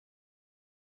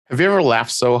Have you ever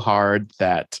laughed so hard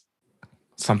that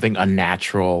something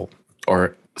unnatural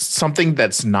or something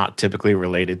that's not typically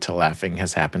related to laughing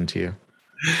has happened to you?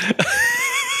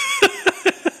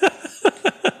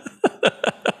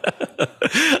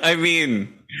 I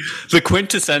mean, the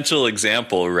quintessential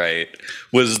example, right,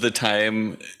 was the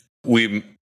time we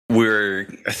were,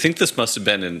 I think this must have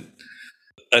been in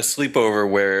a sleepover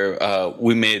where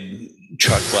we made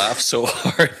Chuck laugh so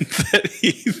hard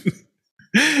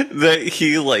that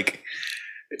he like,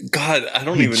 God, I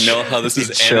don't even know how this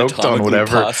is anatomically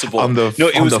possible. On the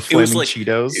flaming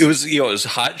Cheetos. It was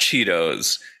hot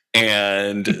Cheetos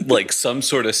and like some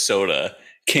sort of soda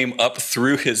came up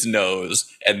through his nose,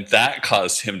 and that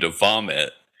caused him to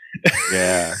vomit.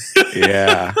 Yeah.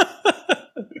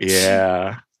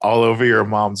 All over your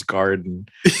mom's garden.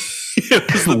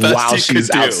 It was the best while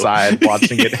she's outside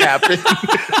watching it happen.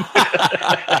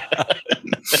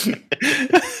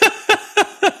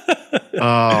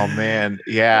 Oh man,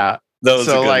 yeah. That was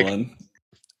a good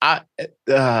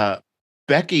one.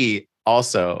 Becky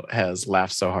also has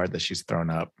laughed so hard that she's thrown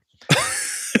up.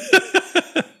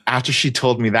 After she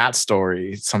told me that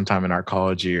story sometime in our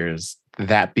college years,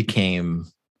 that became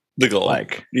the goal.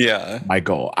 My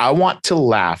goal. I want to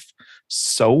laugh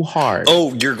so hard.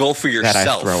 Oh, your goal for yourself. That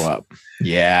I throw up.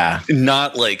 Yeah.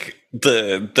 Not like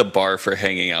the bar for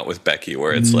hanging out with Becky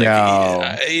where it's like,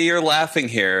 yeah, you're laughing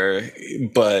here,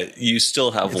 but you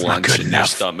still have lunch in your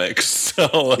stomach.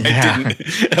 So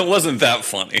it wasn't that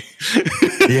funny.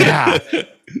 Yeah.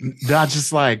 Not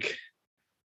just like,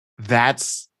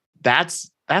 that's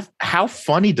how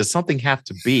funny does something have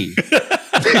to be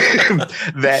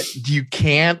that you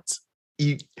can't,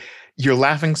 you're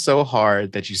laughing so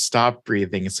hard that you stop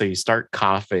breathing. And so you start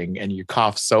coughing and you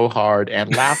cough so hard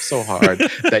and laugh so hard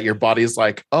that your body's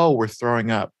like, oh, we're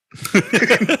throwing up.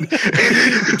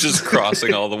 Just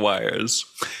crossing all the wires.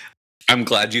 I'm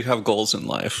glad you have goals in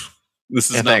life. This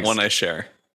is not one I share.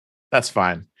 That's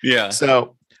fine. Yeah.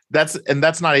 So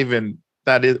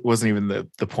wasn't even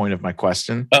the point of my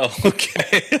question. Oh,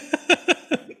 okay.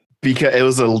 Because it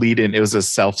was a lead-in. It was a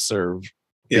self-serve.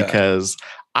 Yeah. Because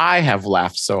I have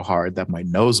laughed so hard that my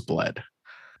nose bled.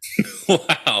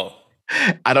 Wow.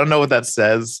 I don't know what that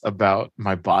says about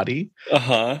my body.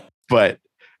 But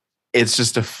it's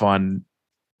just a fun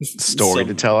story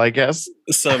to tell, I guess.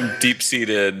 Some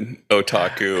deep-seated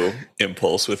otaku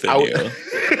impulse within you.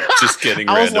 Just getting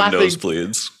random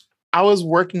nosebleeds. I was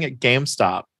working at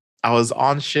GameStop. I was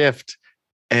on shift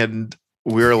and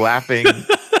we were laughing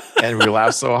and we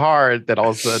laughed so hard that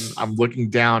all of a sudden I'm looking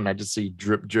down and I just see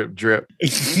drip, drip, drip.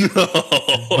 No.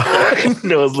 My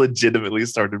nose legitimately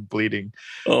started bleeding.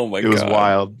 Oh my God. It was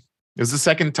wild. It was the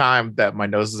second time that my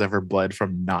nose has ever bled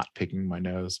from not picking my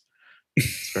nose.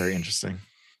 It's very interesting.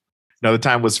 Another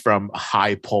time was from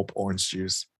high pulp orange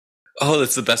juice. Oh,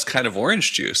 that's the best kind of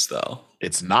orange juice though.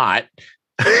 It's not.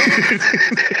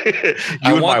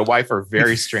 My wife are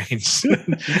very strange.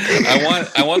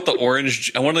 I want the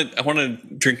orange. I want to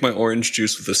drink my orange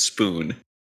juice with a spoon.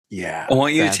 Yeah. I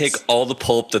want you to take all the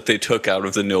pulp that they took out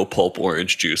of the no pulp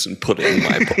orange juice and put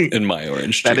it in my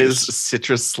orange juice. That is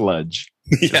citrus sludge.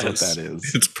 Yes, what that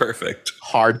is. It's perfect.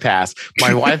 Hard pass.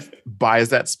 My wife buys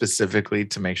that specifically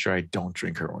to make sure I don't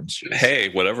drink her orange juice. Hey,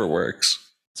 whatever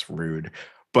works. It's rude.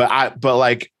 But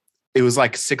like it was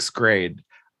like 6th grade.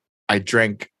 I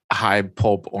drank high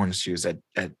pulp orange juice at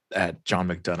John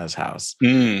McDonough's house,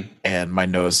 and my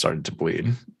nose started to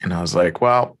bleed. And I was like,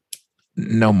 well,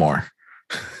 no more.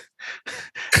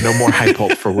 No more high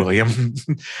pulp for William.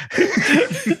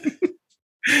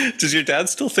 Does your dad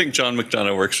still think John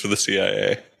McDonough works for the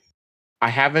CIA? I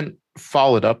haven't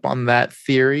followed up on that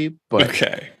theory, but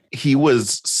he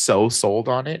was so sold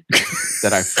on it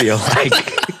that I feel like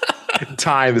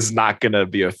time is not going to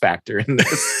be a factor in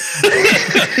this.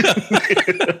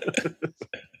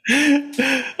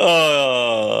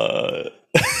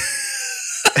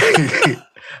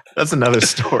 That's another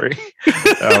story.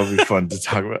 That'll be fun to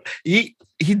talk about. He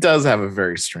does have a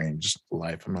very strange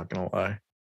life. I'm not going to lie.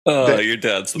 Your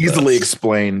dad's easily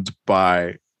explained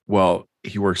by, well,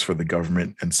 he works for the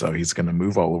government, and so he's going to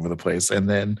move all over the place and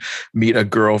then meet a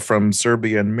girl from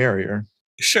Serbia and marry her.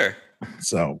 Sure.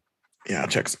 So, yeah,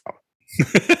 checks out.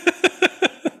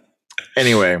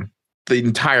 Anyway, the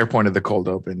entire point of the cold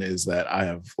open is that I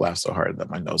have laughed so hard that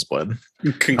my nose bled.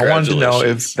 I wanted to know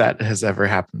if that has ever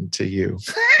happened to you.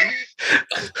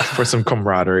 For some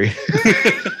camaraderie.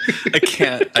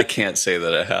 I can't say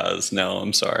that it has. No,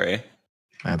 I'm sorry.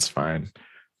 That's fine.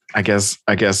 I guess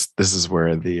this is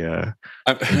where the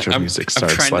intro music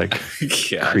starts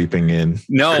creeping in.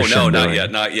 No,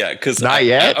 not yet. Because not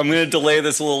yet. I'm going to delay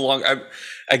this a little longer.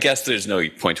 I guess there's no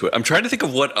point to it. I'm trying to think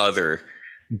of what other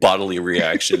bodily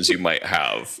reactions you might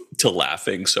have to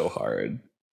laughing so hard,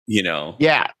 you know?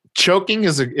 Yeah. Choking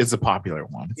is a popular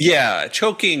one. Yeah.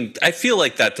 Choking, I feel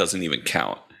like that doesn't even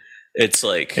count. It's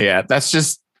like, Yeah, that's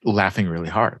just laughing really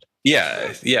hard.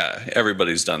 yeah.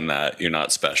 Everybody's done that. You're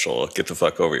not special. Get the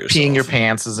fuck over yourself. Peeing your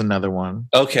pants is another one.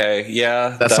 Okay.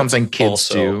 Yeah. That's something kids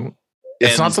also, do.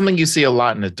 It's not something you see a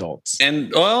lot in adults.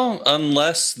 And well,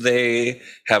 unless they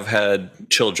have had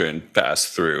children pass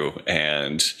through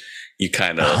and you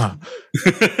kind of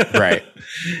right.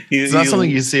 It's not something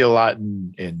you see a lot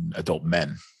in adult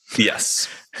men. Yes.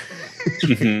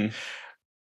 Mm-hmm.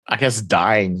 I guess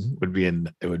dying would be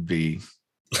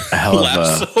a hell of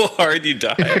Laugh so hard you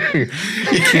die.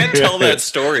 You can't tell that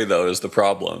story though, is the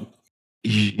problem.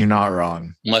 You're not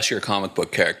wrong. Unless you're a comic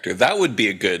book character. That would be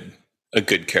a good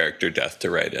character death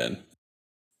to write in.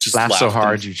 Just laugh so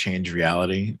hard you change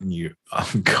reality and you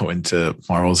go into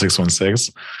Marvel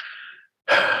 616.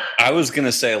 I was going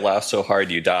to say laugh so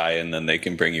hard you die and then they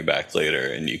can bring you back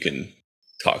later and you can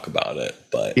talk about it.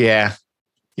 But yeah.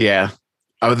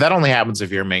 Oh, that only happens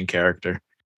if you're a main character.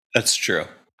 That's true.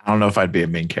 I don't know if I'd be a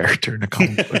main character in a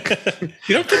comic book.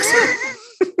 You don't think so?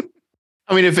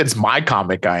 I mean, if it's my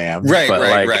comic, I am.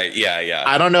 Right. Yeah.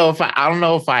 I don't know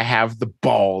if I have the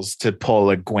balls to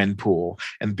pull a Gwenpool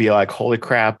and be like, holy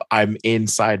crap, I'm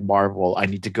inside Marvel. I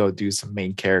need to go do some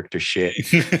main character shit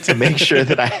to make sure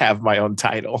that I have my own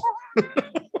title.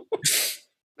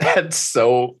 That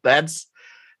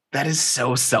is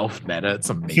so self-meta. It's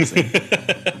amazing.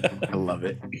 I love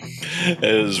it. It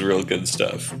is real good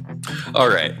stuff. All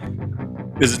right.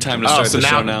 Is it time to start the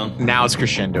show now? Now it's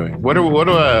crescendoing. What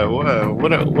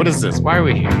is this? Why are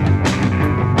we here?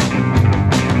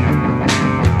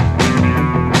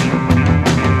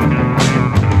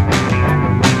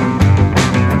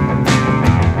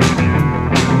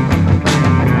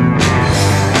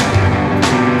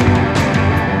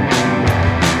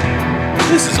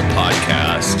 This is a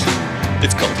podcast.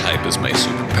 It's called Hype is My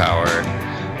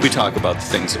Superpower. We talk about the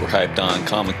things that we're hyped on,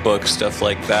 comic books, stuff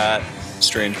like that.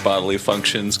 Strange bodily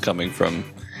functions coming from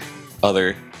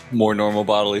other more normal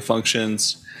bodily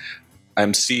functions.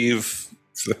 I'm Steve.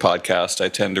 For the podcast, I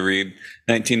tend to read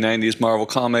 1990s Marvel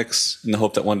comics in the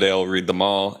hope that one day I'll read them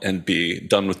all and be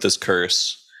done with this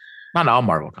curse. Not all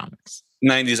Marvel comics.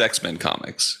 90s X-Men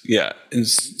comics. Yeah. And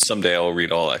someday I'll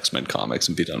read all X-Men comics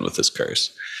and be done with this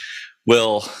curse.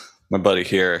 Will, my buddy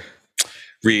here,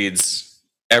 reads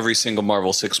every single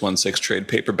Marvel 616 trade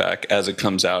paperback as it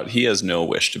comes out. He has no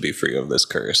wish to be free of this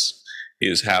curse. He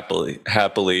is happily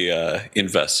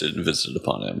invested and visited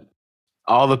upon him.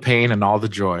 All the pain and all the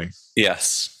joy.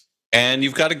 Yes. And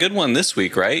you've got a good one this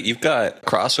week, right? You've got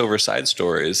crossover side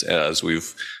stories, as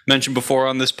we've mentioned before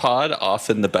on this pod,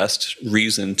 often the best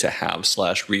reason to have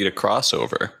 / read a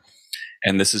crossover.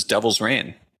 And this is Devil's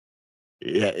Reign.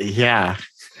 Yeah.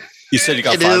 You said you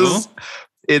got 5 of them?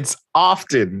 It's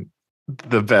often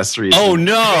the best reason. Oh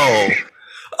no!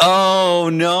 Oh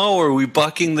no! Are we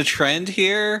bucking the trend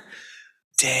here?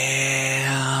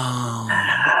 Damn!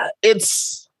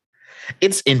 It's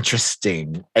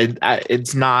interesting.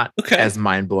 It's not as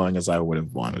mind blowing as I would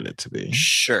have wanted it to be.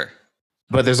 Sure,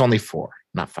 but there's only 4,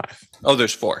 not 5. Oh,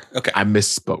 there's 4. Okay, I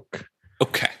misspoke.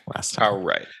 Okay, last time. All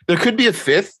right. There could be a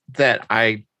 5th that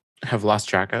I have lost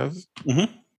track of,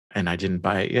 and I didn't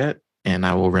buy it yet, and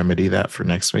I will remedy that for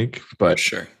next week. But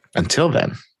sure. Until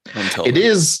then, it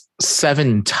is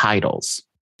 7 titles.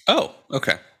 Oh,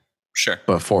 okay. Sure.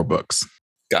 But 4 books.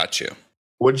 Got you.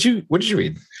 What did you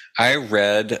read? I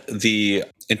read the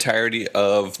entirety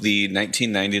of the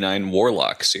 1999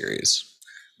 Warlock series.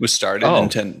 It was started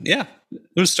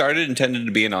intended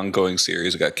to be an ongoing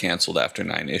series. It got canceled after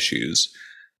 9 issues.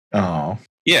 Oh.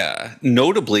 Yeah.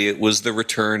 Notably, it was the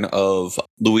return of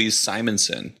Louise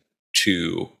Simonson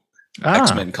to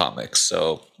X-Men comics.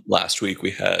 So last week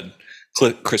we had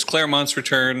Chris Claremont's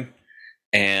return,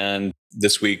 and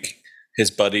this week his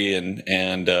buddy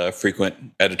and frequent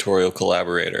editorial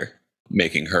collaborator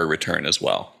making her return as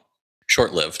well.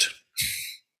 Short-lived,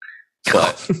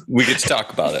 but we get to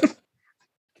talk about it.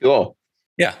 Cool.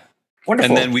 Yeah. Wonderful.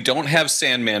 And then we don't have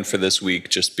Sandman for this week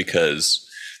just because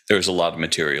there's a lot of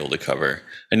material to cover.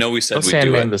 I know we said we'd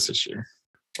Sandman do it this issue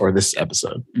or this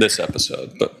episode.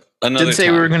 But another didn't say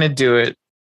time. we were going to do it.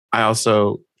 I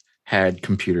also had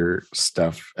computer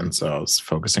stuff, and so I was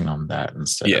focusing on that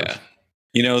instead. Yeah,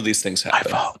 these things happen.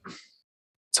 My fault.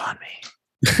 It's on me.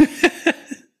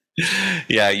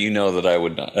 Yeah, you know that I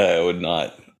would not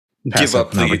give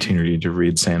up the opportunity to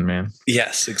read Sandman.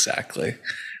 Yes, exactly.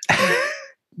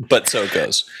 But so it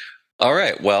goes. All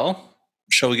right. Well,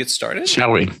 shall we get started?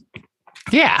 Shall we?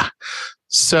 Yeah.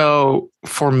 So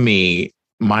for me,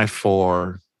 my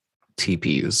 4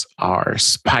 TPs are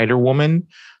Spider-Woman,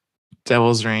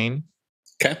 Devil's Reign,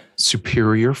 Okay.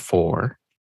 Superior 4,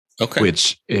 Okay.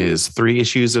 which is 3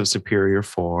 issues of Superior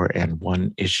 4 and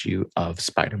 1 issue of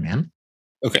Spider-Man.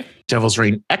 Okay. Devil's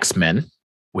Reign X-Men,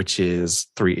 which is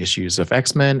 3 issues of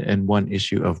X-Men and 1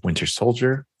 issue of Winter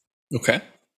Soldier. Okay.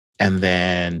 And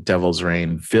then Devil's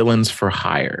Reign Villains for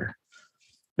Hire,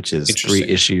 which is 3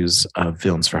 issues of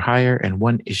Villains for Hire and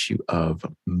 1 issue of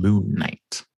Moon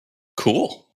Knight.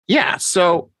 Cool. Yeah.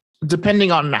 So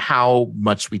depending on how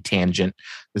much we tangent,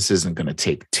 this isn't going to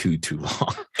take too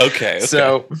long. Okay.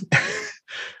 So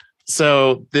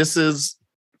this is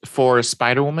for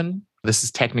Spider-Woman. This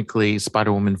is technically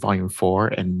Spider-Woman Volume 4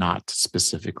 and not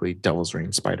specifically Devil's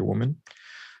Reign Spider-Woman.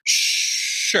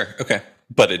 Sure. Okay.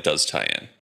 But it does tie in.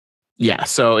 Yeah.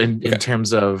 So in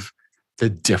terms of the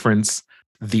difference,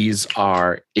 these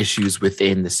are issues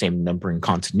within the same numbering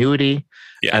continuity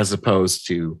as opposed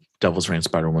to Devil's Reign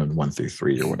Spider-Woman 1 through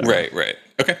 3 or whatever. Right.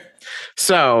 Okay.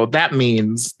 So that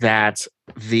means that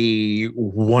the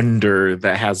wonder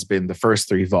that has been the first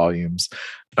 3 volumes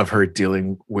of her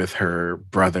dealing with her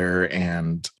brother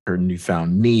and her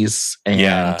newfound niece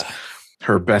and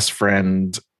her best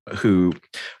friend, who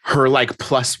her like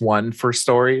 +1 for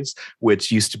stories,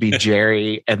 which used to be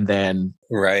Jerry. And then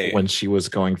when she was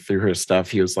going through her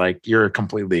stuff, he was like, "You're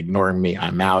completely ignoring me.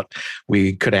 I'm out.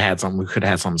 We could have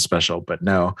had something special, but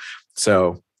no."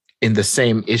 So in the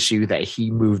same issue that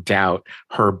he moved out,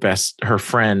 her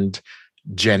friend,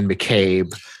 Jen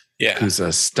McCabe, who's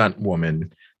a stunt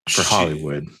woman for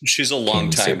Hollywood. She's a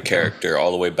long-time character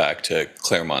all the way back to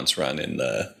Claremont's run in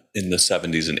the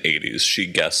 70s and 80s. She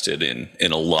guested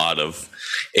in a lot of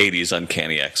 80s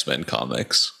Uncanny X-Men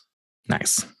comics.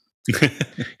 Nice.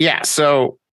 Yeah.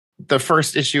 So the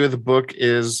first issue of the book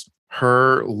is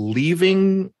her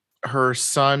leaving her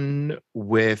son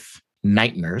with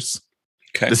Night Nurse.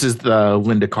 Okay. This is the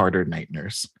Linda Carter Night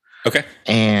Nurse. Okay.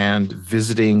 And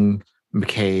visiting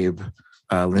McCabe,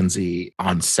 Lindsay,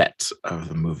 on set of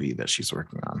the movie that she's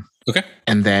working on. Okay.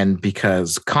 And then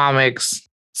because comics,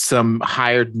 some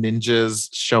hired ninjas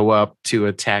show up to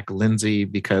attack Lindsay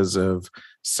because of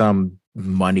some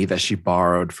money that she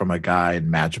borrowed from a guy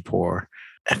in Madripoor.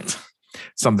 And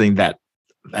something that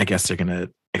I guess they're going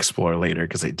to explore later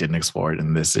because they didn't explore it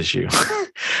in this issue.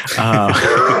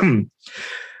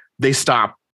 They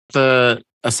stop the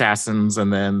assassins,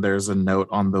 and then there's a note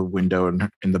on the window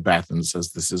in the bathroom that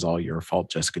says, "This is all your fault,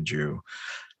 Jessica Drew."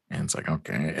 And it's like,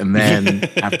 okay. And then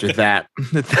after that,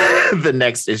 the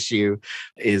next issue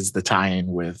is the tie-in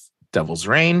with Devil's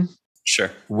Reign.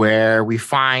 Sure. Where we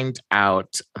find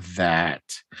out that...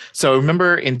 So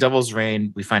remember in Devil's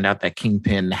Reign, we find out that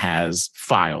Kingpin has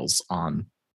files on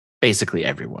basically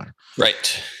everyone.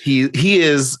 Right. He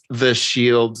is the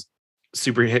SHIELD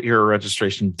superhero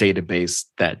registration database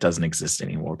that doesn't exist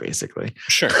anymore, basically.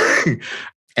 Sure.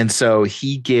 And so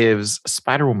he gives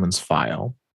Spider-Woman's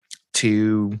file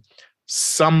to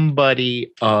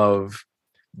somebody of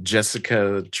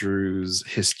Jessica Drew's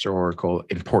historical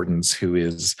importance, who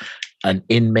is an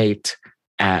inmate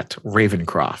at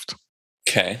Ravencroft.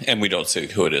 Okay. And we don't see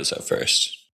who it is at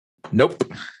first. Nope.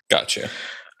 Gotcha.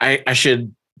 I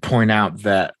should point out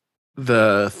that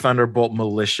the Thunderbolt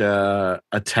militia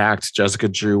attacked Jessica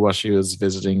Drew while she was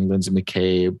visiting Lindsay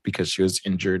McCabe because she was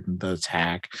injured in the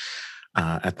attack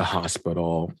at the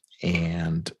hospital.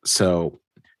 And so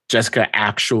Jessica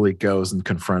actually goes and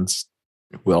confronts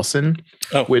Wilson,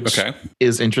 which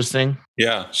is interesting.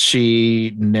 Yeah.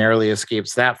 She narrowly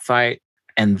escapes that fight.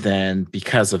 And then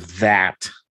because of that,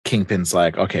 Kingpin's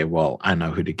like, okay, well, I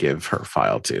know who to give her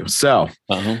file to. So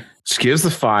she gives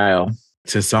the file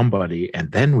to somebody,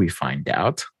 and then we find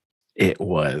out it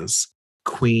was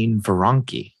Queen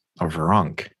Veronki, or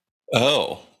Veronk.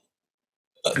 Oh.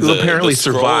 Who apparently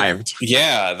survived.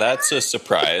 Yeah, that's a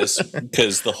surprise,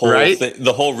 because the whole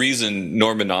the whole reason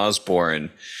Norman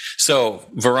Osborn. So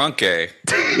Veronke,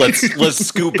 let's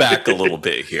scoot back a little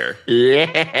bit here.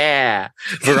 Yeah,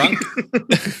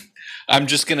 Veronk. I'm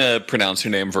just gonna pronounce her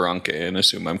name Veronke and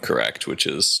assume I'm correct, which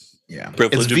is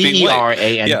privilege of being white.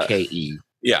 It's Veranke.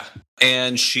 Yeah,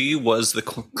 and she was the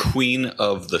queen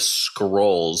of the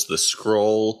Skrulls, the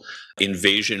Skrull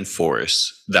invasion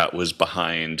force that was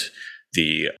behind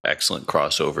the excellent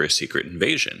crossover Secret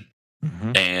Invasion.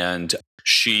 Mm-hmm. And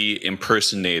she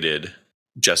impersonated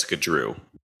Jessica Drew,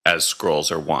 as Skrulls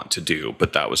are wont to do,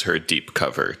 but that was her deep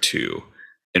cover to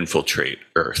infiltrate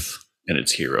Earth and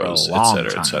its heroes,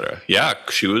 etc., etc. Yeah,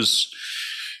 she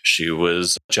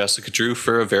was Jessica Drew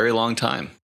for a very long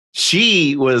time.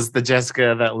 She was the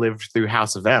Jessica that lived through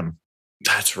House of M.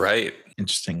 That's right.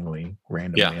 Interestingly,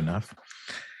 randomly enough.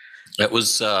 That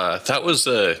was a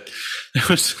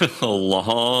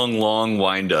long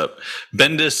wind up.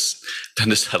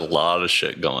 Bendis had a lot of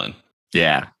shit going.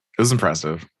 Yeah, it was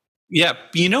impressive. Yeah,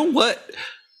 you know what?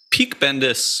 Peak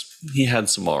Bendis, he had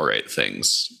some all right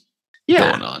things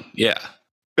going on. Yeah.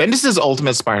 Bendis's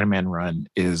Ultimate Spider-Man run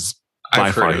is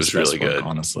by far his best really work, good.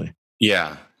 honestly.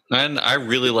 Yeah. And I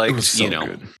really liked,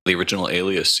 good. The original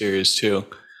Alias series too.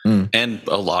 And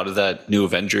a lot of that New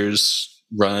Avengers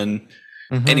run.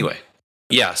 Mm-hmm. Anyway,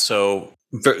 yeah, so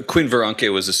Queen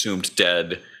Veranke was assumed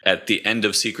dead at the end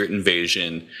of Secret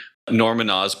Invasion. Norman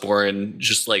Osborn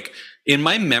just like, in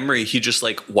my memory, he just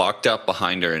like walked up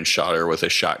behind her and shot her with a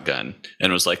shotgun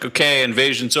and was like, okay,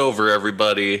 invasion's over,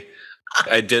 everybody.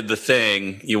 I did the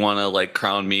thing. You want to like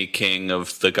crown me king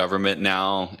of the government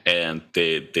now? And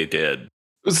they did.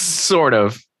 Sort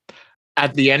of.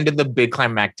 At the end of the big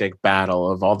climactic battle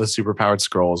of all the superpowered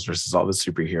Skrulls versus all the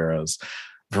superheroes,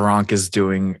 Veranke's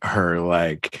doing her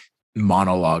like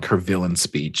monologue, her villain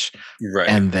speech. Right.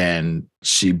 And then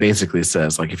she basically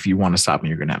says, like, if you want to stop me,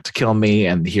 you're going to have to kill me.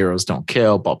 And the heroes don't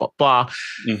kill, blah, blah, blah.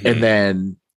 Mm-hmm. And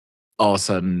then all of a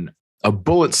sudden, a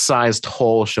bullet-sized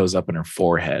hole shows up in her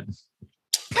forehead.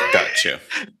 Gotcha.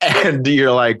 And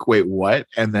you're like, wait, what?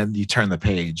 And then you turn the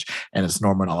page and it's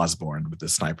Norman Osborn with the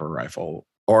sniper rifle,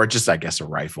 or just, I guess, a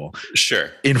rifle.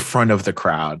 Sure. In front of the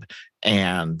crowd.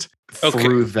 And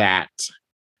through that,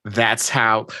 that's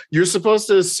how you're supposed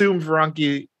to assume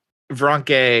Veranke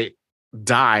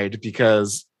died,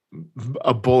 because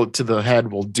a bullet to the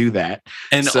head will do that.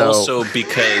 And also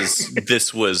because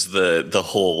this was the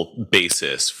whole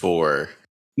basis for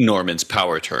Norman's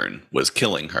power turn, was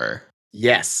killing her.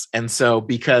 Yes. And so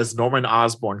because Norman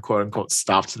Osborn, quote unquote,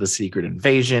 stopped the Secret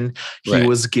Invasion, he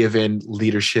was given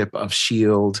leadership of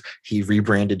S.H.I.E.L.D. He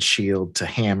rebranded S.H.I.E.L.D. to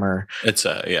Hammer.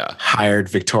 Hired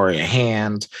Victoria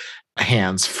Hand.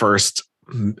 Hand's first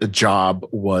job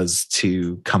was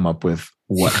to come up with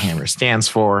what Hammer stands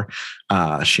for.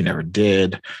 She never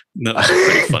did. That was a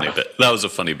pretty funny bit. That was a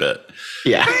funny bit.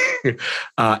 Yeah.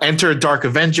 Enter Dark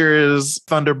Avengers,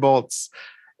 Thunderbolts.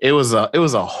 It was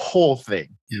a whole thing.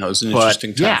 Yeah, it was an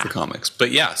interesting time for comics.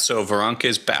 But yeah, so Veranke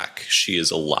is back. She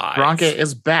is alive. Veranke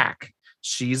is back.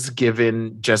 She's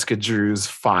given Jessica Drew's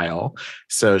file.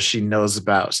 So she knows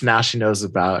about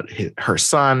her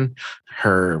son,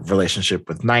 her relationship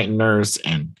with Night Nurse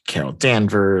and Carol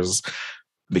Danvers,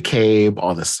 McCabe,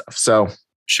 all this stuff. So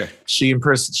sure. She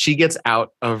gets out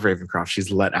of Ravencroft. She's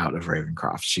let out of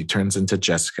Ravencroft. She turns into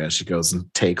Jessica. She goes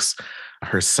and takes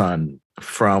her son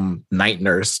from Night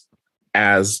Nurse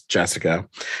as Jessica.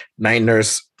 Night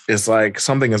Nurse is like,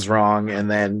 something is wrong. And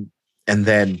then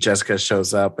Jessica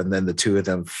shows up, and then the two of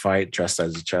them fight dressed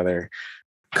as each other.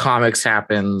 Comics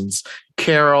happens.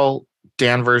 Carol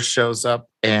Danvers shows up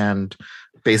and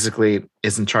basically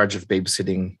is in charge of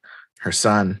babysitting her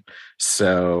son.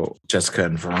 So Jessica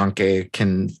and Veranke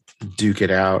can duke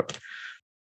it out.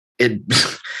 It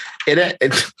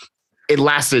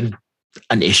lasted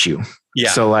an issue.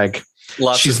 Yeah. So like,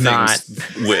 she's not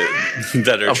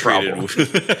that are treated with.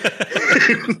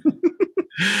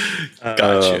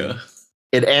 Gotcha.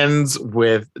 It ends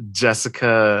with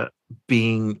Jessica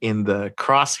being in the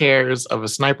crosshairs of a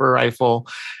sniper rifle,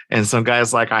 and some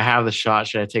guy's like, I have the shot.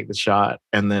 Should I take the shot?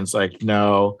 And then it's like,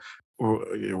 no,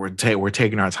 we're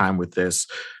taking our time with this.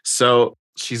 So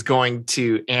she's going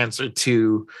to answer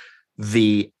to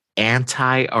the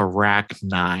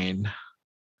anti-Arach-9.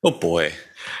 Oh boy.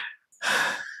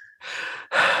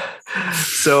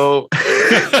 So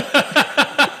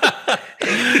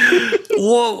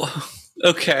whoa.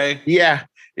 Okay. Yeah.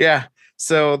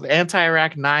 So the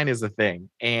anti-Arach-9 is a thing,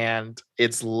 and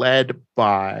it's led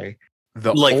by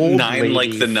the like old 9,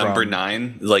 like the number from,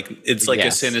 9, like it's like a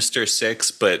Sinister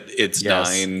 6, but it's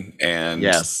 9 and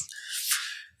yeah,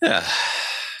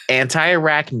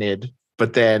 anti-arachnid.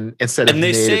 But then instead of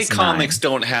they say comics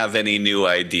 9. Don't have any new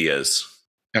ideas.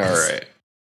 All right,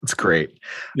 it's great.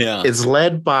 Yeah, it's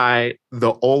led by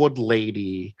the old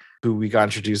lady who we got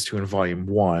introduced to in Volume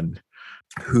 1,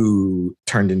 who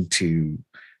turned into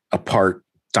a part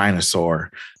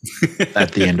dinosaur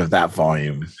at the end of that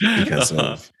volume because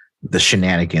of the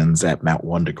shenanigans at Mount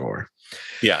Wundagore.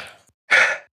 Yeah.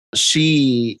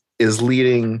 She is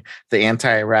leading the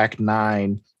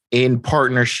anti-Arach-9 in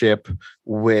partnership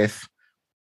with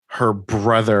her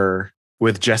brother,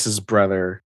 with Jess's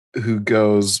brother, who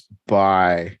goes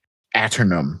by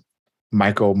Aternum,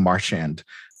 Michael Marchand.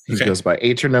 He goes by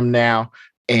Aternum now,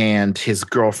 and his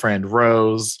girlfriend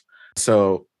Rose.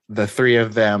 So the three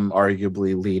of them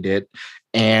arguably lead it,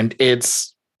 and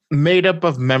it's made up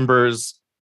of members.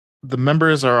 The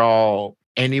members are all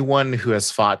anyone who has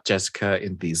fought Jessica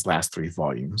in these last 3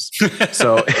 volumes.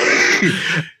 So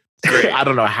I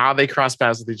don't know how they cross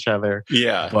paths with each other.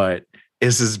 Yeah. But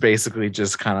this is basically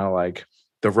just kind of like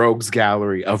the rogues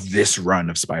gallery of this run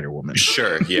of Spider-Woman.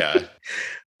 Sure. Yeah.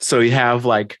 So you have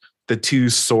like the 2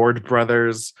 sword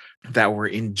brothers that were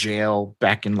in jail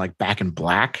back in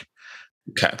Black,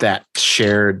 okay, that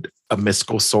shared a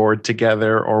mystical sword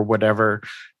together or whatever.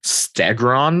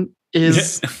 Stegron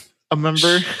is a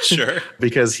member. Sure.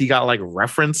 Because he got like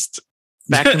referenced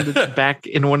back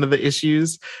in one of the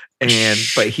issues.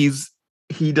 But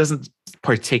he doesn't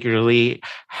particularly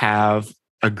have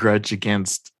a grudge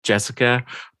against Jessica,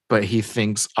 but he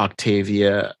thinks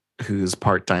Octavia, who's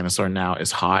part dinosaur now,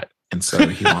 is hot. And so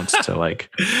he wants to like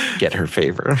get her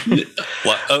favor.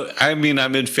 Well, I mean,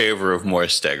 I'm in favor of more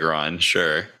Stegron,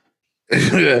 sure.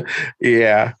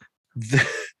 Yeah.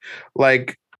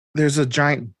 Like there's a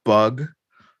giant bug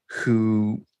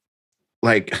who,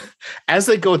 like, as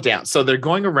they go down, so they're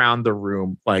going around the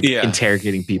room, like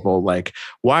interrogating people, like,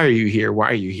 why are you here? Why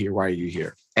are you here? Why are you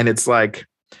here? And it's like,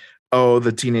 oh,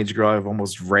 the teenage girl I've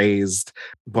almost raised,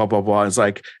 blah, blah, blah. It's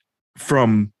like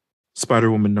from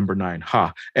Spider-Woman number 9,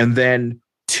 and then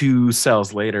 2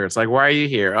 cells later, it's like, why are you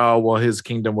here? Oh, well, his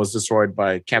kingdom was destroyed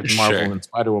by Captain Marvel and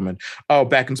Spider-Woman. Oh,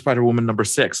 back in Spider-Woman number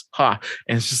 6, and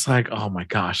it's just like, oh my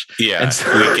gosh. Yeah, and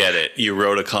so, we get it. You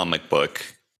wrote a comic book.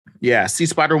 Yeah, see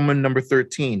Spider-Woman number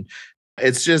 13.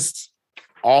 It's just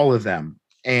all of them,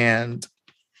 and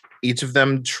each of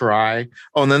them try.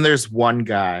 Oh, and then there's one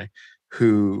guy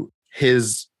who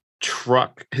his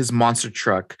monster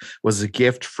truck was a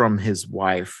gift from his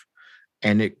wife,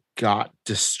 and it got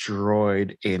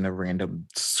destroyed in a random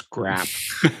scrap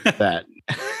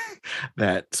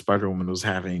that Spider-Woman was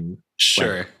having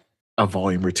like a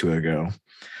volume or 2 ago.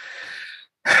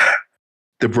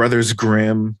 The brothers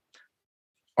Grimm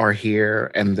are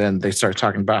here, and then they start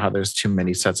talking about how there's too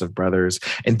many sets of brothers.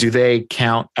 And do they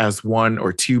count as 1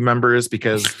 or 2 members?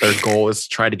 Because their goal is to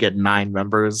try to get 9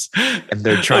 members, and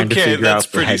they're trying to figure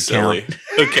out the head silly.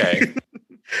 Count. Okay.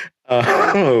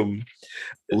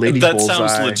 Lady that Bullseye.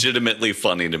 Sounds legitimately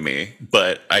funny to me,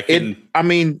 but I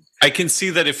can see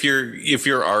that if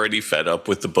you're already fed up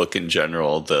with the book in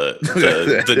general,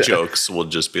 the jokes will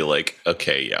just be like,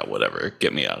 okay, yeah, whatever,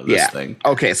 get me out of this thing.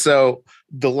 Okay, so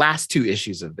the last 2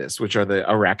 issues of this, which are the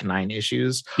Arachne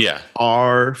issues,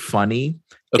 are funny.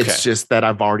 Okay. It's just that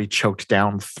I've already choked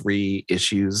down 3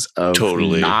 issues of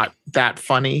not that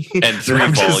funny, and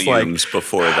 3 volumes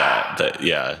before that.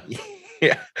 Yeah.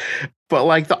 But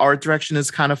like the art direction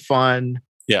is kind of fun.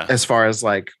 Yeah. As far as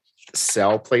like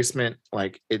cell placement,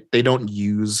 like they don't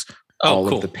use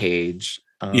all of the page.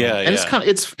 And it's kind of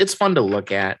it's fun to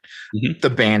look at. Mm-hmm. The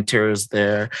banter is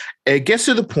there. It gets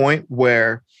to the point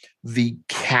where the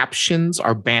captions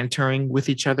are bantering with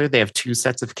each other. They have 2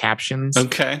 sets of captions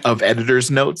of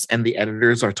editors' notes, and the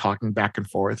editors are talking back and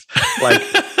forth. Like,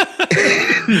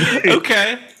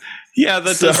 okay, yeah,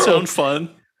 that does sound fun.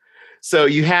 So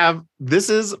you have, this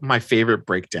is my favorite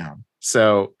breakdown.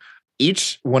 So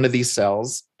each one of these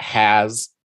cells has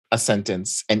a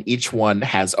sentence, and each one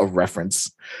has a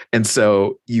reference. And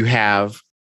so you have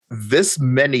this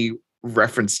many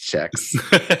reference checks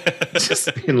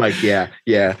just being like, yeah.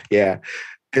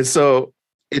 And so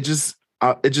it just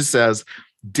says,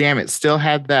 damn it, still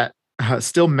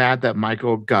mad that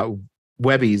Michael got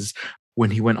Webbies when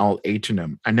he went all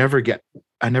H&M. I never got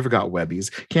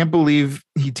Webbies. Can't believe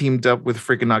he teamed up with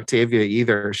freaking Octavia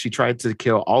either. She tried to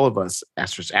kill all of us. ***.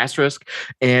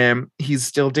 And he's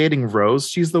still dating Rose.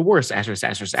 She's the worst.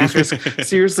 ***.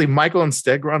 Seriously, Michael and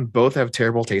Stegron both have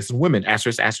terrible taste in women. ***.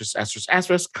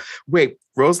 Wait,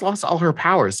 Rose lost all her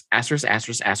powers. ***. How's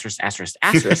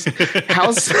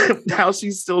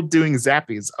she still doing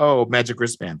zappies? Oh, magic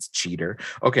wristbands. Cheater.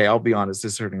 Okay, I'll be honest.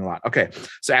 This is hurting a lot. Okay,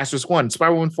 so **1,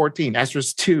 Spider-Woman 14.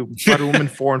 **2, Spider-Woman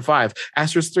 4 and 5.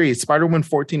 *3, Spider-Woman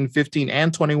 14, 15,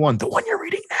 and 21. The one you're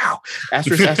reading now. ***,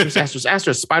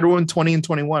 Spider-Woman 20 and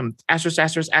 21.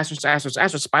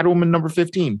 ***, Spider-Woman number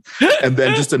 15. And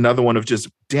then just another one of just,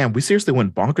 damn, we seriously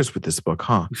went bonkers with this book,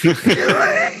 huh?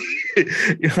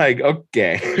 You're like,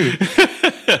 okay.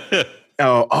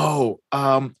 Are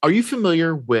you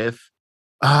familiar with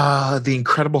the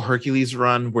Incredible Hercules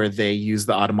run where they use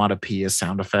the automatopoeia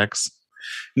sound effects?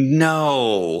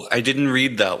 No, I didn't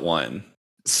read that one.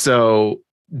 So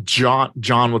John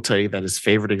will tell you that his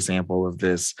favorite example of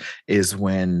this is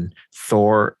when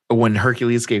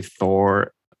Hercules gave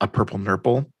Thor a purple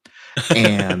nurple,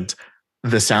 and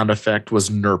the sound effect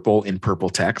was nurple in purple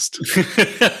text.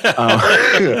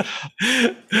 Okay,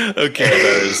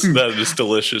 that is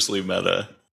deliciously meta.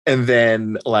 And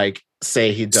then, like,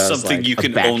 say he does something like you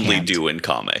can only do in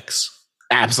comics.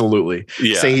 Absolutely.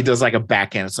 Yeah. Say he does like a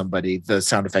backhand of somebody, the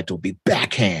sound effect will be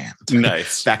backhand.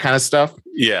 Nice. That kind of stuff.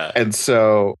 Yeah. And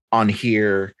so on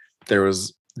here, there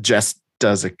was Jess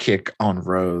does a kick on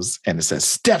Rose and it says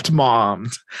stepped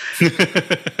mommed.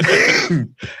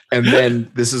 And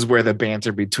then this is where the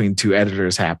banter between two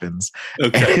editors happens.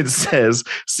 Okay. And it says,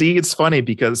 see, it's funny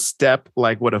because step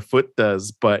like what a foot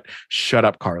does, but shut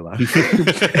up, Carla.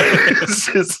 This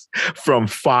is from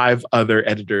 5 other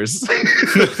editors.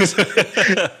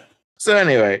 So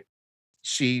anyway,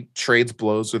 she trades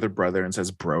blows with her brother and says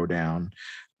bro down.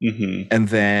 Mm-hmm. And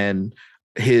then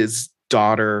his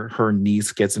daughter, her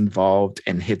niece, gets involved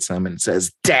and hits him and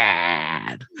says,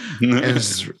 Dad. And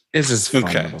it's just fun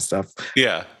little stuff.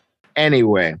 Yeah.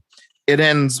 Anyway, it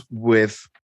ends with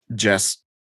Jess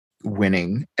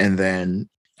winning. And then,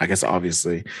 I guess,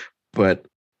 obviously, but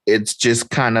it's just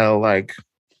kind of like,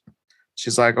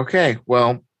 she's like, okay,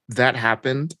 well, that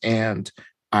happened. And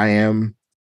I am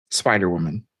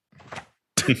Spider-Woman.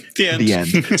 The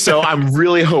end. So I'm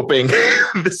really hoping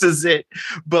this is it.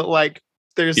 But like,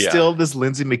 there's still this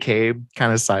Lindsay McCabe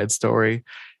kind of side story.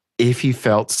 If he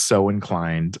felt so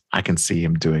inclined, I can see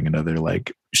him doing another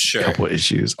like couple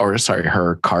issues, or sorry,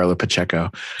 her Carla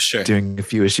Pacheco doing a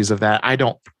few issues of that. I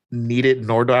don't need it,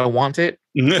 nor do I want it,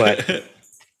 but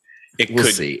we'll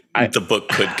see. The book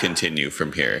could continue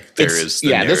from here.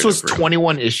 This was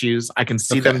 21 issues. I can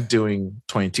see them doing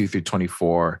 22 through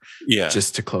 24,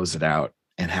 just to close it out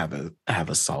and have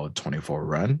a solid 24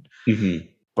 run. Mm-hmm.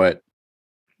 But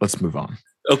let's move on.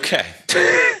 Okay.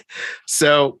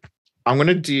 So I'm going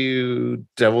to do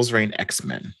Devil's Reign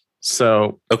X-Men.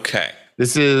 So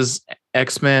this is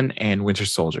X-Men and Winter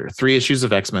Soldier. 3 issues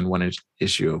of X-Men, 1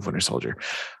 issue of Winter Soldier.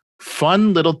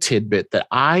 Fun little tidbit that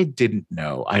I didn't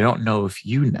know. I don't know if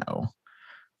you know,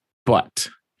 but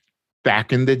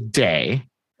back in the day,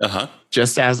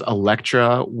 just as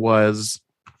Elektra was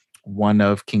one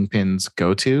of Kingpin's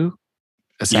go-to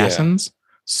assassins,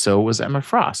 so was Emma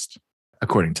Frost.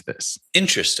 According to this.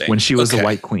 Interesting. When she was the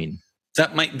White Queen.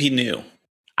 That might be new.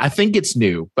 I think it's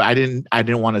new, but I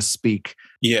didn't want to speak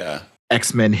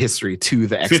X-Men history to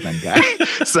the X-Men guy.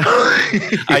 So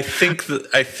I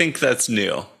think that's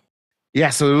new. Yeah,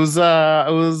 so it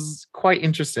was quite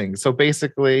interesting. So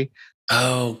basically,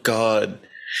 oh god.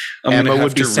 I'm gonna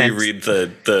have to reread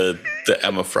the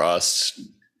Emma Frost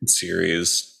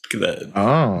series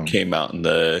that came out in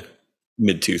the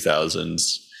mid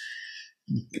 2000s.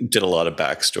 Did a lot of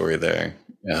backstory there.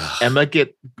 Emma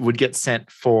would get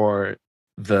sent for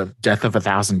the death of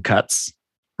 1,000 cuts,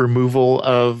 removal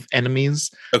of enemies.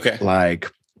 Okay.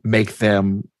 Like make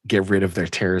them get rid of their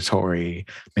territory,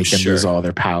 make them lose all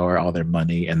their power, all their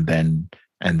money, and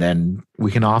then we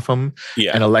can off them.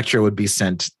 Yeah. And Elektra would be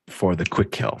sent for the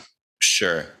quick kill.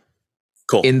 Sure.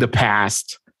 Cool. In the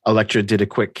past, Elektra did a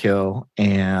quick kill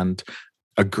and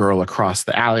a girl across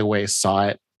the alleyway saw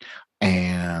it,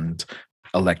 and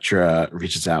Elektra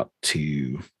reaches out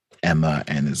to Emma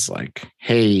and is like,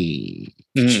 hey,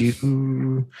 did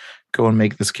you go and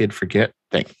make this kid forget?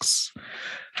 Thanks.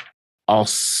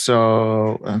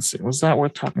 Also, let's see, was that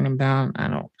worth talking about? I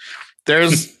don't.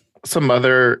 There's some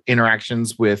other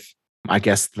interactions with, I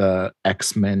guess, the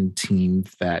X-Men team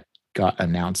that got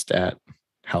announced at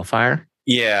Hellfire.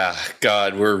 Yeah,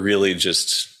 God, we're really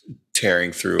just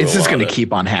tearing through. It's just going to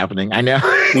keep on happening. I know.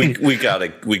 we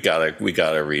gotta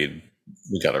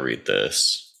read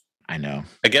this. I know.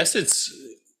 I guess it's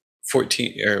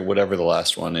 14 or whatever the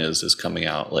last one is coming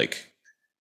out like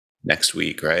next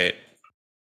week, right?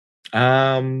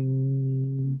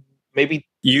 Maybe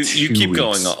you keep weeks.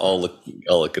 Going. I'll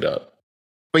look it up.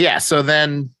 But yeah, so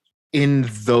then in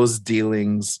those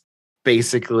dealings,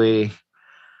 basically,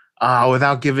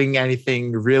 without giving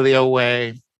anything really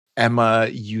away, Emma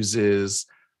uses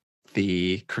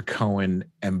the Krakoan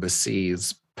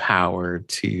embassy's power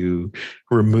to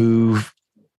remove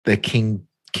the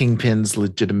Kingpin's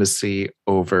legitimacy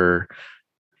over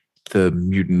the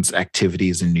mutants'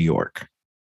 activities in New York.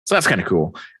 So that's kind of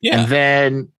cool. Yeah. And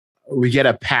then we get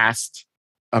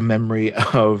a memory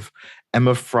of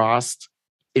Emma Frost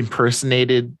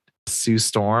impersonated Sue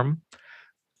Storm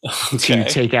to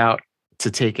take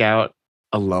out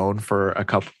a loan for a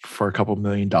couple $1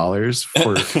 million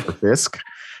for Fisk.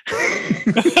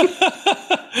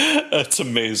 That's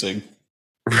amazing.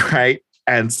 Right.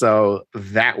 And so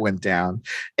that went down.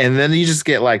 And then you just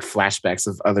get like flashbacks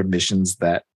of other missions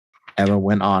that Emma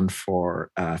went on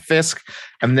for Fisk.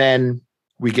 And then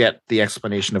we get the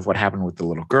explanation of what happened with the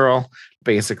little girl.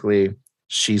 Basically,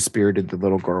 she spirited the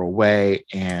little girl away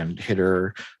and hid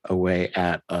her away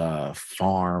at a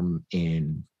farm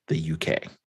in the UK.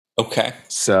 Okay.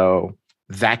 So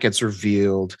that gets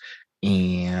revealed,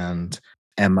 and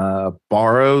Emma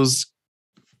borrows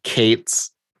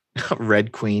Kate's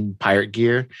Red Queen pirate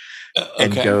gear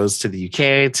and goes to the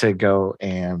UK to go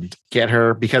and get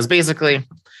her, because basically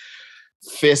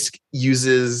Fisk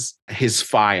uses his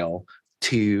file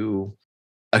to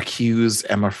accuse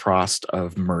Emma Frost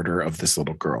of murder of this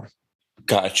little girl.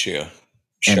 Got you.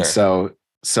 Sure. And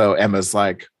so Emma's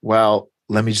like, well,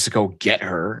 let me just go get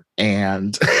her.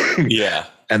 And yeah.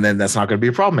 And then that's not going to be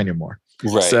a problem anymore.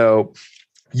 Right. So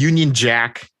Union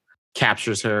Jack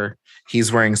captures her.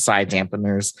 He's wearing side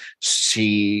dampeners.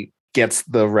 She gets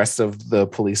the rest of the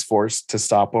police force to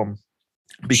stop him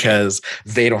because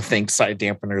they don't think side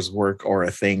dampeners work or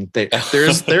a thing.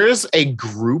 There's a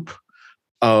group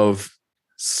of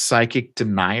psychic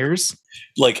deniers,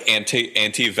 like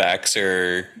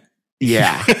anti-vaxxer.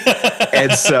 Yeah.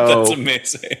 And so that's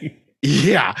amazing.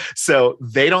 Yeah. So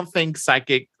they don't think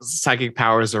psychic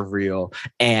powers are real.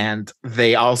 And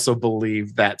they also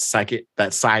believe that side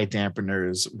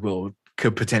dampeners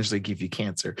could potentially give you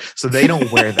cancer. So they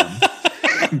don't wear them.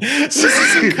 This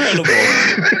is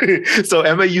incredible. So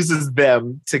Emma uses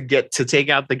them to take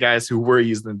out the guys who were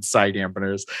using side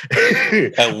dampeners.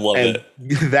 I love it.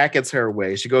 That gets her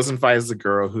away. She goes and finds the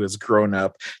girl who has grown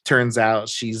up. Turns out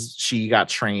she got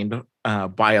trained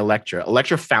by Elektra.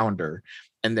 Elektra found her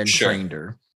and then trained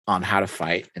her on how to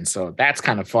fight. And so that's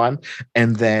kind of fun.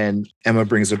 And then Emma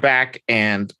brings her back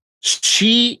and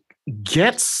she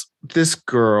gets this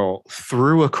girl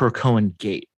through a Krakoan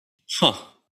gate. Huh.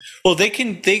 Well, they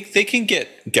can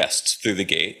get guests through the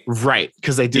gate. Right.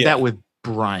 Because they did that with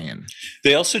Brian.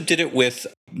 They also did it with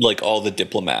like all the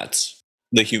diplomats,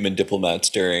 the human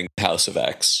diplomats during House of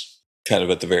X, kind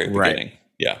of at the very beginning.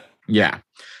 Yeah. Yeah.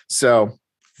 So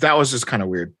that was just kind of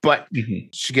weird. But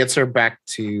she gets her back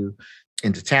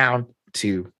into town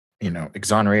to,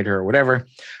 exonerate her or whatever.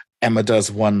 Emma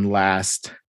does one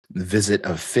last visit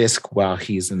of Fisk while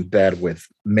he's in bed with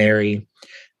Mary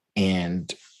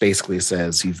and basically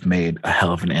says, you've made a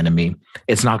hell of an enemy.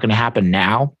 It's not going to happen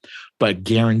now, but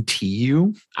guarantee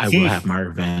you I will have my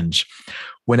revenge.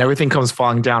 When everything comes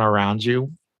falling down around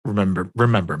you,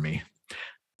 remember me.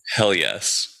 Hell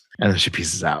yes. And then she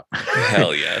pieces out.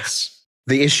 Hell yes.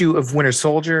 The issue of Winter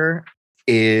Soldier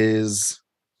is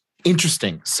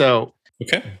interesting. So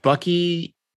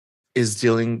Bucky is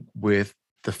dealing with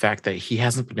the fact that he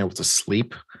hasn't been able to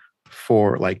sleep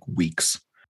for like weeks.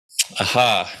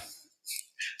 Aha.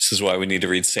 This is why we need to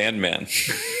read Sandman.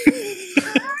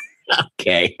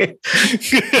 Okay.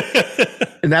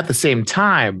 And at the same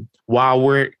time, while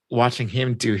we're watching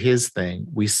him do his thing,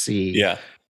 we see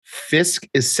Fisk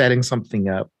is setting something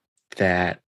up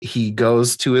that he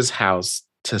goes to his house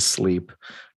to sleep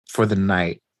for the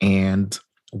night. And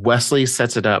Wesley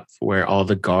sets it up where all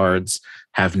the guards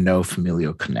have no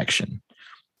familial connection.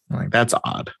 I'm like, that's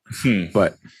odd,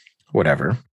 but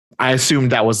whatever. I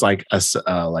assumed that was like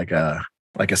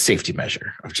a safety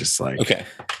measure of just like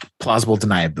plausible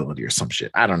deniability or some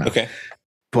shit. I don't know. Okay.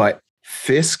 But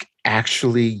Fisk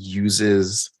actually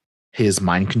uses his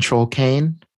mind control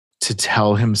cane to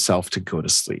tell himself to go to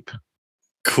sleep.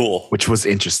 Cool. Which was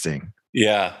interesting.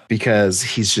 Yeah. Because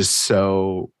he's just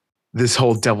this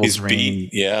whole Devil's Reign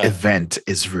event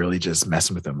is really just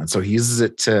messing with him. And so he uses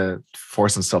it to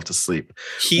force himself to sleep,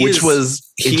 He is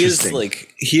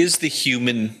the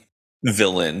human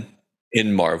villain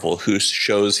in Marvel who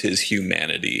shows his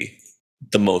humanity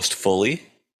the most fully,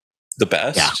 the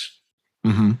best.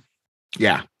 Yeah. Mm-hmm.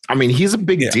 Yeah. I mean, he's a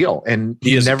big deal and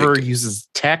he never uses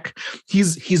tech.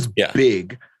 He's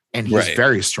big and he's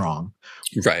very strong.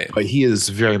 Right. But he is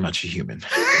very much a human.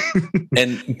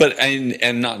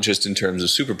 and not just in terms of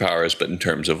superpowers, but in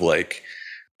terms of like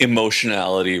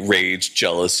emotionality, rage,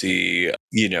 jealousy,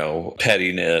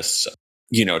 pettiness,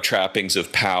 trappings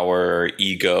of power,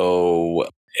 ego,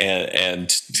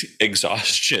 and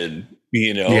exhaustion,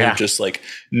 just like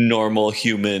normal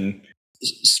human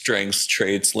strengths,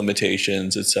 traits,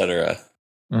 limitations, etc.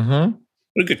 Mm-hmm.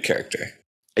 What a good character.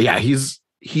 Yeah, he's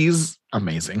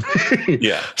amazing.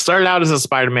 Yeah. Started out as a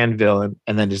Spider-Man villain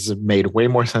and then just made way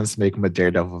more sense to make him a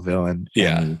Daredevil villain.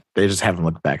 Yeah. And they just haven't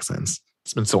looked back since.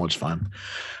 It's been so much fun.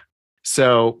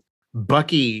 So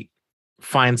Bucky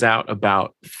finds out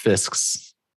about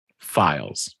Fisk's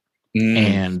files.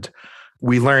 And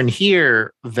we learn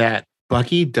here that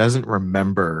Bucky doesn't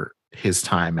remember his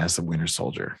time as the Winter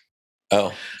Soldier. Oh.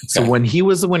 Okay. So when he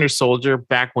was the Winter Soldier,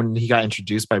 back when he got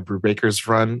introduced by Brubaker's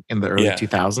run in the early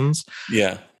 2000s,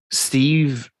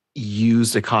 Steve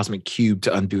used a cosmic cube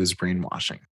to undo his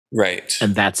brainwashing. Right.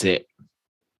 And that's it.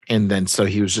 And then so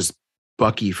he was just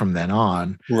Bucky from then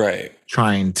on. Right.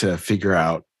 Trying to figure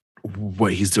out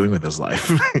what he's doing with his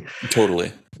life.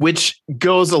 Totally. Which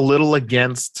goes a little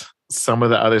against some of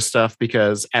the other stuff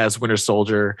because as Winter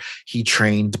Soldier, he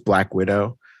trained Black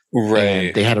Widow. Right.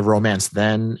 And they had a romance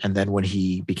then. And then when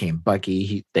he became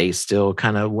Bucky, they still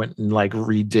kind of went and like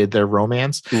redid their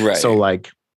romance. Right. So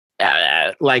like,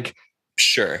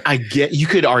 sure. I get, you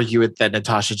could argue it that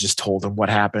Natasha just told him what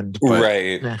happened. But,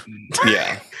 right.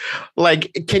 Yeah.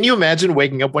 Like, can you imagine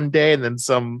waking up one day and then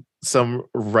some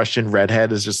Russian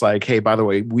redhead is just like, hey, by the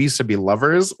way, we used to be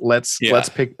lovers. Let's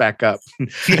pick back up.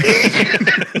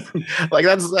 Like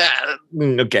that's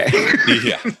okay.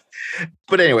 Yeah.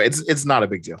 But anyway, it's not a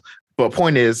big deal. But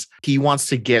point is, he wants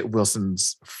to get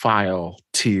Wilson's file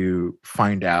to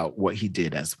find out what he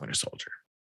did as Winter Soldier.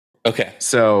 Okay.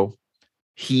 So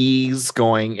he's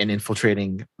going and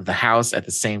infiltrating the house at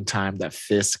the same time that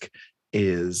Fisk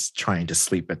is trying to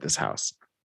sleep at this house.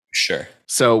 Sure.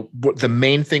 So the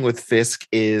main thing with Fisk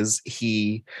is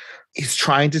he's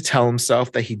trying to tell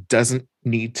himself that he doesn't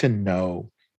need to know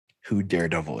who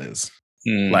Daredevil is.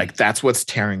 Like that's what's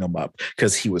tearing him up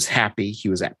because he was happy. He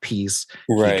was at peace.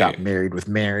 Right. He got married with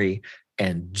Mary,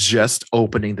 and just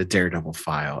opening the Daredevil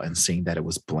file and seeing that it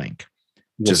was blank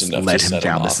just led him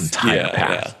down this entire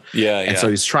path. Yeah. And so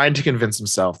he's trying to convince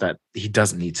himself that he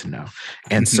doesn't need to know.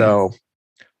 And so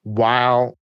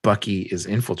while Bucky is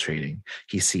infiltrating,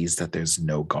 he sees that there's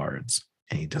no guards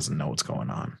and he doesn't know what's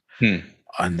going on.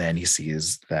 And then he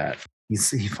sees that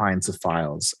he finds the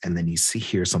files, and then he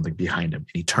hears something behind him,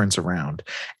 and he turns around,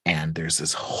 and there's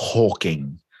this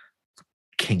hulking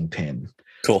Kingpin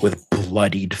with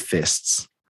bloodied fists.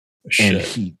 Shit. And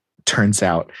he turns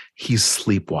out he's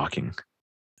sleepwalking.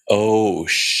 Oh,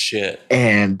 shit.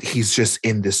 And he's just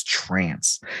in this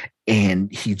trance,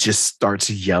 and he just starts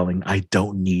yelling, I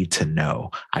don't need to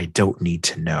know. I don't need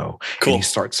to know. Cool. And he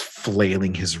starts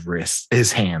flailing his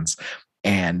hands,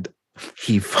 and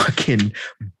he fucking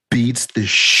beats the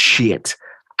shit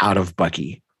out of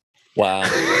Bucky. Wow.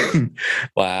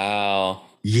 Wow.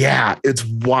 Yeah, it's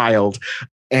wild.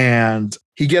 And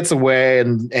he gets away,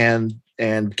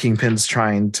 and Kingpin's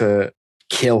trying to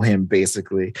kill him,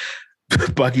 basically.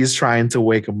 Bucky's trying to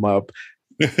wake him up,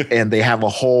 and they have a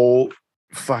whole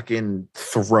fucking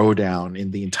throwdown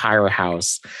in the entire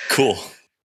house. Cool.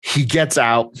 He gets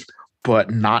out,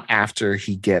 but not after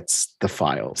he gets the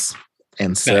files.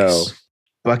 And so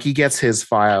Bucky gets his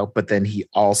file, but then he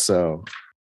also,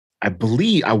 I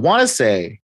want to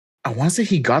say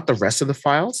he got the rest of the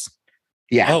files.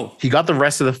 Yeah. Oh. He got the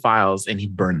rest of the files and he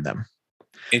burned them.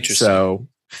 Interesting. So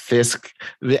Fisk,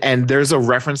 and there's a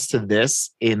reference to this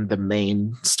in the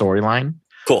main storyline.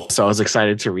 Cool. So I was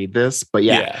excited to read this, but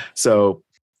yeah. So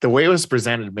the way it was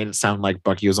presented made it sound like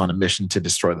Bucky was on a mission to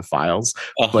destroy the files,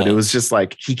 but it was just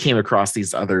like he came across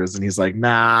these others and he's like,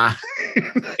 nah.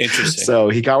 Interesting. So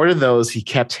he got rid of those. He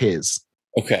kept his.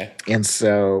 Okay. And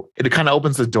so it kind of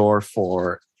opens the door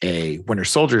for a Winter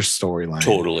Soldier storyline.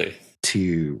 Totally.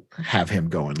 To have him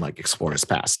go and like explore his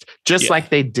past, just like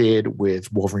they did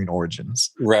with Wolverine Origins.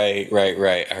 Right.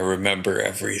 I remember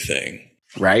everything.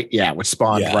 Right? Yeah, which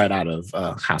spawned right out of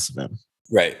House of M.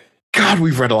 Right. God,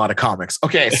 we've read a lot of comics.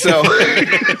 Okay, so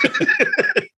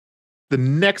the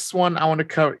next one I want to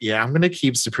cover, I'm going to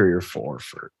keep Superior 4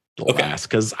 for the last,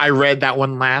 because I read that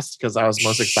one last because I was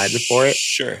most excited for it.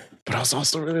 Sure. But I was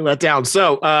also really let down.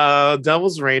 So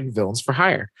Devil's Reign Villains for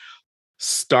Hire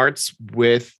starts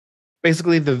with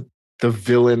basically the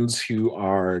villains who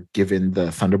are given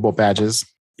the Thunderbolt badges.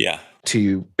 Yeah.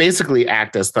 To basically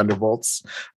act as Thunderbolts.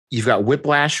 You've got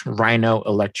Whiplash, Rhino,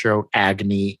 Electro,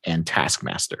 Agony, and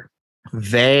Taskmaster.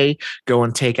 They go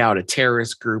and take out a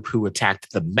terrorist group who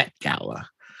attacked the Met Gala.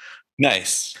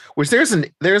 Nice. Which there's an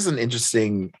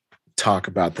interesting talk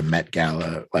about the Met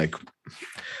Gala, like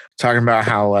talking about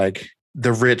how like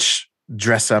the rich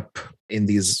dress up in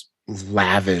these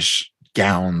lavish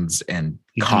gowns and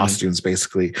costumes,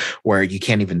 basically, where you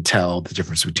can't even tell the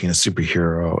difference between a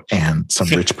superhero and some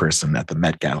rich person at the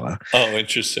Met Gala. Oh,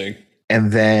 interesting.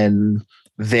 And then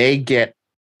they get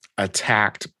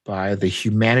attacked by the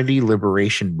Humanity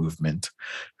Liberation Movement,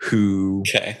 who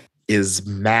is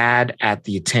mad at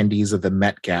the attendees of the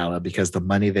Met Gala because the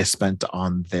money they spent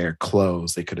on their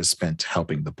clothes they could have spent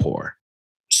helping the poor.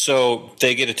 So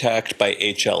they get attacked by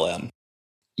HLM.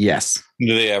 Yes.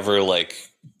 Do they ever like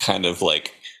kind of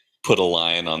like put a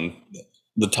line on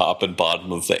the top and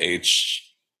bottom of the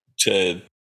H to,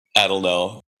 I don't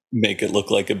know, make it look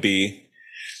like a B?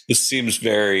 This seems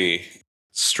very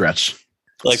stretch.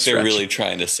 Like they're really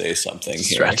trying to say something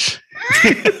stretch.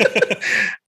 Here.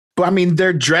 But I mean,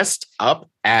 they're dressed up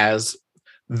as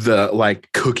the like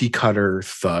cookie cutter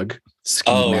thug,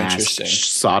 ski mask,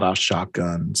 sawed-off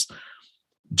shotguns,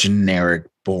 generic,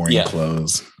 boring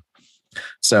clothes.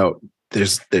 So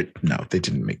no, they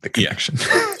didn't make the connection.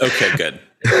 Okay, good.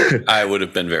 I would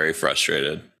have been very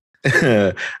frustrated.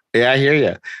 Yeah, I hear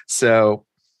you. So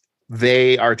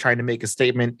they are trying to make a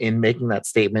statement. In making that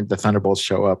statement, the Thunderbolts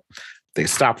show up. They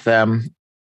stop them,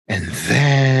 and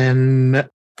then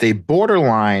they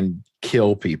borderline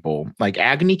kill people. Like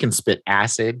Agony can spit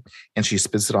acid, and she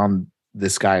spits it on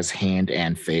this guy's hand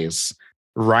and face.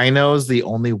 Rhino's the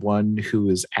only one who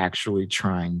is actually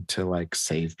trying to like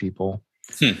save people.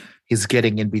 He's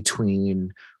getting in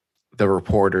between the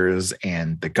reporters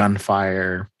and the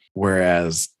gunfire,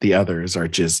 whereas the others are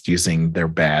just using their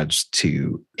badge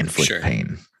to inflict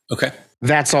pain. Okay.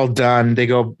 That's all done. They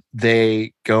go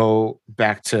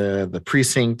back to the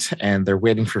precinct and they're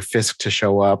waiting for Fisk to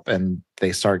show up, and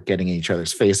they start getting in each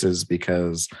other's faces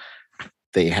because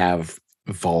they have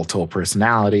volatile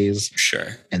personalities. Sure.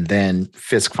 And then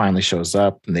Fisk finally shows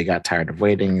up and they got tired of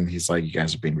waiting, and he's like, you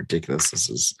guys are being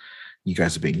ridiculous. You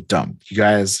guys are being dumb. You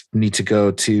guys need to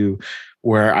go to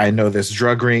where I know this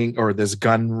drug ring or this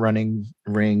gun running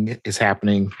ring is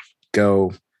happening.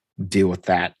 Go deal with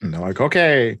that. And they're like,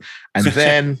 okay. And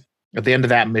then at the end of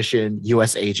that mission,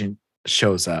 US agent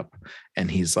shows up and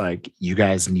he's like, you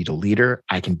guys need a leader.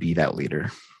 I can be that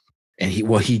leader. And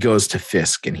he goes to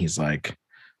Fisk and he's like,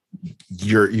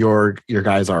 your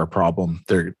guys are a problem.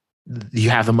 You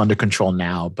have them under control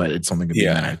now, but it's only going to be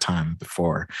a matter of time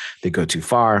before they go too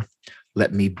far.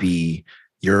 Let me be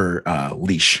your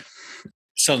leash.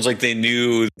 Sounds like they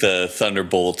knew the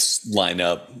Thunderbolts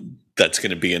lineup that's going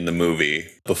to be in the movie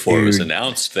before it was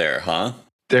announced there, huh?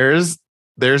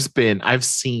 I've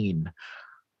seen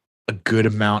a good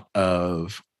amount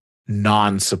of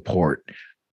non-support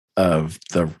of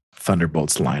the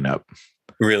Thunderbolts lineup.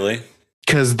 Really?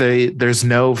 Because there's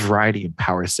no variety in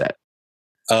power set.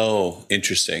 Oh,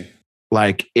 interesting.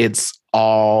 Like it's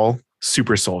all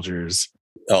super soldiers.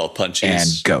 Oh, punchies.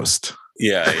 And Ghost.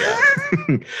 Yeah.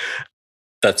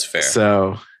 That's fair.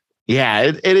 So yeah,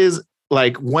 it is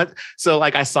like what. So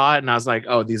like I saw it and I was like,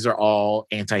 oh, these are all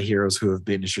anti-heroes who have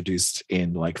been introduced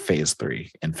in like phase 3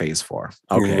 and phase 4.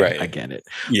 Okay, right. I get it.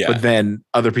 Yeah. But then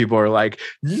other people are like,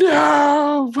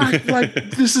 no, like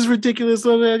this is ridiculous.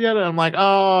 I'm like,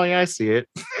 oh yeah, I see it.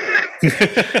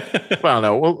 Well, I don't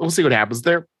know. We'll see what happens.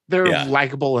 They're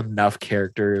likable enough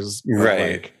characters,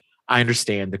 right? Like, I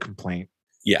understand the complaint.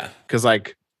 Yeah, because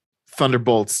like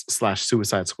Thunderbolts /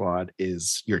 Suicide Squad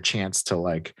is your chance to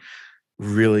like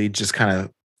really just kind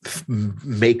of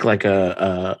make like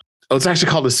it's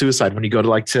actually called a suicide when you go to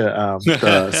like to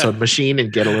the soda machine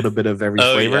and get a little bit of every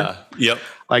flavor. Yeah. Yep.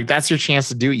 Like that's your chance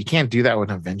to do it. You can't do that with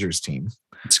an Avengers team.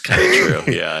 It's kind of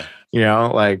true. Yeah. You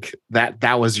know, like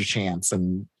that was your chance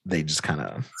and they just kind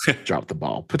of dropped the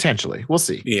ball. Potentially. We'll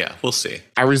see. Yeah, we'll see.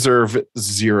 I reserve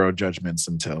zero judgments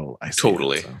until I see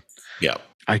totally. It, so. Yeah.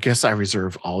 I guess I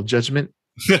reserve all judgment,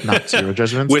 not zero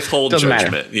judgments. Withhold Doesn't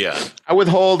judgment. Matter. Yeah. I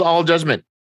withhold all judgment.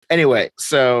 Anyway,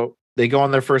 so they go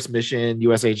on their first mission.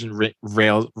 U.S. agent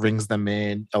rings them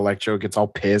in. Electro gets all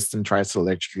pissed and tries to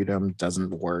electrocute him.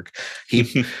 Doesn't work.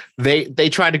 They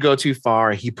try to go too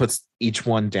far. He puts each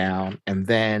one down. And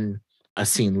then a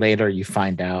scene later, you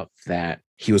find out that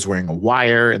he was wearing a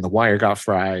wire and the wire got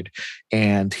fried.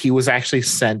 And he was actually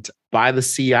sent by the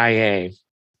CIA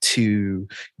to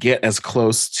get as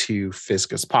close to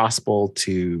Fisk as possible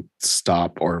to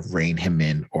stop or rein him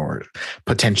in or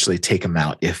potentially take him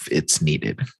out if it's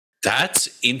needed. That's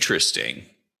interesting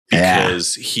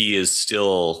because he is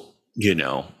still,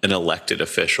 an elected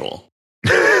official.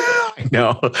 I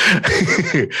know.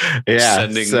 Yeah.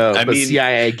 But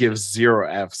CIA gives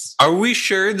 0 Fs. Are we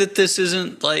sure that this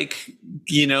isn't like,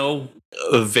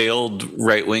 a veiled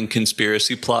right-wing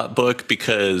conspiracy plot book?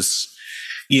 Because,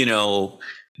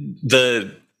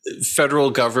 the federal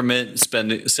government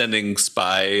sending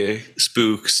spy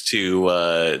spooks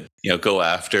to go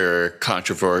after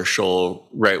controversial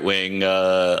right-wing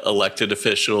elected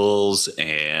officials,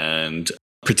 and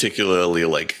particularly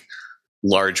like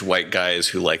large white guys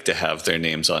who like to have their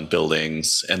names on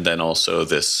buildings, and then also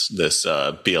this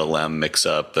BLM mix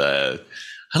up. I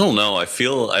don't know. I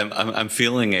feel I'm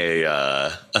feeling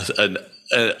a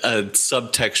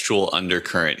subtextual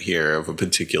undercurrent here of a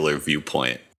particular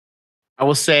viewpoint. I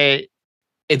will say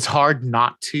it's hard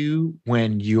not to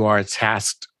when you are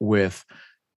tasked with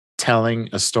telling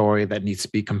a story that needs to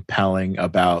be compelling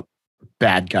about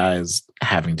bad guys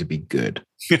having to be good.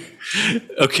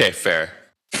 Okay, fair.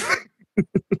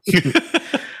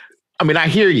 I mean, I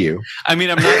hear you. I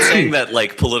mean, I'm not saying that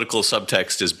like political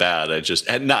subtext is bad. I just,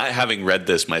 not having read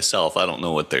this myself, I don't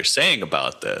know what they're saying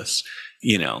about this.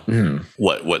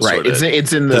 What right. Sort of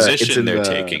it's in the position they're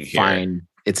taking here.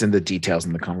 It's in the details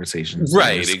in the conversations.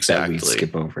 Right, exactly. That we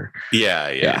skip over.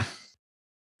 Yeah.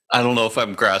 I don't know if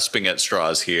I'm grasping at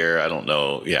straws here. I don't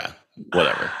know. Yeah,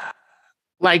 whatever.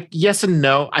 Like, yes and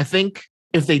no. I think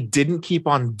if they didn't keep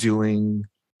on doing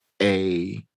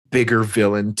a bigger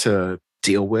villain to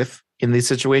deal with in these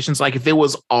situations, like if it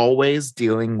was always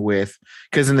dealing with,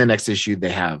 because in the next issue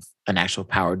they have an actual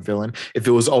powered villain, if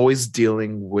it was always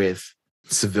dealing with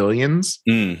civilians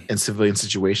and civilian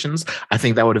situations, I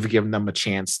think that would have given them a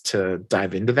chance to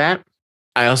dive into that.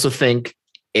 I also think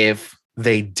if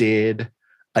they did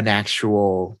an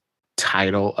actual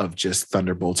title of just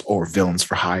Thunderbolts or Villains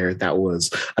for Hire that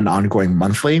was an ongoing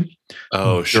monthly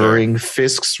during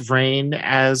Fisk's reign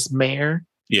as mayor,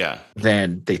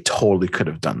 then they totally could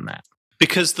have done that.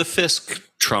 Because the Fisk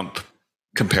Trump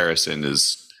comparison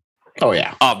is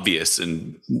obvious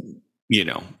and,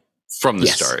 from the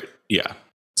start. Yeah.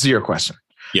 So your question.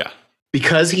 Yeah.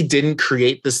 Because he didn't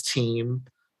create this team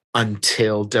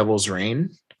until Devil's Reign.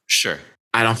 Sure.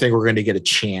 I don't think we're going to get a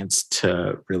chance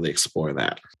to really explore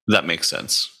that. That makes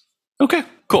sense. Okay,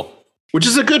 cool. Which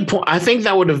is a good point. I think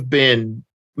that would have been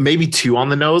maybe too on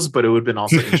the nose, but it would have been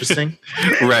also interesting.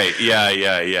 Right.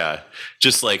 Yeah.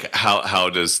 Just like how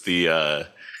does the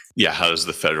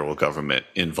federal government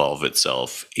involve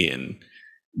itself in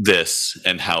this,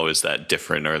 and how is that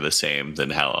different or the same than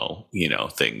how,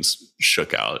 things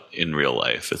shook out in real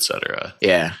life, etc.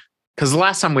 Yeah. Because the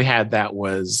last time we had that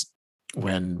was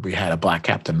when we had a Black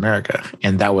Captain America,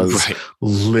 and that was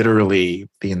literally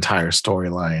the entire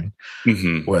storyline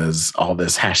was all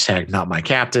this hashtag not my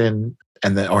captain,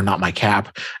 and then, or not my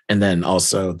cap, and then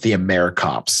also the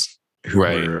AmeriCops, who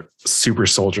were super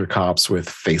soldier cops with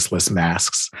faceless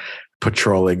masks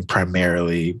patrolling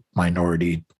primarily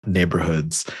minority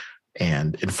neighborhoods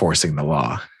and enforcing the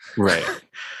law. Right.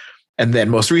 And then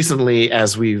most recently,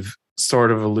 as we've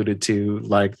sort of alluded to,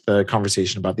 like the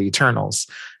conversation about the Eternals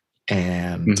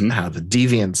and how the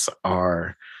Deviants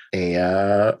are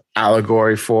a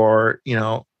allegory for,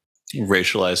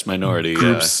 racialized minority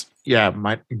groups.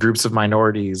 Groups of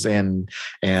minorities, and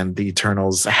the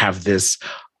Eternals have this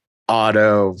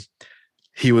auto.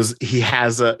 He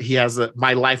has a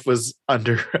my life was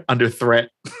under threat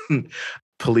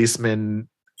policeman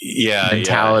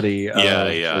mentality.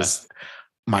 Just,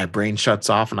 my brain shuts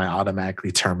off and I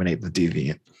automatically terminate the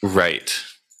deviant. Right.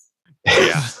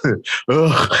 Yeah.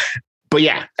 But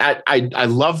yeah, I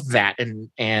love that,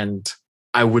 and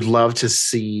I would love to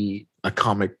see a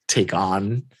comic take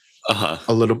on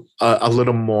a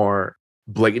little more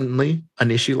blatantly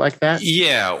an issue like that.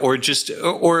 Yeah, or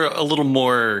a little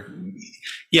more,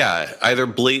 either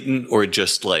blatant or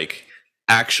just like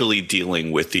actually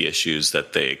dealing with the issues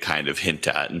that they kind of hint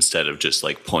at, instead of just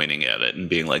like pointing at it and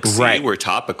being like, see, we're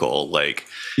topical. Like,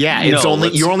 you're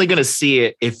only going to see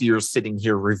it if you're sitting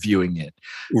here reviewing it.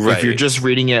 Right. If you're just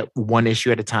reading it one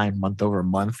issue at a time, month over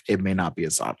month, it may not be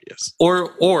as obvious.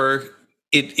 Or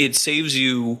it saves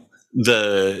you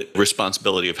the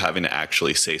responsibility of having to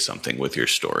actually say something with your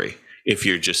story. If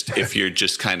you're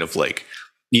just kind of like,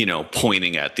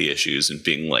 pointing at the issues and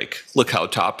being like, look how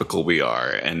topical we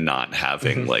are, and not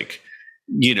having like,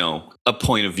 a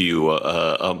point of view,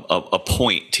 a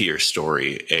point to your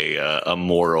story, a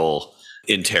moral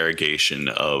interrogation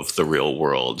of the real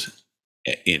world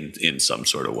in some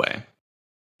sort of way.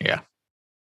 Yeah.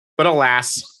 But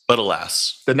alas,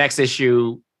 the next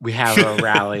issue we have a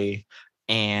rally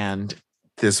and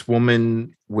this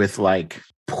woman with like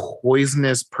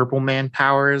poisonous purple man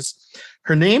powers.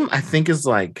 Her name, I think, is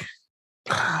like,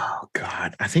 oh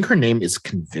God, I think her name is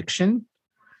Conviction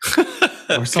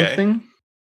or something.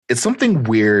 It's something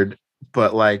weird,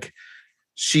 but like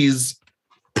she's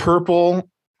purple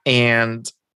and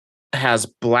has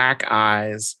black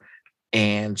eyes,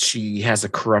 and she has a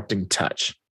corrupting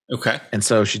touch. Okay. And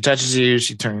so she touches you,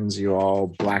 she turns you all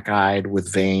black-eyed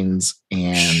with veins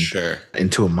and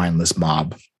into a mindless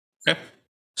mob. Okay.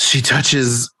 She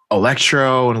touches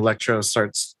Electro, and Electro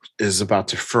is about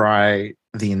to fry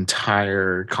the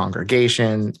entire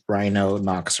congregation. Rhino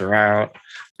knocks her out.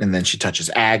 And then she touches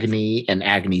Agony, and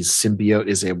Agony's symbiote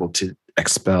is able to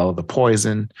expel the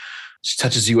poison. She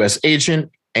touches US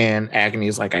Agent, and Agony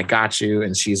is like, I got you.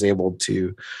 And she's able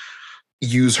to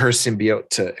use her symbiote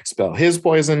to expel his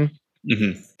poison.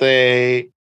 They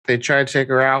try to take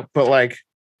her out, but like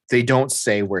they don't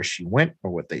say where she went or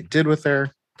what they did with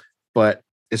her. But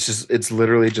it's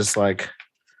literally just like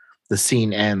the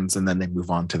scene ends and then they move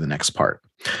on to the next part.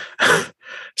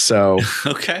 So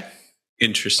okay,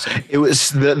 interesting. It was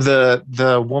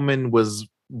the woman was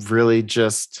really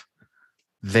just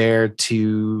there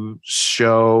to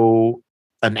show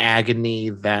an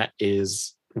Agony that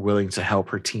is willing to help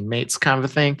her teammates kind of a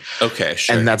thing. Okay,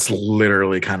 sure. And that's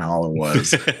literally kind of all it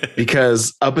was.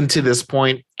 Because up until this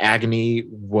point, Agony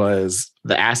was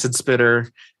the acid spitter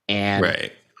and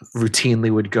right.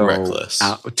 routinely would go Reckless.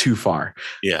 out too far.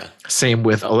 Yeah. Same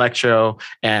with Electro,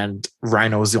 and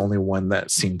Rhino was the only one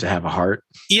that seemed to have a heart.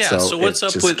 Yeah. So what's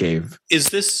up with? Gave, is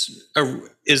this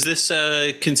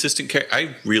a consistent character?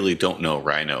 I really don't know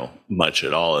Rhino much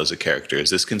at all as a character. Is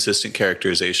this consistent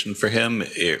characterization for him,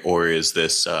 or is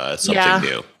this something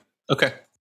new? Okay.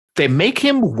 They make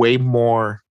him way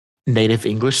more native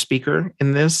English speaker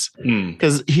in this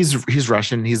because he's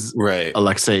Russian. He's right.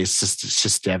 Alexei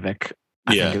Shestevic.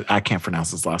 I can't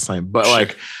pronounce his last name, but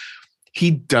like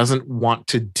he doesn't want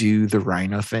to do the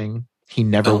Rhino thing. He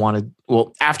never wanted.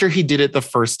 Well, after he did it the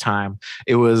first time,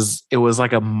 it was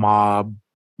like a mob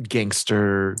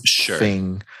gangster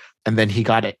thing, and then he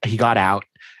got out,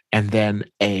 and then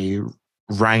a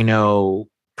Rhino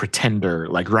pretender,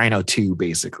 like Rhino 2,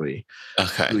 basically,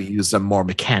 who used a more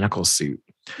mechanical suit.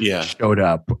 Yeah, showed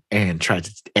up and tried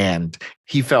to, and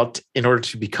he felt in order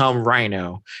to become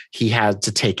Rhino, he had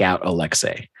to take out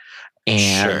Alexei.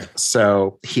 And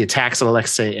so he attacks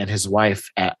Alexei and his wife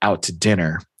out to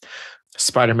dinner.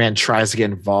 Spider-Man tries to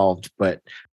get involved, but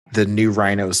the new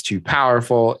Rhino is too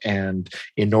powerful. And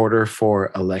in order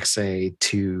for Alexei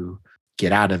to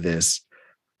get out of this,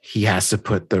 he has to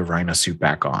put the Rhino suit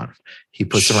back on. He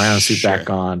puts the Rhino suit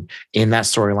back on. In that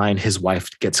storyline, his wife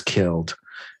gets killed.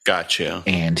 Gotcha.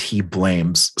 And he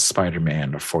blames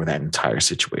Spider-Man for that entire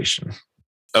situation.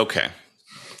 Okay.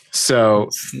 So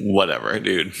whatever,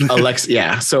 dude.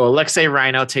 So Alexei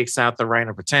Rhino takes out the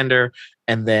Rhino Pretender,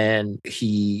 and then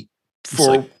he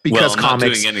I'm not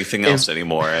doing anything else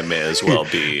anymore. I may as well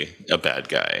be a bad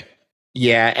guy.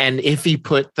 Yeah, and if he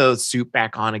put the suit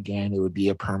back on again, it would be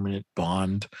a permanent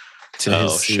bond to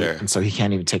his suit, and so he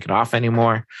can't even take it off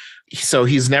anymore. So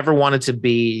he's never wanted to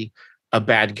be a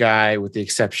bad guy, with the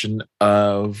exception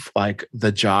of like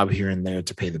the job here and there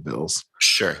to pay the bills.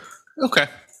 Sure. Okay.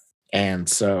 And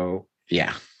so,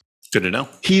 yeah. Good to know.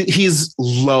 He's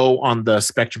low on the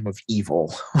spectrum of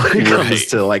evil when it comes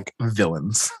to like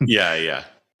villains. Yeah, yeah.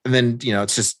 And then,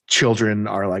 it's just children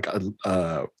are like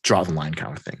a draw the line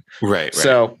kind of thing. Right.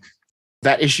 So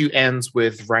that issue ends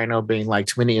with Rhino being like,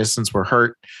 too many innocents were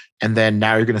hurt. And then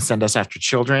now you're going to send us after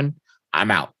children.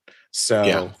 I'm out.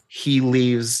 So he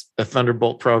leaves the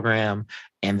Thunderbolt program,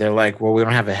 and they're like, well, we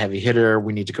don't have a heavy hitter.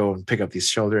 We need to go and pick up these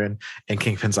children. And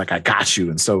Kingpin's like, I got you.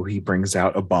 And so he brings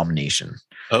out Abomination.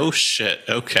 Oh, shit.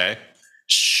 Okay.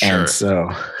 Sure. And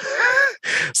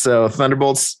so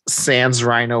Thunderbolts, Sans,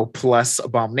 Rhino plus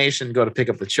Abomination go to pick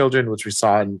up the children, which we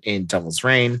saw in Devil's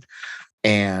Reign.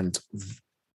 And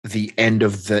the end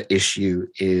of the issue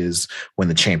is when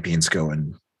the champions go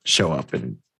and show up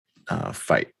and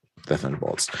fight the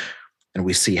Thunderbolts. And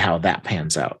we see how that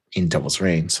pans out in Devil's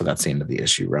Reign. So that's the end of the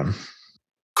issue run.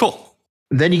 Cool.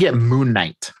 Then you get Moon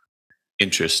Knight.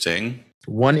 Interesting.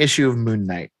 One issue of Moon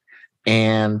Knight.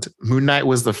 And Moon Knight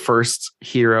was the first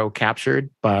hero captured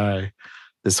by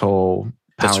this whole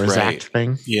Powers Act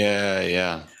thing. Yeah,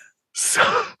 yeah.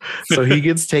 So he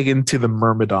gets taken to the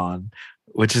Myrmidon,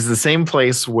 which is the same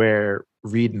place where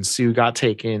Reed and Sue got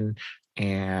taken.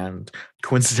 And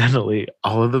coincidentally,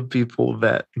 all of the people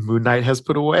that Moon Knight has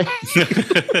put away.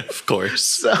 Of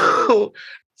course.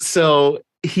 So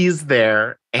he's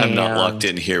there. And I'm not locked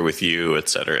in here with you, et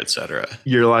cetera, et cetera.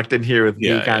 You're locked in here with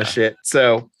me kind of shit.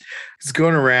 So he's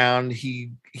going around.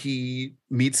 He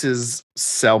meets his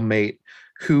cellmate,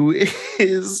 who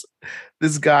is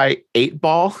this guy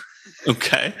 8-Ball.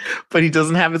 Okay. But he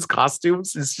doesn't have his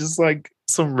costumes. It's just like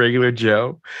some regular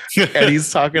Joe. And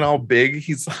he's talking all big.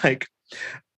 He's like,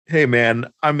 hey,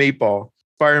 man, I'm 8-Ball.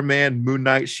 Spider-Man, Moon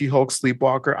Knight, She-Hulk,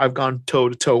 Sleepwalker. I've gone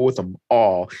toe-to-toe with them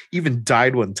all. Even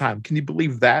died one time. Can you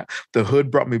believe that? The Hood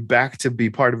brought me back to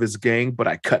be part of his gang, but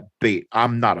I cut bait.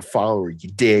 I'm not a follower, you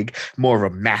dig? More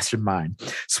of a mastermind.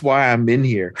 That's why I'm in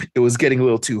here. It was getting a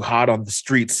little too hot on the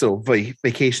streets, so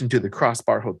vacation to the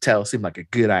Crossbar Hotel seemed like a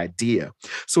good idea.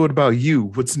 So what about you?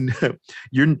 What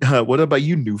about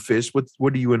you, New Fish?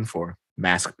 What are you in for?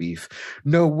 Mask beef.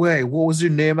 No way. What was your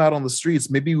name out on the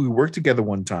streets? Maybe we worked together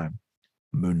one time.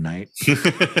 Moon Knight.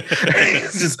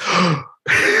 It's just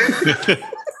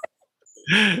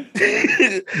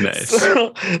nice.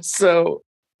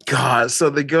 So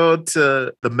they go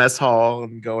to the mess hall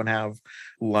and go and have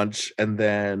lunch, and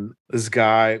then this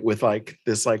guy with like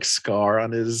this like scar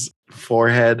on his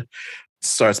forehead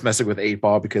starts messing with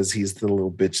 8-Ball because he's the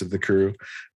little bitch of the crew.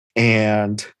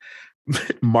 And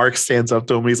Mark stands up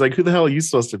to him. He's like, who the hell are you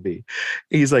supposed to be?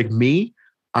 And he's like, me?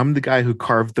 I'm the guy who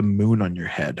carved the moon on your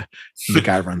head. And the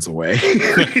guy runs away.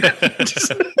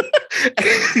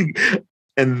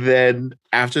 And then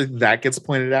after that gets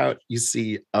pointed out, you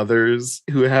see others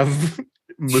who have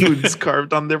moons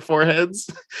carved on their foreheads,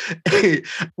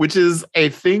 which is a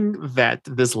thing that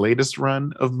this latest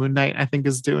run of Moon Knight, I think,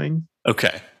 is doing.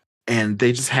 Okay. And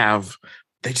they just have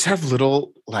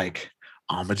little like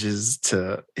homages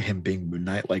to him being Moon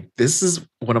Knight. Like, this is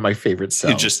one of my favorite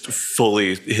cells. Just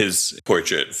fully, his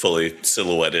portrait fully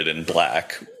silhouetted in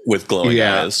black with glowing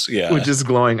eyes. Yeah. With just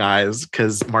glowing eyes,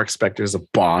 because Mark Spector is a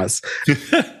boss.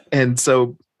 And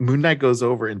so Moon Knight goes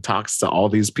over and talks to all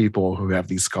these people who have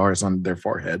these scars on their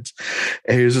foreheads.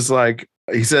 And he's just like,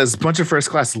 he says, bunch of first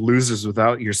class losers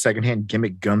without your secondhand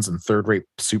gimmick guns and third rate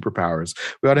superpowers.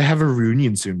 We ought to have a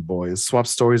reunion soon, boys. Swap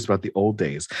stories about the old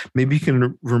days. Maybe you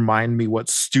can remind me what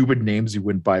stupid names you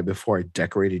went by before I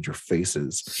decorated your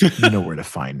faces. You know where to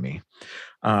find me.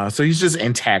 So he's just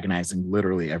antagonizing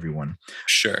literally everyone.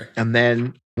 Sure. And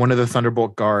then one of the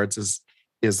Thunderbolt guards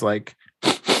is like,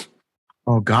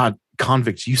 oh God,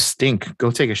 convict, you stink. Go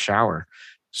take a shower.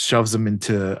 Shoves him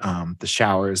into the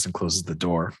showers and closes the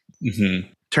door. Mm-hmm.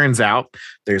 Turns out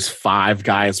there's 5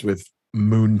 guys with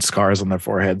moon scars on their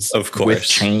foreheads, of course, with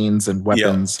chains and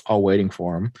weapons, all waiting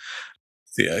for him.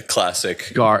 Yeah,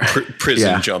 classic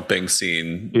prison jumping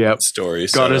scene story.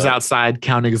 Guard is outside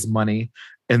counting his money.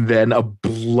 And then a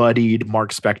bloodied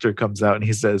Mark Spector comes out and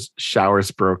he says, shower's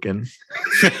broken.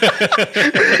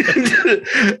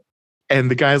 And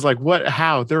the guy's like, what?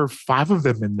 How? There are 5 of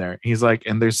them in there. He's like,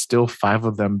 and there's still 5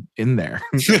 of them in there,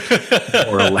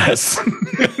 more or less.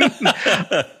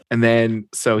 And then,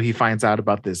 so he finds out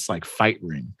about this like fight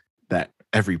ring that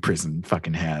every prison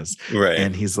fucking has. Right.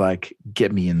 And he's like,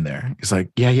 get me in there. He's like,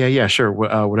 yeah, sure.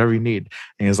 Whatever you need.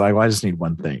 And he's like, well, I just need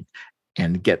one thing.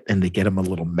 And they get him a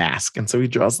little mask. And so he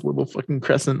draws a little fucking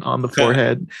crescent on the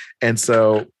forehead. And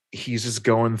so he's just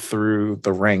going through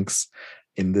the ranks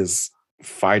in this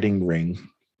fighting ring,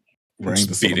 wearing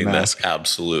this beating the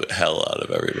absolute hell out of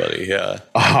everybody. Yeah.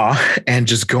 And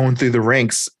just going through the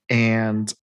ranks.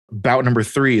 And bout number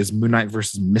 3 is Moon Knight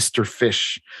versus Mr.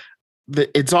 Fish. He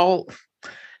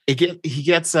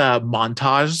gets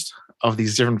montaged of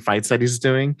these different fights that he's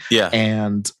doing. Yeah.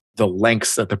 And the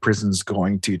lengths that the prison's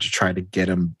going to try to get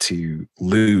him to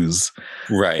lose.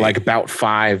 Right. Like bout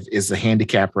 5 is the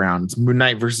handicap round. It's Moon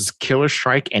Knight versus Killer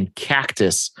Shrike and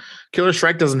Cactus. Killer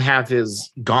Shrike doesn't have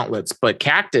his gauntlets, but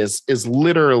Cactus is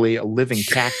literally a living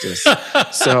cactus.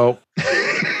 So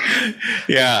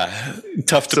yeah,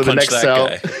 tough to punch that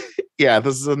guy. Yeah,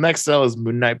 the next cell is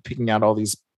Moon Knight picking out all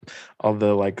the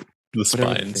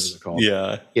spines.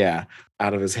 Yeah,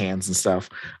 out of his hands and stuff.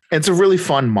 And it's a really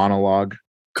fun monologue.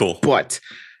 Cool. But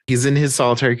he's in his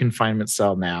solitary confinement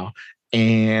cell now,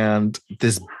 and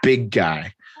this big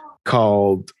guy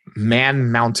called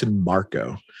Man Mountain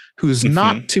Marco, who's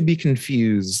not to be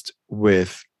confused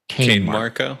with Kane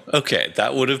Marco. Okay,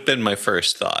 that would have been my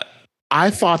first thought. I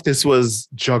thought this was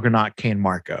Juggernaut Kane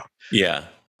Marco. Yeah.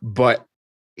 But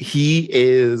he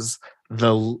is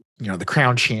the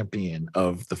crown champion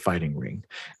of the fighting ring.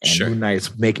 And Moon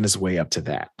Knight's making his way up to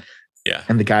that. Yeah.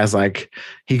 And the guy's like,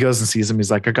 he goes and sees him.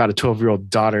 He's like, I got a 12-year-old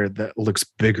daughter that looks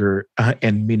bigger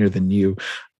and meaner than you,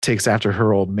 takes after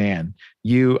her old man.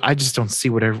 I just don't see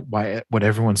what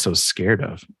everyone's so scared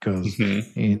of.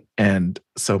 And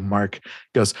so Mark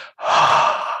goes,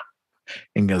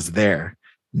 and goes, there.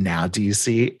 Now do you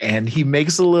see? And he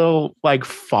makes a little like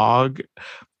fog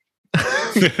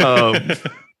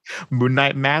Moon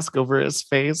Knight mask over his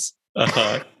face.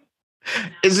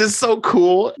 It's just so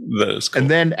cool. That is cool.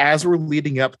 And then as we're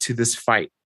leading up to this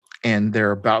fight and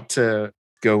they're about to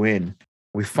go in,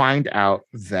 we find out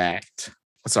that,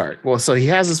 so he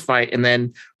has his fight, and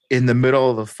then in the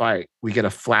middle of the fight, we get a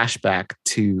flashback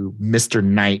to Mr.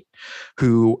 Knight,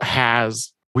 who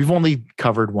we've only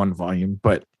covered 1 volume,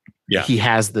 but he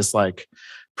has this like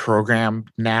program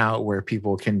now where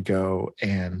people can go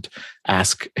and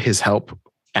ask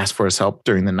for his help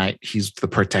during the night. He's the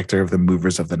protector of the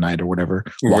movers of the night or whatever,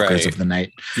 walkers of the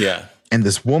night. Yeah. And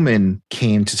this woman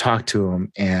came to talk to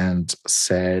him and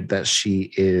said that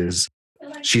she's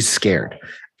scared.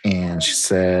 And she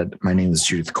said, my name is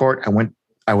Judith Court.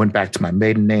 I went back to my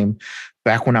maiden name.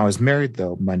 Back when I was married,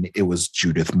 though, it was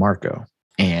Judith Marco.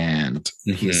 And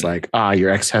he's like, your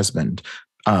ex-husband,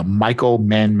 Michael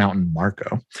Man Mountain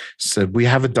Marco, said, we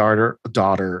have a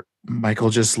daughter. Michael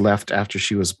just left after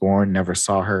she was born, never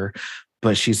saw her.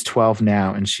 but she's 12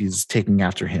 now and she's taking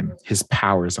after him. His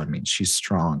powers, I mean, she's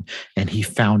strong and he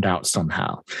found out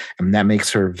somehow. And that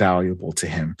makes her valuable to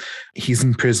him. He's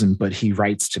in prison, but he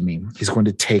writes to me. He's going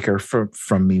to take her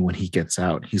from me when he gets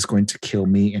out. He's going to kill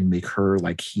me and make her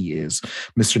like he is.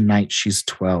 Mr. Knight, she's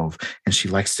 12 and she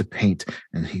likes to paint.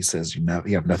 And he says, you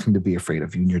have nothing to be afraid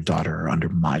of. You and your daughter are under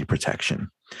my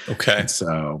protection. Okay. And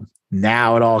so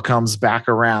now it all comes back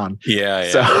around. Yeah.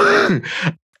 So,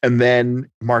 and then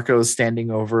Marco's standing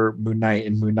over Moon Knight,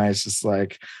 and Moon Knight's just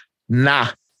like, nah.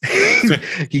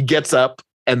 He gets up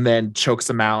and then chokes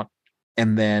him out.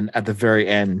 And then at the very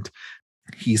end,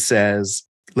 he says,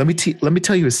 let me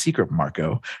tell you a secret,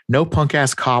 Marco. No punk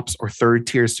ass cops or third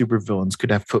tier supervillains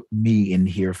could have put me in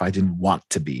here if I didn't want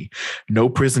to be. No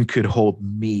prison could hold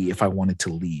me if I wanted to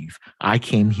leave. I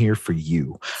came here for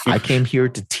you. I came here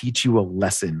to teach you a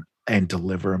lesson and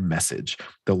deliver a message.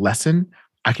 The lesson: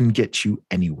 I can get you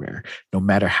anywhere, no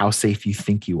matter how safe you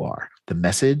think you are. The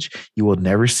message: you will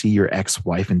never see your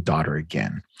ex-wife and daughter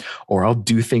again, or I'll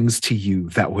do things to you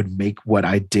that would make what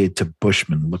I did to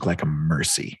Bushman look like a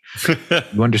mercy.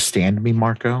 You understand me,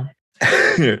 Marco?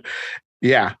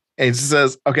 Yeah. And he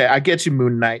says, okay, I get you,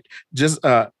 Moon Knight. Just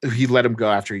he let him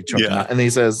go after he choked him out. And he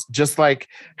says, just like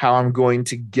how I'm going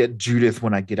to get Judith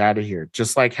when I get out of here,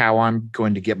 just like how I'm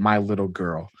going to get my little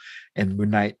girl. And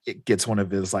Moon Knight, it gets one of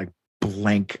his like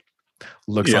blank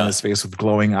looks on his face with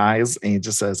glowing eyes, and he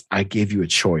just says, I gave you a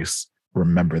choice.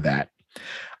 Remember that.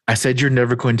 I said you're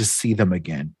never going to see them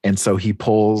again. And so he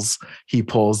pulls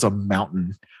a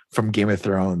mountain from Game of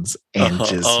Thrones and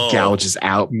just gouges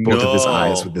out both of his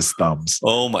eyes with his thumbs.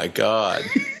 Oh my God.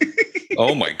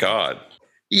 Oh my God.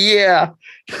 Yeah.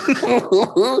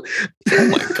 Oh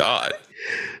my God.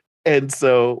 And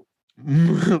so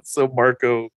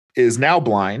Marco is now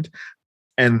blind.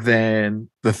 And then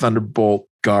the Thunderbolt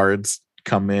guards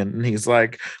come in and he's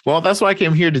like, well, that's what I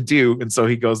came here to do. And so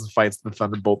he goes and fights the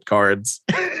Thunderbolt guards.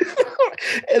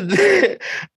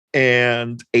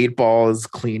 and 8-Ball is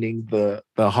cleaning the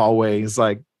hallway. He's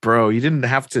like, bro, you didn't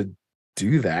have to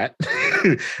do that.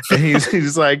 And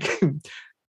he's like,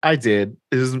 I did.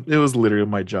 It was literally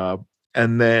my job.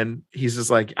 And then he's just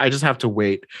like, I just have to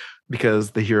wait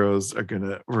because the heroes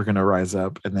we're gonna rise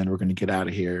up, and then we're gonna get out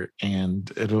of here,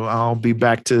 and I'll be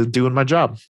back to doing my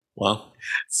job. Well,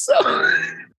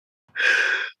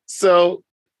 so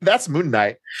that's Moon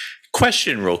Knight.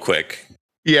 Question real quick.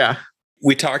 Yeah.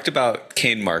 We talked about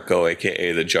Kane Marco,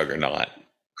 aka the Juggernaut,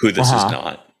 who this is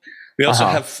not. We also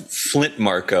have Flint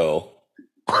Marco,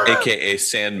 aka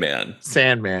Sandman.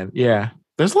 Sandman, yeah.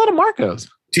 There's a lot of Marcos.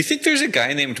 Do you think there's a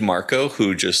guy named Marco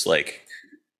who just like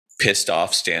pissed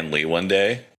off Stan Lee one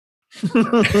day?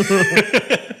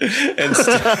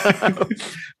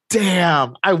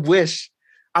 Damn, I wish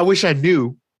I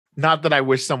knew. Not that I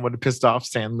wish someone had pissed off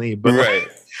Stan Lee, but right.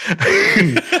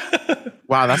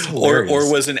 Wow, that's hilarious. Or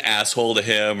was an asshole to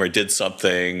him, or did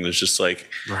something. It was just like,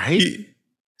 right?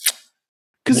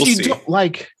 Because don't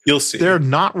like. You'll see. They're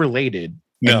not related,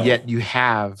 and yet you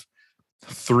have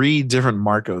 3 different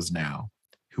Marcos now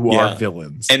who are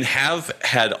villains, and have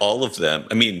had all of them.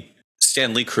 I mean,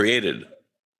 Stan Lee created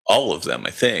all of them.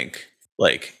 I think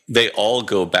like they all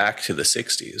go back to the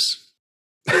 60s.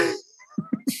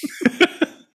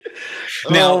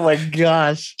 Now, oh my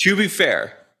gosh! To be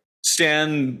fair,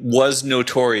 Stan was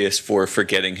notorious for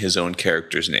forgetting his own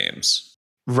characters' names.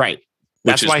 Right.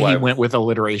 That's why he went with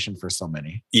alliteration for so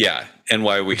many. Yeah, and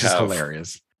why we have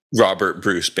hilarious. Robert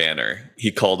Bruce Banner.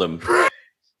 He called him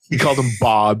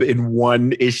Bob in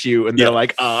one issue, and they're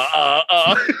like,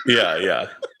 Yeah.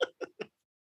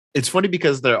 It's funny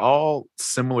because they're all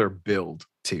similar build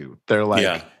too. They're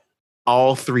like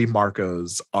all 3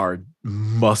 Marcos are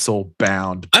muscle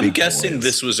bound. I'm guessing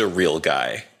this was a real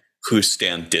guy who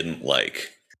Stan didn't like.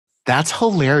 That's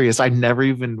hilarious. I never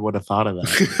even would have thought of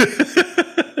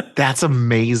that. That's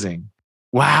amazing.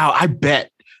 Wow. I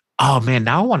bet. Oh man,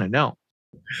 now I want to know.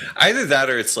 Either that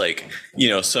or it's like,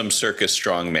 some circus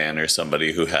strongman or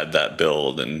somebody who had that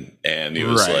build and he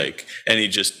was like, and he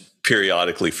just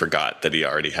periodically forgot that he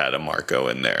already had a Marco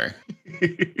in there.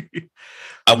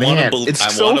 I want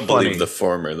to believe the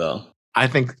former though. I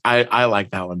think I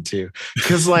like that one too.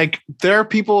 Because like there are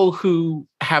people who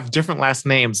have different last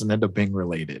names and end up being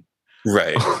related.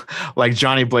 Right. Like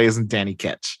Johnny Blaze and Danny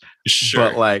Ketch. Sure.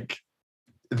 But like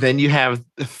then you have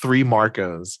 3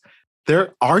 Marcos.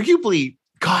 They're arguably,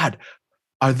 God,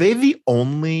 are they the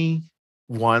only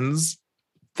ones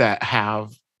that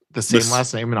have the same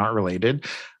last name and aren't related?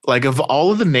 Like of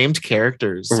all of the named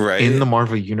characters in the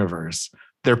Marvel universe,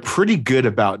 they're pretty good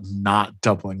about not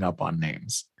doubling up on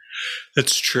names.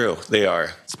 That's true. They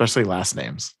are. Especially last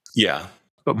names. Yeah.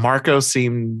 But Marco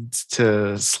seemed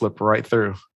to slip right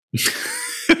through.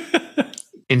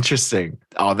 Interesting.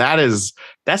 Oh,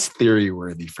 that's theory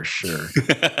worthy for sure.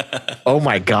 Oh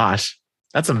my gosh.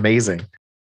 That's amazing.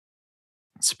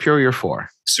 Superior 4.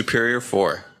 Superior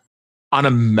 4. On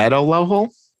a meta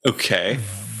level, Okay.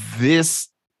 this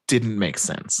didn't make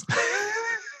sense.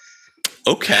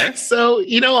 Okay. So,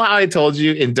 you know how I told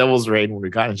you in Devil's Reign when we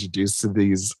got introduced to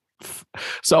these?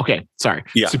 So, okay, sorry.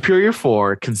 Yeah. Superior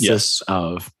 4 consists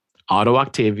of Otto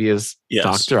Octavius, Yes.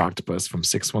 Dr. Octopus from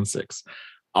 616.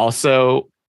 Also,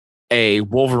 a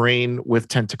Wolverine with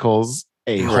tentacles,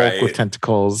 a Hulk with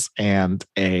tentacles, and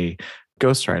a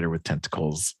Ghost Rider with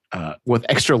tentacles, with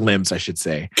extra limbs, I should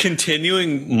say.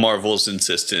 Continuing Marvel's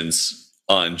insistence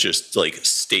on just like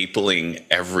stapling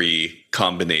every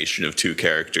combination of two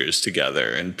characters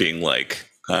together and being like,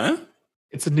 huh?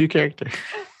 It's a new character.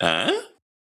 Huh?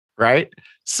 Right?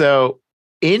 So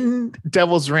in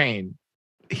Devil's Reign,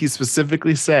 he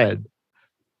specifically said,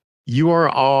 you are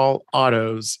all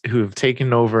Autos who have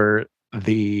taken over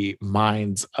the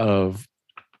minds of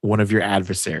one of your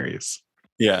adversaries.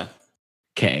 Yeah.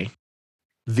 Okay.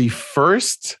 The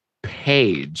first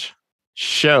page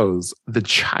shows the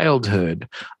childhood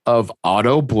of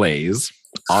Otto Blaze,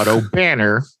 Otto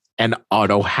Banner, and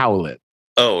Otto Howlett.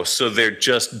 Oh, so they're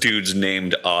just dudes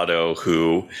named Otto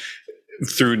who,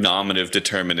 through nominative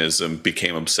determinism,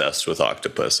 became obsessed with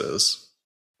octopuses.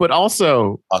 But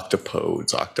also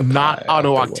Octopodes, octopi. Not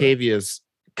Otto Octavius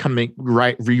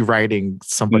rewriting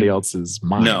somebody else's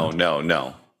mind.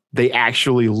 No. They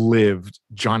actually lived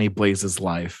Johnny Blaze's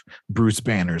life, Bruce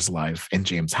Banner's life, and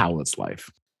James Howlett's life.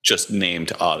 Just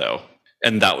named Otto.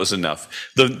 And that was enough.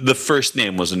 The first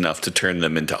name was enough to turn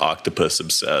them into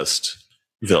octopus-obsessed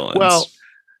villains. Well,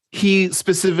 he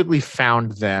specifically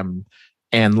found them,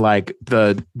 and like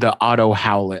the Otto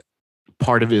Howlett,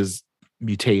 part of his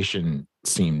mutation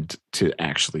seemed to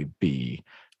actually be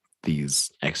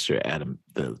these extra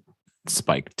the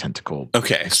spiked tentacle.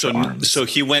 Okay, so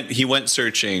he went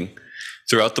searching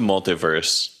throughout the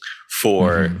multiverse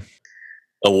for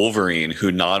a Wolverine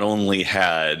who not only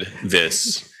had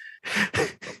this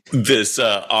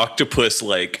octopus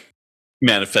like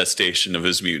manifestation of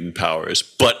his mutant powers,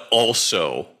 but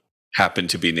also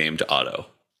happened to be named Otto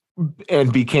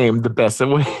and became the best at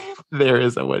what there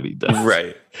is at what he does.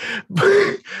 Right.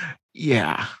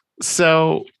 Yeah.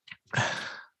 So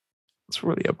it's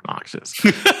really obnoxious.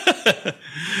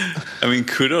 I mean,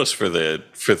 kudos for the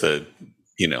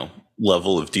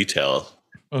level of detail.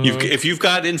 If you've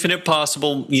got infinite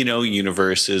possible,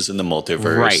 universes in the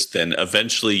multiverse, then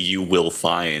eventually you will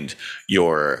find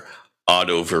your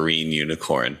Otto Vereen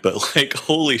unicorn. But like,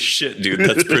 holy shit, dude,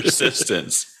 that's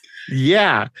persistence.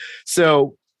 Yeah.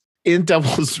 So in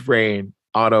Devil's Reign,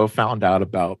 Otto found out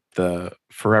about the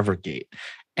Forever Gate.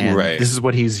 And this is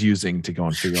what he's using to go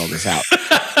and figure all this out.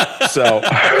 So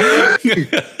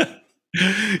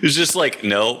it's just like,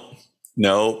 no.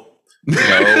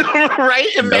 Right?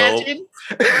 Imagine.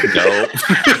 No.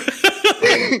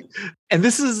 And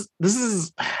this is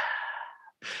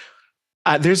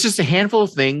there's just a handful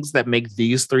of things that make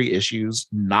these 3 issues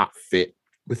not fit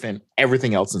within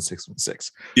everything else in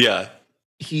 616. Yeah.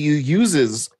 He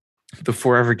uses the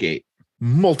Forever Gate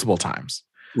multiple times.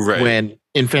 Right. When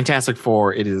in Fantastic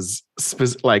Four, it is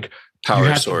like power you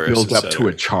have source to build up to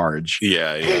a charge.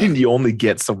 Yeah. And you only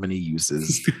get so many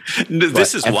uses.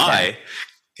 This is why.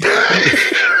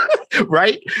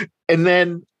 Right? And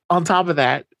then on top of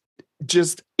that,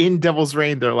 just in Devil's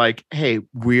Reign, they're like, hey,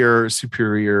 we're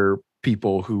superior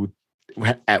people who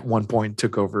at one point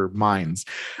took over minds.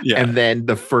 Yeah. And then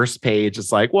the first page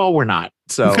is like, well, we're not.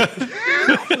 So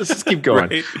let's just keep going.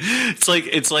 Right?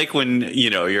 It's like when,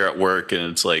 you're at work and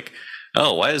it's like,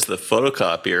 oh, why is the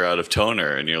photocopier out of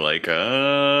toner? And you're like,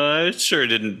 I sure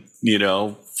didn't,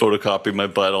 photocopy my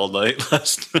butt all night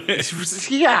last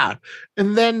night. Yeah.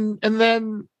 And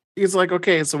then he's like,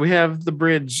 okay, so we have the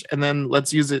bridge and then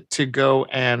let's use it to go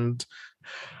and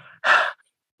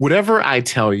whatever I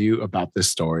tell you about this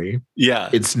story. Yeah.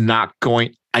 It's not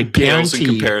going, I guarantee, in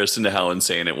comparison to how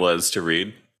insane it was to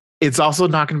read. It's also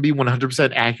not going to be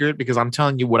 100% accurate because I'm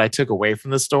telling you what I took away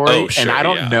from the story. Oh, sure, and I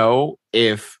don't know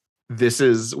if this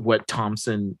is what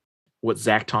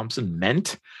Zach Thompson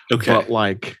meant. Okay. But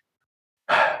like,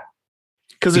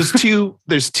 because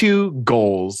there's two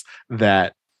goals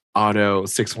that Otto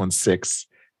 616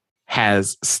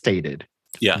 has stated.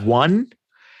 Yeah. One,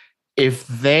 if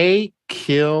they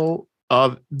kill,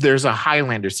 there's a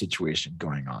Highlander situation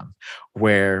going on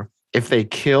where if they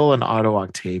kill an Otto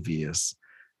Octavius,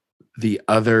 the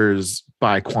others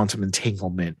by quantum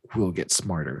entanglement will get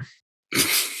smarter.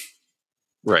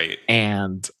 Right.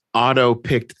 And Otto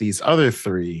picked these other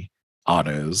 3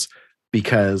 autos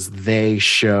because they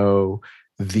show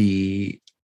the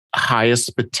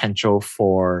highest potential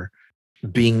for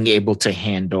being able to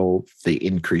handle the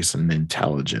increase in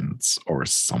intelligence or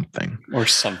something.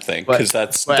 Because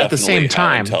that's but definitely at the same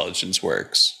time, how intelligence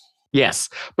works. Yes.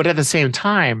 But at the same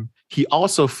time, he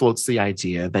also floats the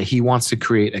idea that he wants to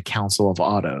create a council of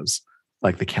autos,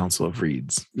 like the Council of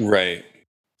Reeds. Right.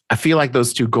 I feel like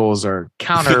those 2 goals are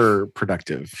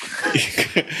counterproductive.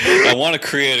 I want to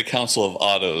create a council of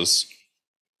autos.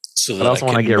 So that I also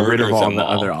want to get rid of all the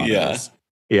other autos. Yeah.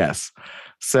 Yes.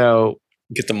 So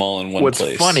get them all in one place.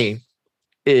 What's funny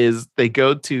is they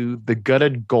go to the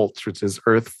Gutted Gulch, which is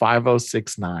Earth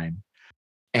 5069,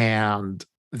 and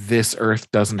this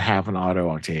Earth doesn't have an Otto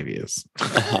Octavius.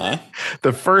 Uh-huh.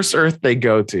 The first Earth they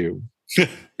go to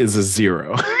is a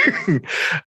 0.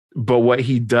 But what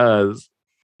he does,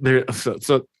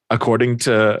 so according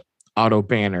to Otto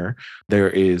Banner, there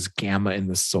is gamma in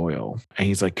the soil. And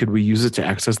he's like, could we use it to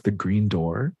access the green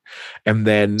door? And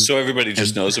then... So everybody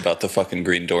just knows about the fucking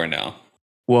green door now.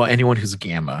 Well, anyone who's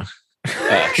gamma.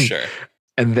 Sure.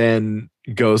 And then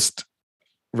Ghost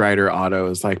Rider Otto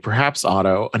is like, perhaps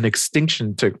Otto, an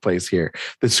extinction took place here.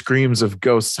 The screams of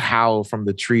ghosts howl from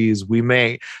the trees.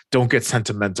 Don't get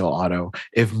sentimental, Otto.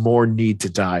 If more need to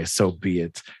die, so be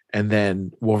it. And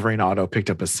then Wolverine Otto picked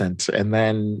up a scent. And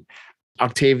then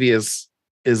Octavius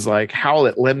is like,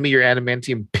 Howlett, lend me your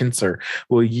adamantium pincer.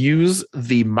 We'll use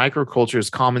the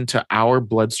microcultures common to our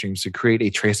bloodstreams to create a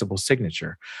traceable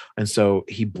signature. And so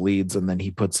he bleeds, and then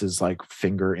he puts his like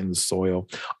finger in the soil.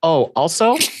 Oh,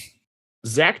 also,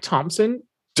 Zach Thompson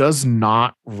does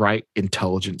not write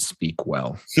intelligent speak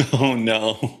well. Oh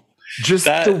no.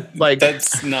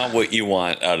 That's not what you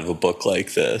want out of a book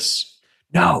like this.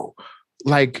 No.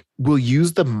 Like, we'll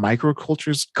use the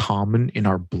microcultures common in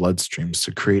our bloodstreams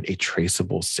to create a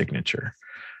traceable signature.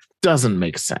 Doesn't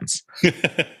make sense.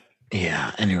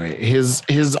 Yeah. Anyway, his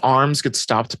arms get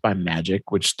stopped by magic,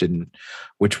 which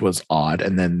was odd.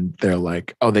 And then they're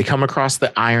like, oh, they come across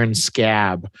the Iron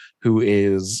Scab, who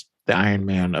is the Iron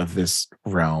Man of this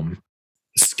realm.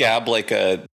 Scab, like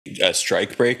a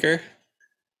strike breaker,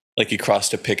 like he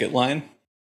crossed a picket line.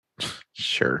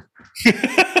 Sure.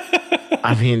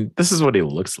 I mean, this is what he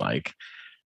looks like.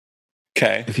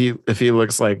 Okay. If he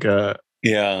looks like a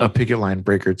picket line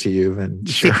breaker to you, then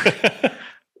sure.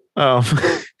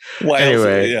 Why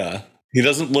anyway, yeah. He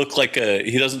doesn't look like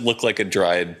a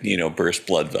dried, burst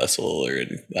blood vessel or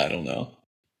anything. I don't know.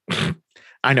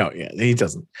 I know, yeah, he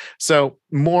doesn't. So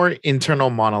more internal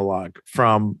monologue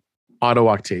from Otto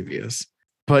Octavius.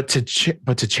 But to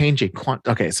change a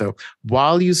okay, so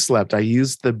while you slept, I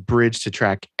used the bridge to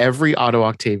track every Otto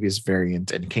Octavius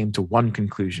variant and came to one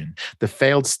conclusion. The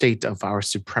failed state of our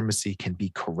supremacy can be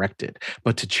corrected.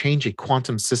 But to change a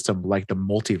quantum system like the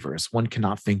multiverse, one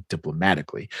cannot think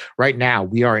diplomatically. Right now,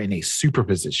 we are in a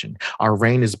superposition. Our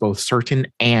reign is both certain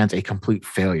and a complete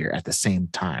failure at the same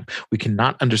time. We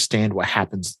cannot understand what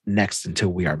happens next until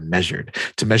we are measured.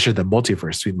 To measure the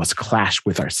multiverse, we must clash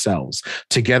with ourselves.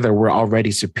 Together, we're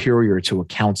already superior to a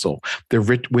council.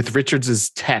 With Richards's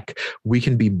tech, we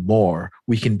can be more.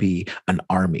 We can be an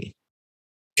army.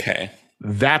 Okay.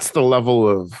 That's the level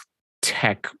of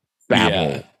tech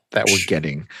babble that we're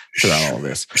getting throughout all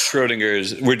this. We're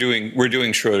doing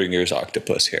Schrodinger's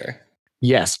octopus here.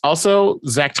 Yes. Also,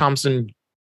 Zach Thompson,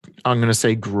 I'm going to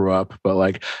say grew up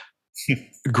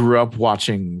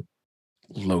watching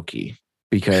Loki,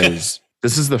 because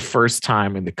this is the first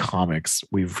time in the comics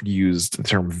we've used the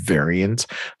term variant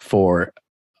for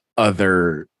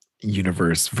other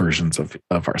universe versions of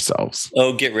ourselves.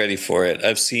 Oh, get ready for it.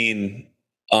 I've seen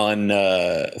on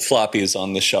floppies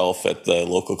on the shelf at the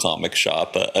local comic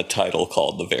shop a title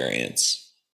called The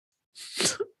Variants.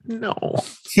 No.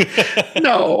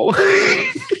 No.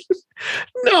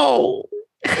 No.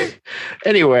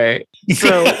 Anyway,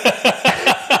 so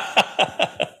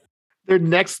their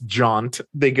next jaunt,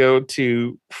 they go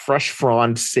to Fresh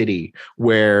Frond City,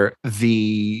 where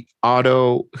the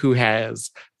Otto who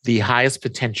has the highest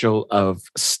potential of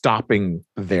stopping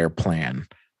their plan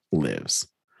lives.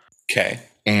 Okay.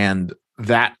 And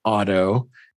that Otto,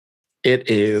 it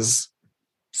is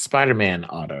Spider-Man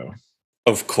Otto.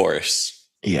 Of course.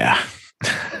 Yeah.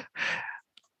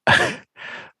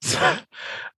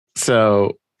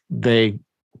 So they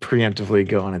preemptively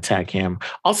go and attack him.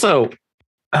 Also,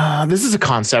 this is a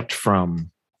concept from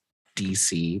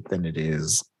DC than it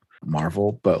is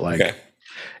Marvel, but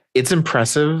it's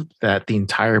impressive that the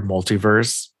entire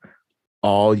multiverse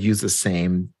all use the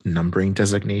same numbering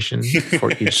designation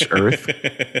for each Earth.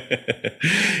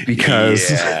 Because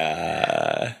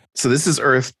so this is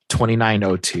Earth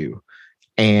 2902.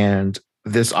 And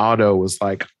this Otto was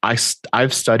like,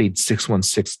 I've studied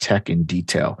 616 tech in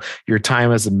detail. Your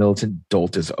time as a militant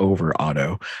dolt is over,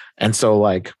 Otto. And so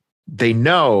like they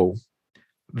know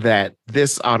that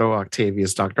this Otto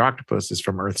Octavius Dr. Octopus is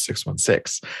from Earth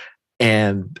 616.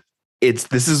 And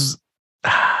this is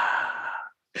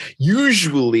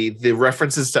usually the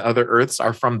references to other Earths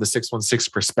are from the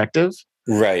 616 perspective.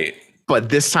 Right. But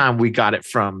this time we got it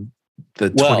from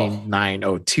the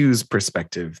 2902's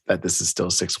perspective that this is still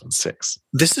 616.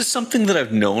 This is something that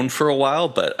I've known for a while,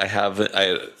 but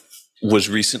I was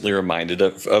recently reminded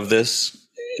of this.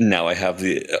 Now I have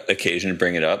the occasion to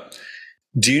bring it up.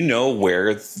 Do you know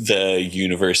where the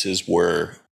universes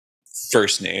were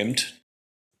first named?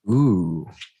 Ooh,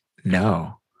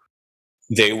 no.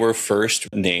 They were first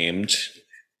named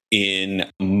in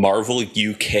Marvel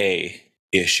UK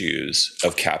issues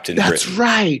of Captain Britain. That's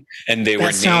right. And they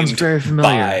were named very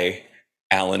familiar. by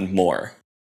Alan Moore.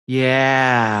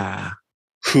 Yeah.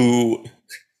 Who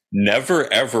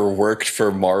never ever worked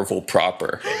for Marvel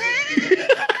proper.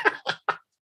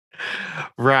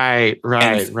 Right.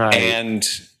 And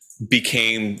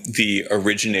became the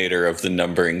originator of the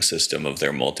numbering system of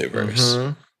their multiverse.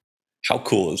 Mm-hmm. How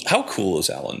cool is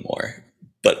Alan Moore?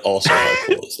 But also how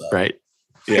cool is that? Right.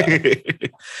 Yeah.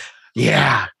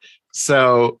 Yeah.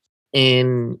 So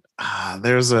in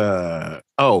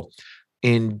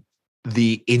in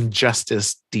the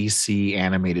Injustice DC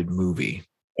animated movie.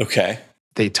 Okay.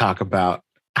 They talk about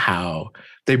how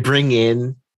they bring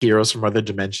in heroes from other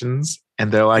dimensions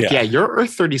and they're like, yeah, you're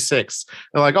Earth 36.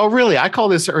 They're like, oh, really? I call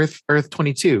this Earth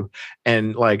 22.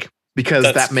 And like,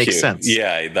 because that makes sense.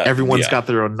 Yeah. Everyone's got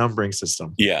their own numbering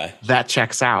system. Yeah. That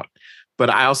checks out. But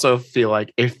I also feel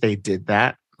like if they did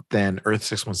that, then Earth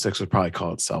 616 would probably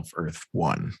call itself Earth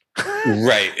 1.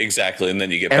 Right, exactly. And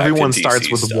then you get everyone back to starts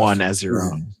DC with stuff. 1 as your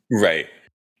own. Right.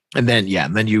 And then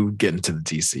you get into the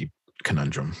DC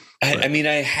conundrum. I mean,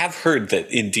 I have heard that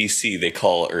in DC they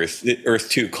call Earth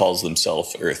 2 calls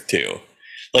themselves Earth 2.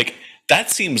 Like that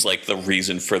seems like the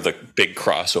reason for the big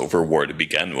crossover war to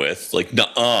begin with. Like,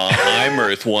 I'm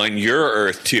Earth 1, you're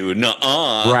Earth 2.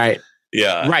 Nuh-uh. Right.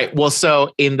 Yeah. Right. Well,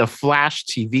 so in the Flash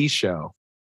TV show,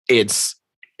 it's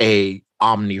a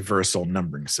omniversal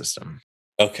numbering system.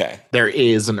 Okay. There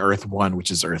is an Earth 1,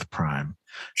 which is Earth Prime.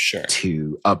 Sure.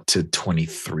 To up to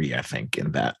 23, I think,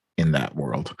 in that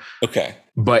world. Okay.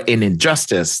 But in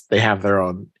Injustice, they have their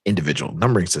own individual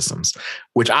numbering systems,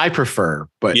 which I prefer.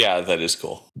 But yeah, that is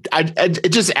cool.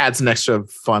 It just adds an extra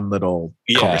fun little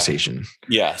conversation.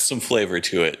 Yeah, some flavor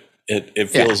to it. It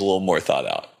feels a little more thought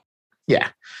out. Yeah.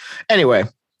 Anyway,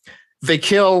 they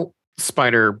kill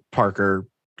Spider Parker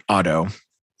Otto.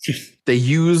 They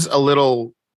use a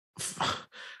little,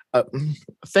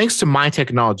 thanks to my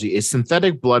technology, a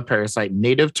synthetic blood parasite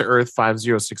native to Earth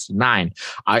 5069.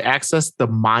 I access the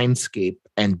mindscape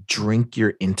and drink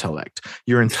your intellect.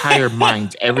 Your entire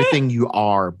mind, everything you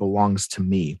are belongs to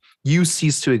me. You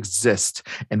cease to exist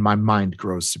and my mind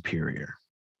grows superior.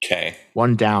 Okay.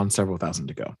 1 down, several thousand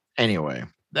to go. Anyway,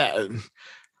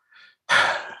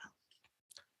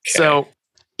 so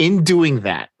in doing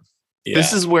that,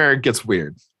 this is where it gets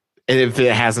weird. And if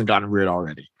it hasn't gotten weird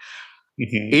already.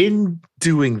 Mm-hmm. In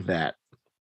doing that,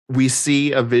 we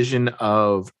see a vision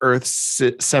of Earth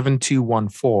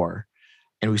 7214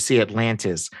 and we see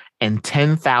Atlantis and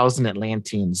 10,000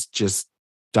 Atlanteans just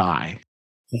die.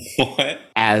 What?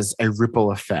 As a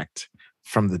ripple effect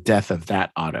from the death of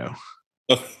that Otto.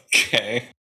 Okay.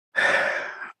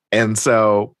 And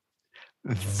so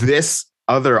this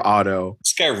other Otto.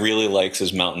 This guy really likes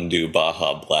his Mountain Dew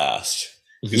Baja Blast.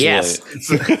 Yes.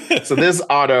 So this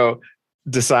Otto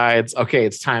decides, okay,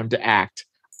 it's time to act.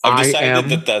 I've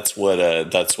decided that's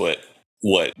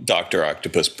what Dr.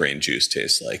 Octopus brain juice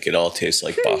tastes like. It all tastes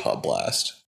like Baja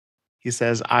Blast. He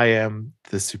says, I am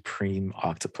the supreme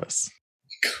octopus.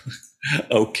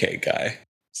 Okay, guy.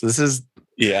 So this is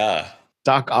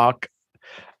Doc Ock.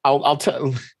 I'll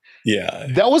tell. Yeah.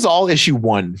 That was all issue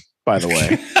 1, by the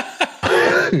way.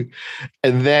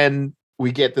 And then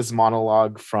we get this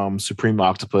monologue from Supreme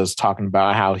Octopus talking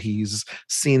about how he's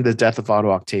seen the death of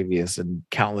Otto Octavius and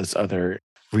countless other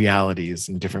realities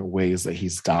in different ways that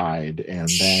he's died. And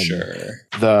then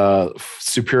the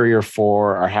Superior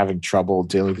Four are having trouble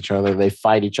dealing with each other. They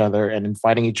fight each other, and in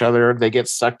fighting each other, they get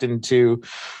sucked into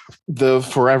the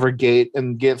Forever Gate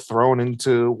and get thrown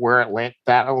into where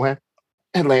Atlantis,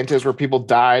 where people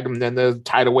died, and then the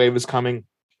tidal wave is coming.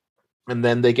 And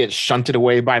then they get shunted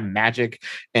away by magic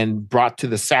and brought to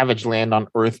the Savage Land on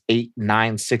Earth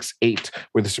 8968,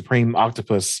 where the Supreme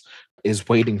Octopus is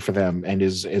waiting for them and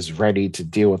is ready to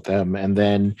deal with them. And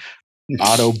then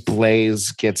Otto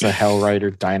Blaze gets a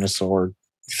Hellrider dinosaur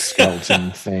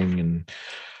skeleton thing. And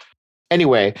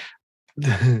anyway,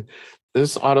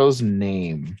 this Otto's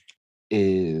name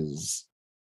is,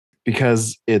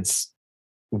 because it's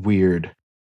weird.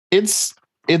 It's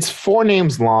 4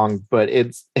 names long, but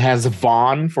it has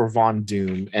Vaughn for Von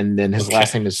Doom, and then his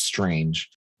last name is Strange.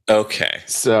 Okay.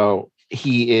 So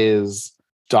he is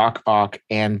Doc Ock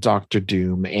and Doctor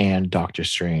Doom and Doctor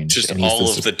Strange. Just and all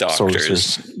of the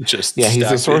doctors. He's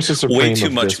the Sorcerer Supreme. Way too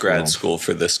much grad school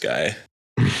for this guy.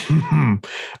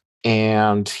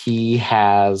 And he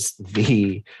has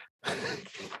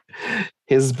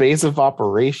his base of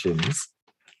operations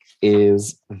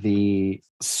is the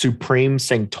Supreme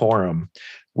Sanctorum,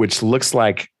 which looks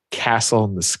like Castle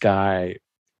in the Sky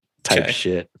type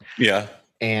shit. Yeah.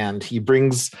 And he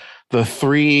brings the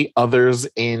 3 others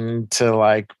in to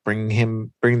like bring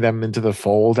them into the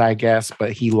fold, I guess.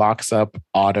 But he locks up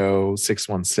Otto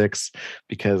 616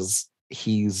 because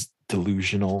he's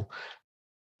delusional.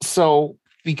 So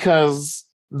because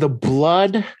the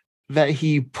blood that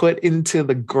he put into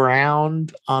the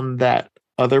ground on that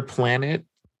other planet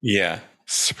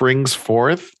springs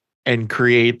forth and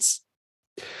creates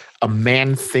a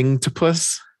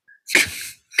Man-Thing-topus.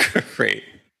 Great.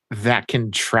 That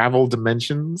can travel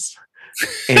dimensions.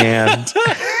 And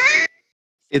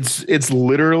it's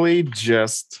literally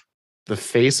just the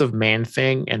face of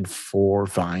Man-Thing and 4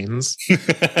 vines.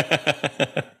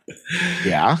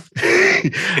 Yeah.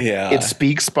 It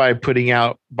speaks by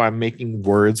making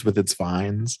words with its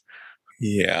vines.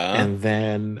 Yeah. And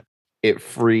then it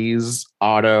frees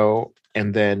Otto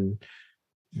and then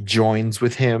joins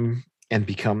with him and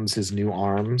becomes his new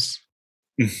arms.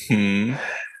 Mm-hmm.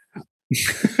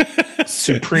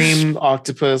 Supreme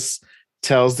Octopus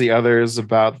tells the others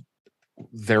about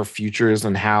their futures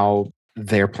and how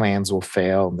their plans will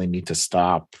fail and they need to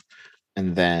stop.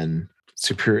 And then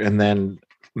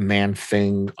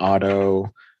Man-Thing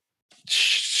Otto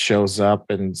shows up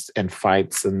and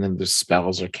fights, and then the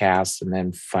spells are cast, and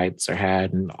then fights are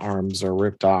had, and arms are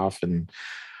ripped off, and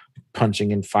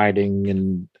punching and fighting,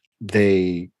 and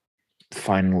they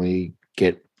finally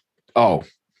get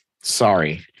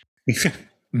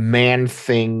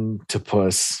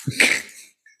Man-Thing-topus.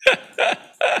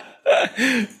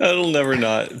 That'll never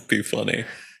not be funny.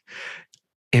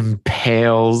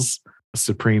 Impales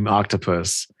Supreme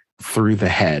Octopus through the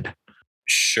head.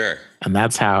 Sure. And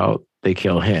that's how they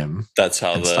kill him. That's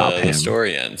how the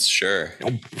story ends. Sure.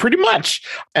 Pretty much.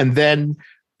 And then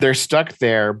they're stuck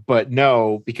there, but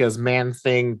no, because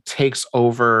Man-Thing takes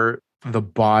over the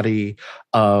body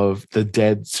of the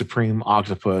dead Supreme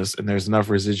Octopus, and there's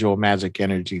enough residual magic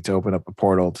energy to open up a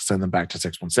portal to send them back to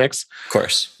 616. Of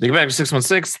course. They go back to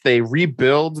 616. They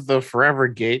rebuild the Forever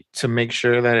Gate to make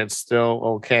sure that it's still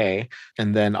okay.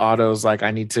 And then Otto's like, I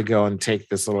need to go and take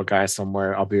this little guy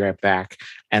somewhere. I'll be right back.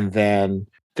 And then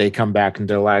they come back and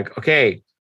they're like, okay,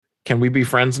 can we be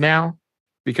friends now?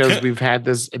 Because we've had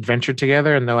this adventure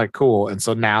together. And they're like, cool. And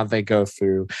so now they go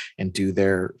through and do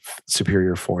their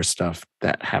Superior Force stuff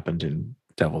that happened in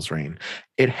Devil's Reign.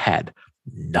 It had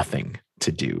nothing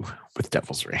to do with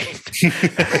Devil's Reign.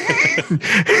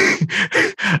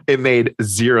 It made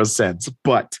 0 sense.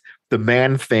 But the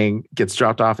Man-Thing gets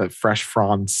dropped off at Fresh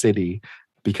Fawn City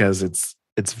because it's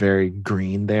very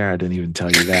green there. I didn't even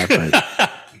tell you that, but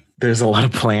there's a lot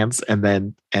of plants,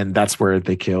 and that's where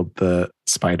they killed the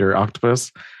spider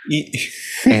octopus.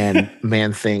 And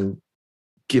Man-Thing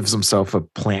gives himself a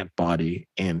plant body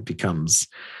and becomes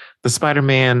the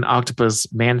Spider-Man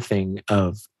Octopus Man-Thing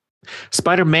of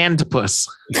Spider-Man-topus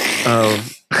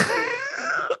of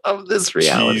this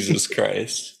reality. Jesus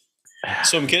Christ.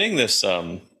 So I'm getting this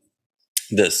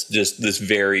this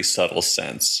very subtle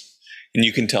sense, and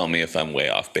you can tell me if I'm way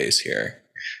off base here.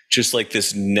 Just like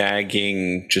this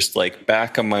nagging, just like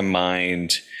back of my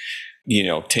mind,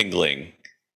 tingling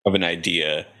of an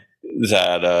idea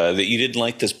that you didn't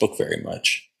like this book very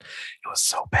much. It was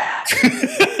so bad.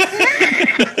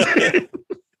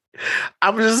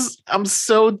 I'm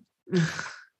so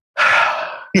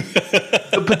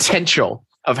the potential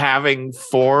of having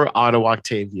 4 Otto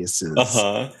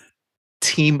Octaviuses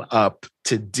team up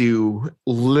to do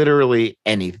literally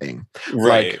anything.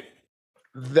 Right.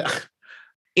 Like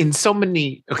in so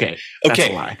many that's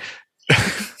a lie.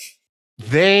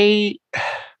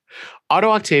 Otto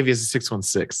Octavius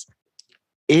 616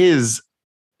 is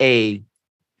a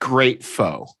great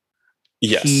foe.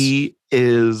 Yes. He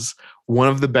is one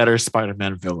of the better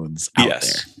Spider-Man villains out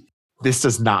there. This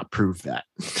does not prove that.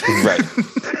 Right.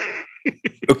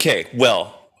 Okay,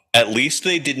 well, at least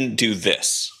they didn't do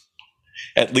this.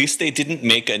 At least they didn't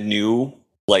make a new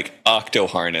octo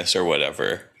harness or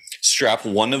whatever. Strap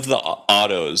one of the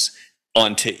Ottos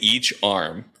onto each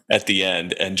arm at the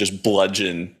end and just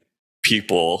bludgeon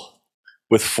people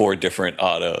with 4 different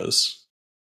autos.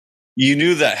 You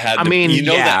knew that had to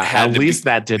at least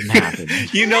that didn't happen.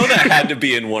 You know that had to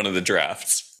be in one of the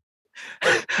drafts.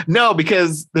 No,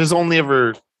 because there's only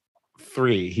ever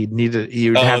 3. He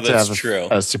would have to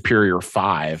have a superior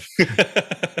 5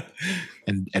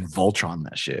 and Voltron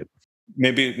that shit.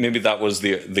 Maybe that was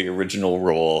the original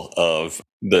role of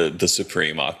the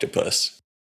Supreme Octopus,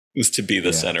 was to be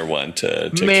the center one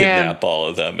to kidnap all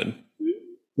of them and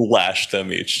lash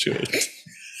them each to it.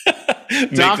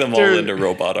 Make them all into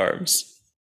robot arms.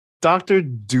 Dr.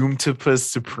 Doomtopus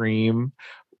Supreme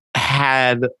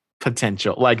had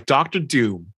potential. Like Dr.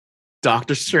 Doom,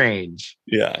 Doctor Strange,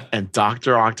 and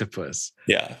Dr. Octopus.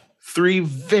 Yeah. 3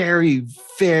 very,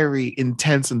 very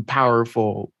intense and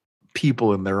powerful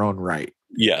people in their own right.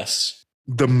 Yes.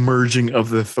 The merging of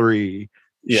the 3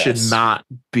 should not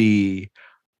be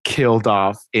killed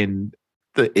off in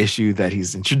the issue that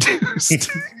he's introduced.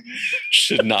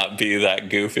 Should not be that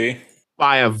goofy.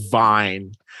 By a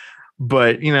vine.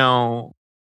 But,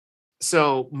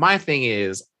 so my thing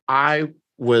is, I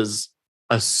was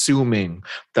assuming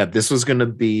that this was going to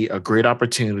be a great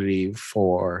opportunity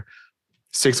for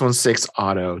 616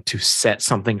 Auto to set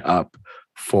something up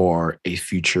for a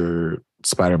future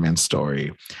Spider-Man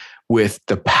story with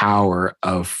the power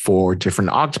of 4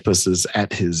 different octopuses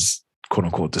at his quote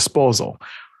unquote disposal.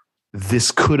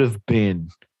 This could have been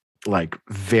like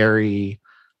very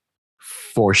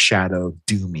foreshadow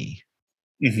doomy.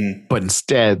 Mm-hmm. But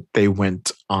instead they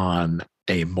went on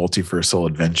a multiversal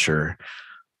adventure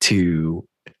to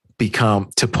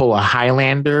pull a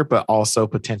Highlander, but also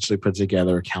potentially put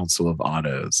together a council of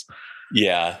autos.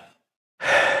 Yeah.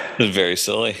 It was very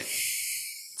silly.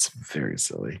 It's very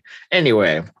silly.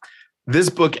 Anyway, this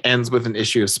book ends with an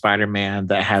issue of Spider-Man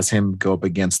that has him go up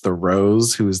against the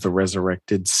Rose, who is the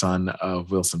resurrected son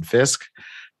of Wilson Fisk.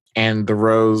 And the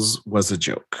Rose was a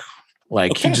joke.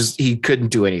 Like he couldn't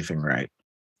do anything right.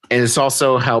 And this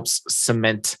also helps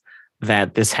cement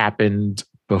that this happened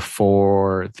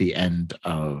before the end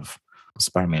of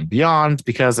Spider-Man Beyond,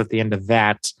 because at the end of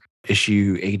that,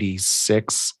 issue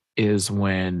 86 is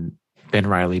when Ben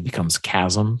Reilly becomes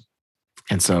Chasm.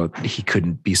 And so he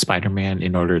couldn't be Spider-Man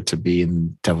in order to be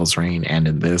in Devil's Reign and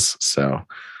in this. So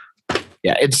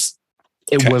yeah, it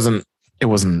wasn't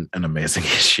an amazing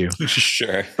issue.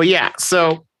 Sure. But yeah,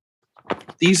 so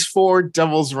these 4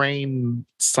 Devil's Reign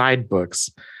side books,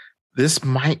 is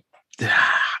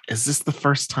this the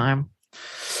first time?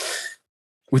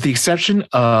 With the exception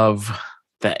of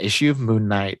that issue of Moon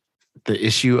Knight, the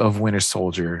issue of Winter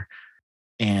Soldier,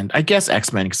 and I guess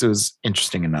X-Men, because it was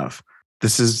interesting enough.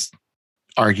 This is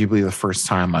arguably the first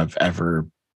time I've ever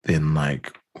been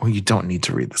like, well, you don't need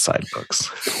to read the side books.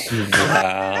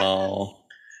 Wow.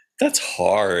 That's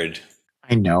hard.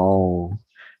 I know.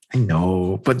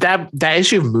 But that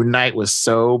issue of Moon Knight was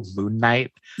so Moon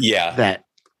Knight that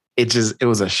it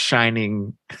was a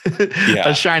shining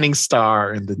a shining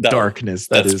star in the darkness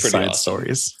that is side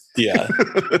stories. Yeah.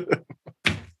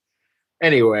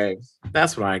 Anyway,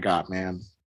 that's what I got, man.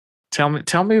 Tell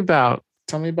me about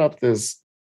this.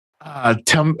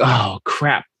 Oh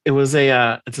crap. It was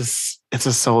it's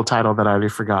a solo title that I already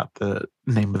forgot the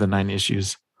name of the 9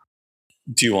 issues.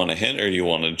 Do you want a hint, or you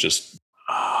want to just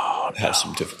have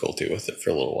some difficulty with it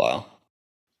for a little while?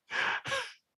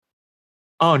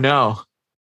 Oh no.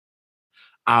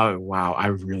 Oh wow, I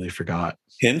really forgot.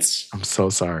 Hints? I'm so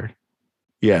sorry.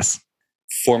 Yes.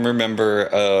 Former member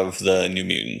of the New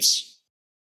Mutants.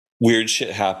 Weird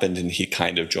shit happened and he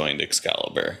kind of joined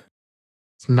Excalibur.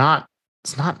 It's not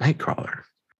Nightcrawler.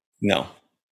 No.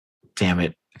 Damn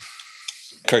it.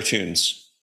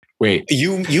 Cartoons. Wait.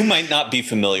 You might not be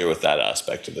familiar with that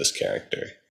aspect of this character.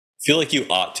 I feel like you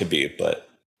ought to be, but...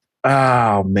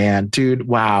 Oh, man. Dude,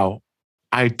 wow.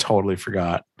 I totally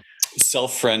forgot.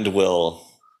 Self-friend Will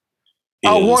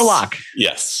Warlock.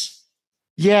 Yes.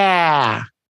 Yeah.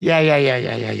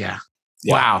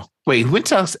 Wow. Wait, he went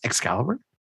to Excalibur?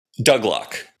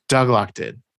 Douglock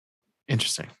did.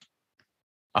 Interesting.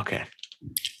 Okay.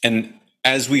 And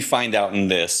as we find out in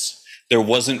this, there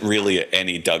wasn't really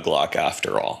any Douglock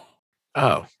after all.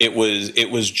 Oh. It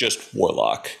was just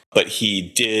Warlock, but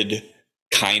he did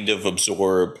kind of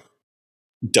absorb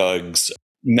Doug's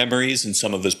memories and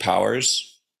some of his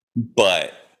powers,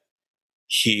 but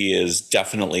he is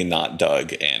definitely not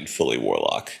Doug and fully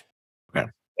Warlock. Okay.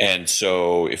 And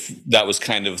so if that was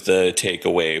kind of the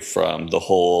takeaway from the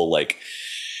whole, like,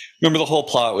 remember the whole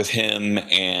plot with him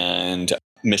and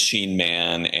Machine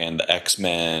Man and the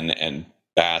X-Men and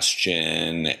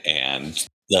Bastion and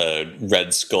the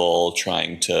Red Skull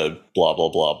trying to blah, blah,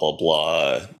 blah, blah,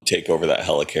 blah, take over that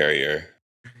helicarrier.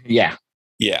 Yeah.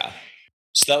 Yeah.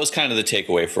 So that was kind of the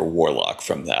takeaway for Warlock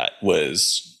from that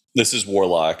was this is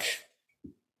Warlock.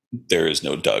 There is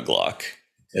no Douglock,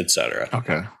 etc.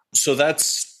 Okay. So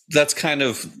that's kind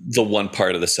of the one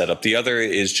part of the setup. The other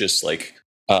is just like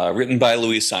written by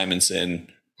Louise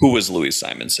Simonson. Who was Louise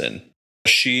Simonson?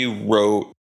 She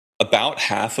wrote about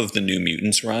half of the New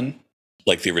Mutants run,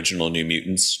 like the original New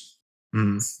Mutants,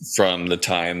 from the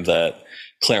time that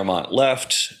Claremont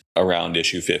left around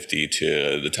issue 50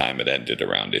 to the time it ended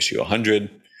around issue 100.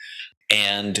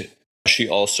 And she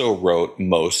also wrote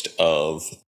most of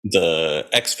the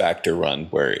X Factor run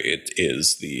where it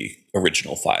is the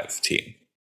original 5 team.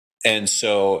 And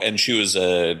she was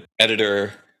an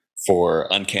editor for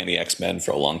Uncanny X-Men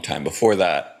for a long time before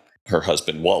that. Her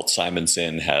husband, Walt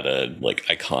Simonson, had a like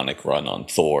iconic run on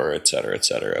Thor, et cetera, et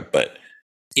cetera. But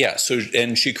yeah,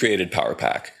 and she created Power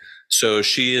Pack. So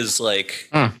she is like,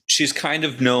 she's kind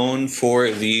of known for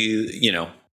the,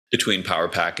 between Power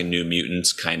Pack and New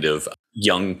Mutants kind of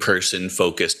young person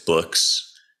focused books.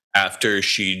 After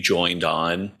she joined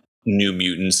on, New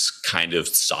Mutants kind of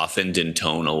softened in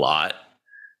tone a lot,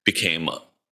 became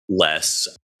less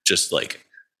just like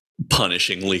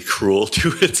punishingly cruel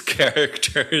to its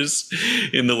characters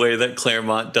in the way that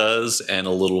Claremont does, and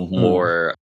a little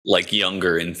more like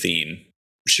younger in theme.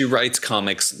 She writes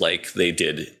comics like they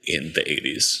did in the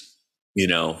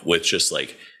 80s, with just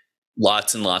like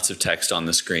lots and lots of text on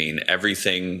the screen,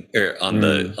 everything on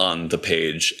the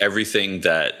page, every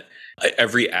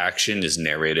action is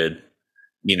narrated,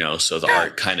 so the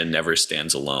art kind of never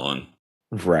stands alone.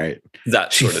 Right.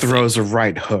 That she sort of throws thing. a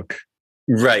right hook.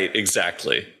 Right,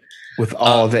 exactly. With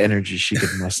all the energy she could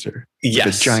muster. Yes.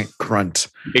 With a giant grunt.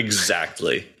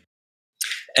 Exactly.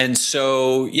 And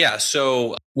so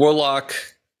Warlock,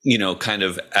 kind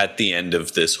of at the end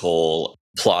of this whole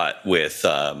plot with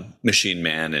Machine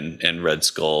Man and Red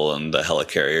Skull and the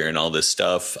Helicarrier and all this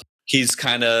stuff, he's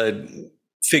kind of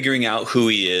figuring out who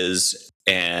he is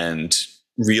and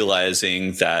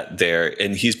realizing that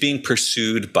he's being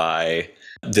pursued by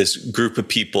this group of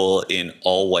people in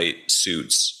all white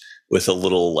suits with a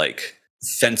little like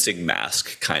fencing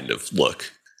mask kind of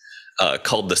look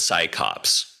called the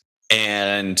Cycops.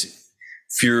 And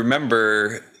if you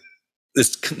remember,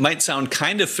 this might sound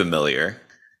kind of familiar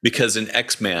because in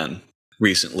X-Men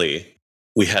recently,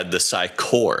 we had the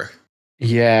Psy-Corps.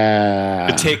 Yeah.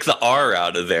 To take the R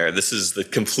out of there, this is the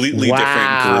completely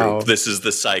different group. This is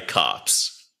the Cycops.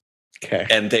 Okay.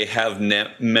 And they have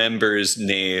members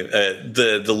named,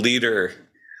 the leader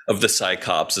of the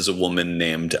Cycops is a woman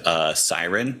named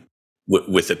Siren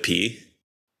with a P.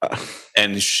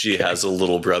 And she has a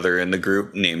little brother in the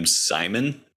group named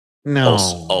Simon. No.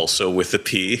 Also with a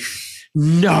P.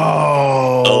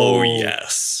 No. Oh,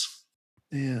 yes.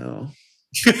 Ew.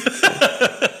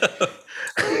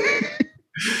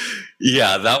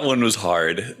 Yeah, that one was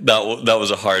hard. That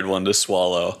was a hard one to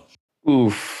swallow.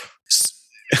 Oof.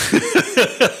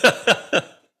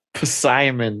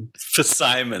 Simon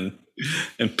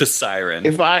and Poseidon.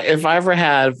 If I ever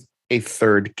have a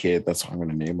third kid, that's what I'm going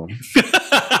to name him.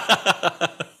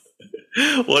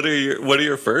 What are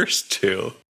your first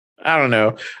two? I don't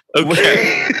know.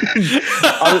 Okay.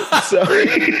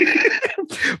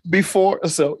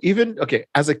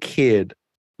 As a kid,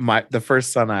 the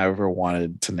first son I ever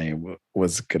wanted to name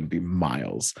was going to be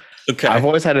Miles. Okay. I've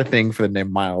always had a thing for the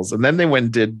name Miles, and then they went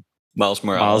and did Miles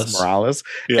Morales.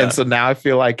 Yeah. And so now I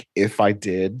feel like if I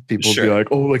did, people would be like,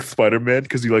 "Oh, like Spider-Man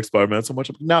because you like Spider-Man so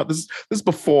much." No, this is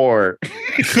before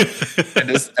I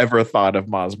just ever thought of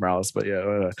Miles Morales. But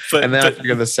yeah, and then I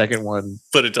figured the second one,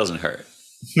 but it doesn't hurt.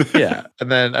 Yeah, and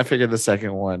then I figured the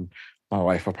second one, my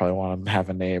wife will probably want to have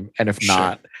a name, and if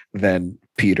not, then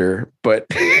Peter. But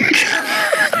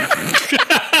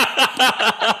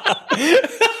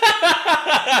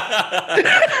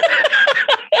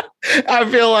I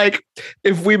feel like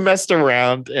if we messed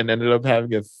around and ended up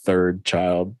having a third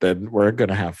child, then we're going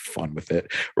to have fun with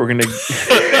it. We're going to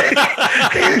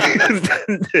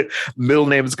middle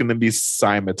name is going to be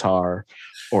Scimitar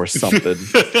or something.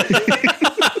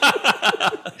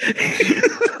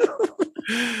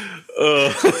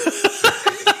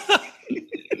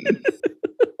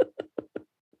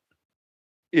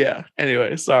 Yeah.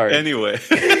 Anyway, sorry. Anyway.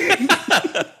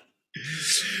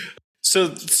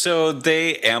 So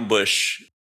they ambush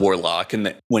Warlock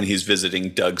when he's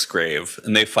visiting Doug's grave,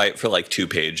 and they fight for like 2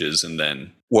 pages, and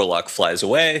then Warlock flies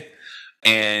away.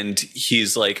 And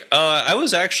he's like, I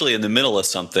was actually in the middle of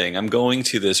something. I'm going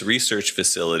to this research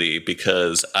facility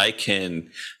because I can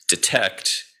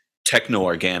detect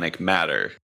techno-organic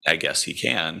matter. I guess he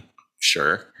can.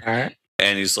 Sure. All right.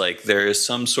 And he's like, there is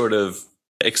some sort of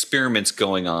experiments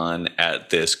going on at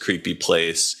this creepy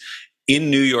place in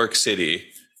New York City, in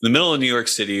the middle of New York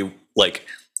City. Like,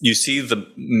 you see the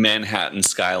Manhattan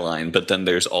skyline, but then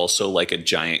there's also like a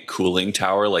giant cooling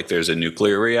tower. Like, there's a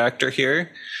nuclear reactor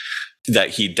here that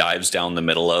he dives down the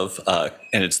middle of.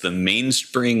 And it's the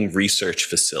Mainspring Research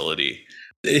Facility.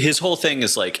 His whole thing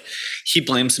is like, he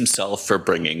blames himself for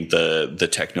bringing the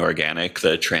techno-organic,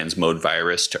 the transmode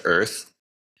virus to Earth.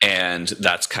 And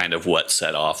that's kind of what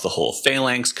set off the whole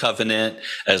Phalanx Covenant.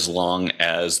 As long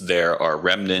as there are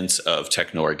remnants of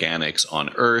techno-organics on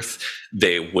Earth,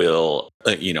 they will,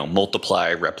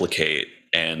 multiply, replicate,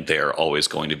 and they're always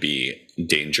going to be in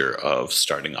danger of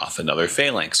starting off another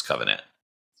Phalanx Covenant.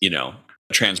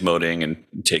 Transmoding and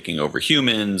taking over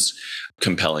humans,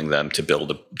 compelling them to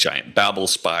build a giant Babel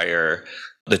Spire.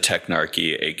 The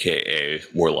Technarchy, aka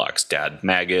Warlock's dad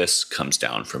Magus, comes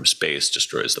down from space,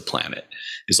 destroys the planet.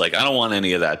 He's like, I don't want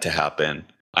any of that to happen.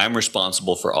 I'm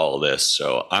responsible for all of this,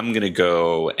 so I'm going to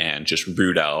go and just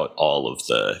root out all of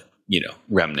the,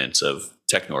 remnants of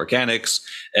techno-organics,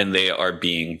 and they are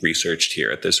being researched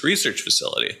here at this research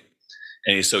facility.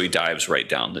 And so he dives right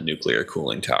down the nuclear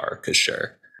cooling tower, because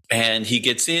sure. And he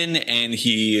gets in and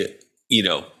he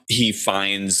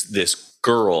finds this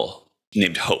girl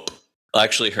named Hope.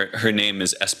 Actually, her name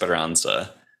is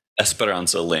Esperanza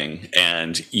Ling,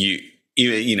 and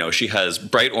she has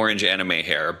bright orange anime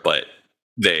hair, but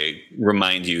they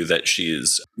remind you that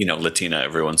she's Latina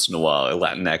every once in a while, or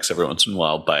Latinx every once in a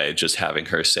while, by just having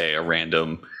her say a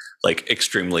random, like,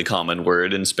 extremely common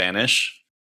word in Spanish.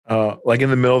 Like in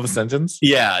the middle of a sentence?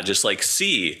 Yeah, just like,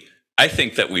 see, I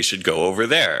think that we should go over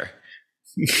there.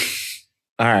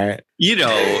 All right.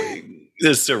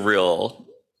 This is a real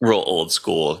old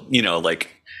school, like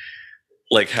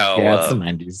how it's the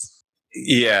 90s.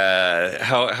 Yeah,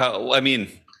 how I mean,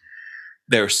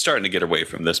 they're starting to get away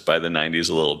from this by the 90s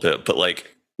a little bit, but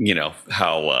like,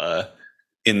 how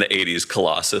in the 80s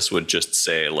Colossus would just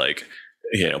say like,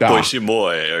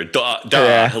 boishimoy or da,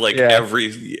 every,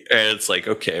 and it's like,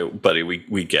 okay, buddy,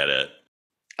 we get it.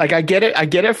 Like, I get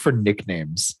it for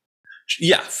nicknames.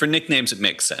 Yeah, for nicknames it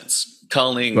makes sense.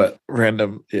 Calling, but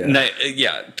random,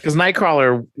 because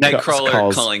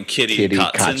Nightcrawler calling Kitty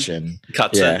Katzen.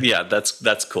 Yeah,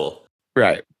 that's cool.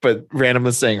 Right, but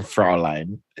randomly saying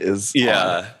Fraulein is you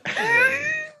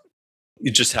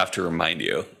just have to remind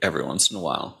you every once in a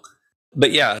while.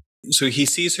 But yeah, so he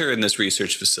sees her in this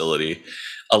research facility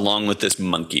along with this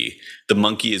monkey. The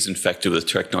monkey is infected with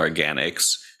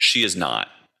techno-organics. She is not.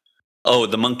 Oh,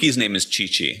 the monkey's name is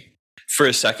Chi-Chi. For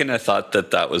a second, I thought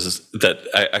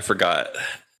I forgot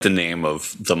the name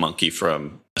of the monkey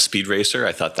from Speed Racer.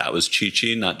 I thought that was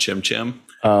Chi-Chi, not Chim Chim.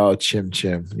 Oh, Chim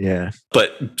Chim, yeah.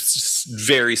 But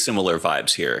very similar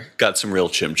vibes here. Got some real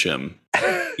Chim Chim.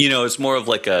 It's more of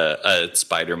like a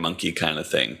spider monkey kind of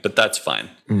thing, but that's fine.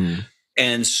 Mm.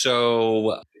 And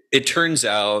so it turns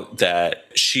out that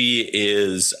she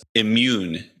is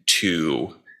immune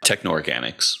to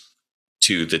techno-organics,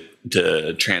 to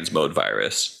the transmode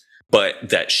virus, but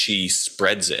that she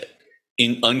spreads it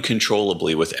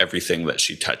uncontrollably with everything that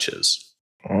she touches.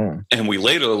 Oh. And we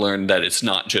later learned that it's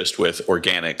not just with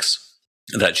organics,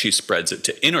 that she spreads it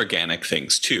to inorganic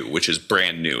things too, which is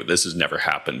brand new. This has never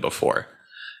happened before.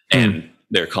 And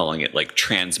they're calling it like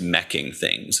transmeching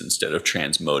things instead of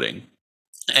transmoding.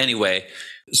 Anyway,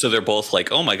 so they're both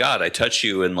like, oh my God, I touch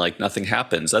you and like nothing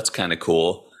happens. That's kind of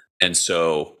cool. And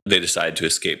so they decide to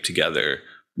escape together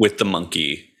with the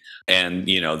monkey. And,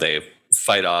 they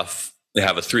fight off. They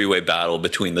have a 3-way battle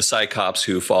between the Cyclops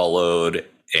who followed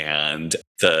and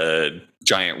the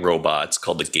giant robots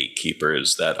called the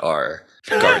Gatekeepers that are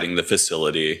guarding the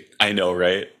facility. I know,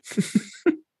 right?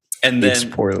 And then it's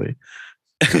poorly.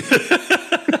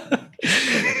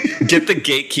 Get the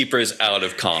Gatekeepers out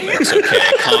of comics,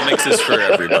 okay? Comics is for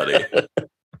everybody.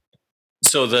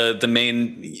 So the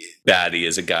main baddie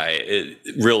is a guy,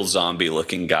 real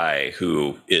zombie-looking guy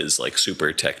who is like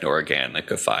super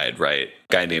techno-organicified, right?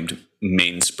 A guy named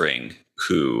Mainspring,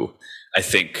 who I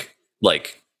think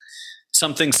like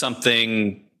something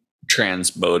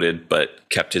transmoded but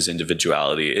kept his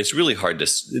individuality. It's really hard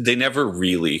they never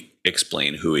really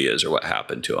explain who he is or what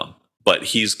happened to him. But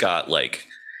he's got like,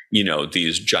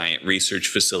 these giant research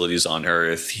facilities on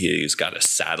Earth. He's got a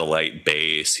satellite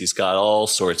base. He's got all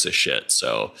sorts of shit.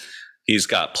 So he's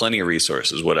got plenty of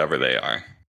resources, whatever they are.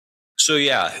 So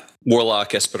yeah,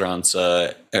 Warlock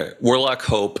Esperanza, Warlock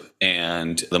Hope,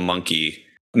 and the monkey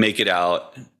make it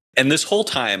out. And this whole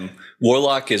time,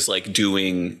 Warlock is like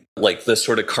doing like the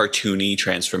sort of cartoony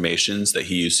transformations that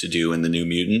he used to do in the New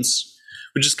Mutants,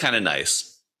 which is kind of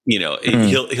nice.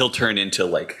 He'll turn into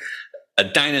like a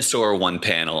dinosaur one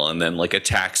panel, and then like a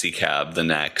taxi cab the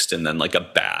next, and then like a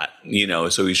bat,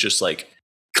 so he's just like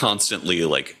constantly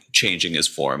like changing his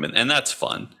form, and that's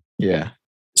fun. Yeah.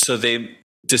 So they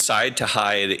decide to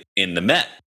hide in the Met.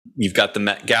 You've got the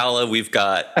Met Gala, we've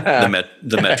got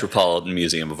the Metropolitan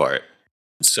Museum of Art.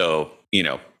 So,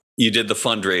 you did the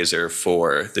fundraiser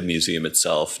for the museum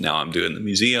itself. Now I'm doing the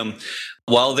museum.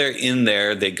 While they're in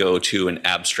there, they go to an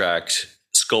abstract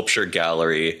sculpture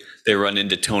gallery. They run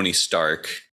into Tony Stark.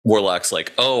 Warlock's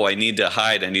like, oh, I need to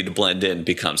hide. I need to blend in.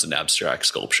 Becomes an abstract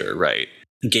sculpture, right?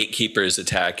 Gatekeepers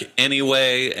attack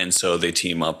anyway. And so they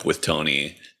team up with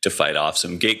Tony to fight off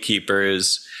some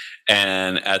gatekeepers.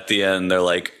 And at the end, they're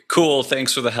like, cool,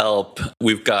 thanks for the help.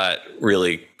 We've got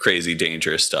really crazy,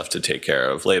 dangerous stuff to take care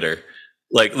of later.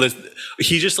 Like,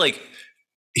 he just like,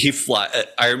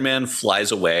 Iron Man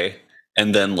flies away.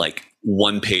 And then like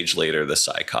 1 page later, the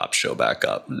Cyclops show back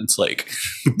up. And it's like,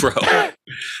 bro,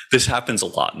 this happens a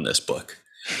lot in this book.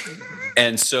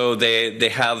 And so they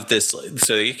have this,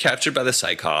 so they get captured by the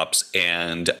Cyclops,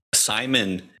 and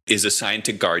Simon is assigned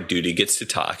to guard duty, gets to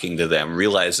talking to them,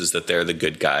 realizes that they're the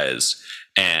good guys,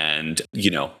 and,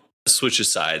 switches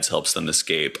sides, helps them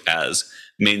escape as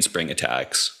Mainspring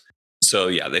attacks. So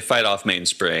yeah, they fight off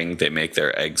Mainspring, they make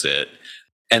their exit,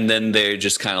 and then they're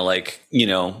just kind of like,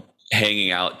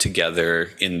 hanging out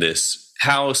together in this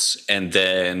house. And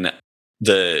then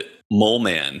the Mole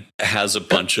Man has a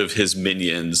bunch of his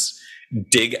minions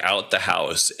dig out the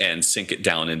house and sink it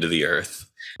down into the earth,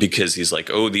 because he's like,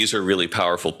 oh, these are really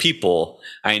powerful people.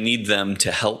 I need them to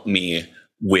help me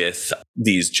with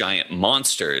these giant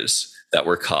monsters that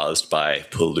were caused by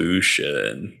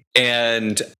pollution.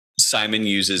 And Simon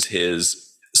uses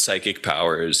his psychic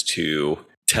powers to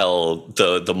tell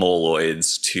the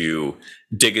Moloids to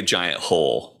dig a giant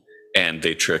hole, and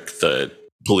they trick the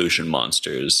pollution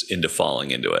monsters into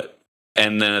falling into it.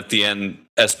 And then at the end,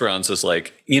 Esperanza's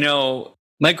like,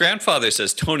 my grandfather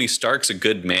says Tony Stark's a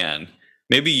good man.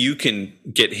 Maybe you can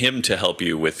get him to help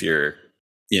you with your,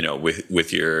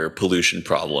 with your pollution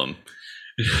problem.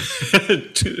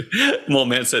 Mole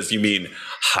Man says, you mean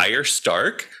hire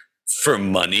Stark for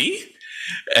money?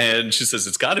 And she says,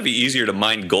 it's got to be easier to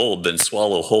mine gold than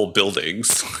swallow whole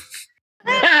buildings.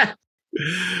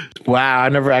 Wow, I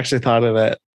never actually thought of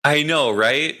that. I know,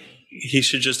 right? He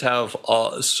should just have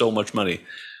so much money.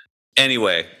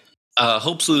 Anyway,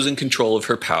 Hope's losing control of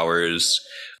her powers,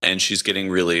 and she's getting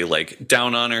really like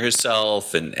down on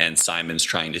herself, and Simon's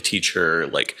trying to teach her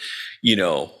like,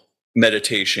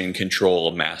 meditation,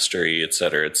 control, mastery, et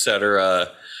cetera, et cetera.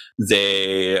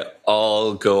 They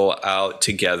all go out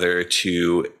together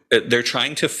they're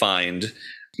trying to find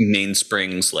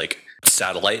Mainspring's like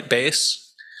satellite base.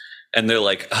 And they're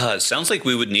like, it sounds like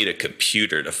we would need a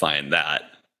computer to find that.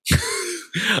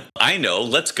 I know,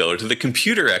 let's go to the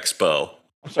Computer Expo.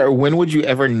 I'm sorry, when would you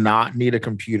ever not need a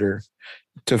computer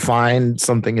to find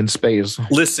something in space?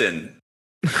 Listen,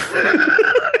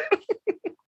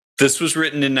 this was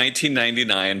written in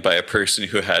 1999 by a person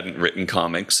who hadn't written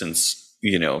comics since,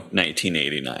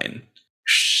 1989.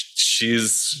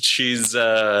 She's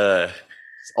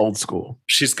old school.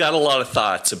 She's got a lot of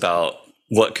thoughts about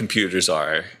what computers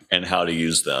are and how to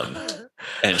use them.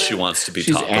 And she wants to be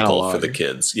topical analog for the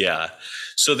kids. Yeah.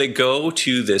 So they go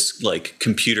to this like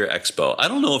Computer Expo. I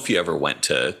don't know if you ever went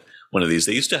to one of these.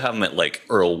 They used to have them at like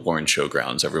Earl Warren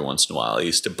Showgrounds every once in a while. I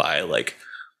used to buy like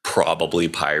probably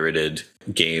pirated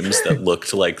games that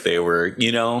looked like they were,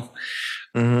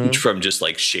 from just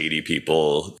like shady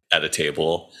people at a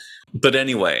table. But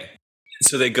anyway,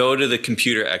 so they go to the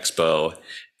Computer Expo,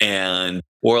 and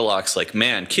Warlock's like,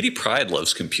 man, Kitty Pryde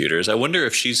loves computers. I wonder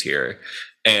if she's here.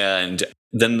 And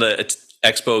then the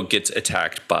expo gets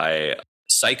attacked by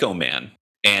Psycho Man.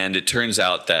 And it turns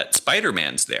out that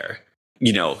Spider-Man's there.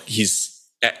 He's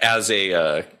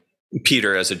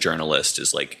Peter, as a journalist,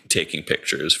 is like taking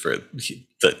pictures for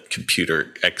the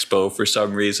Computer Expo for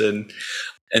some reason.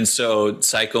 And so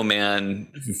Psycho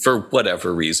Man, for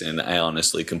whatever reason, I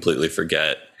honestly completely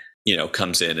forget,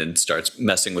 comes in and starts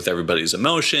messing with everybody's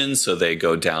emotions. So they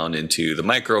go down into the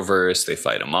microverse, they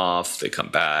fight him off, they come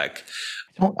back.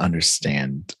 I don't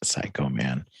understand Psycho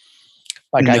Man.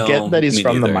 Like, no, I get that he's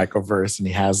from the microverse and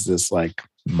he has this like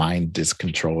mind disc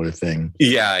controller thing.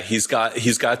 Yeah, he's got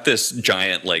this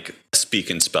giant like speak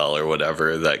and spell or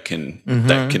whatever that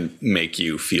can make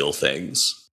you feel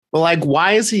things. But like,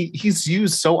 why is he's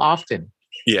used so often?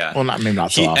 Yeah. Well, maybe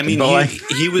not so often. I mean,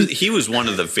 he was one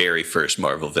of the very first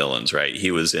Marvel villains, right?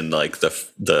 He was in like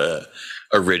the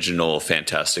original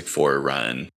Fantastic Four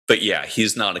run. But yeah,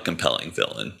 he's not a compelling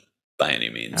villain by any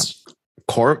means.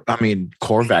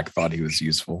 Korvac thought he was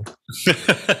useful.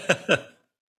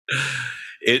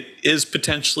 it is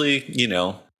potentially,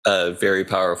 a very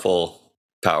powerful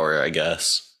power, I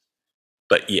guess.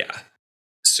 But yeah.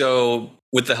 So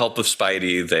with the help of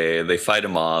Spidey, they fight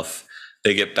him off.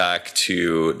 They get back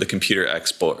to the computer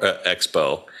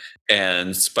expo,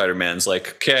 and Spider-Man's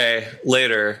like, okay,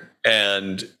 later.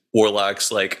 And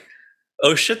Warlock's like,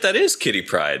 oh shit, that is Kitty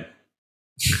Pryde.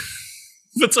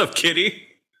 What's up, Kitty?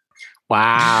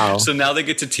 Wow. So now they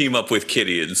get to team up with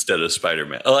Kitty instead of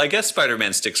Spider-Man. Well, I guess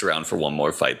Spider-Man sticks around for one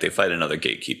more fight. They fight another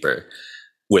Gatekeeper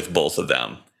with both of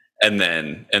them. And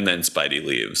then Spidey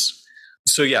leaves.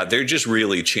 So yeah, they're just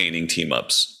really chaining team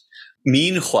ups.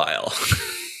 Meanwhile,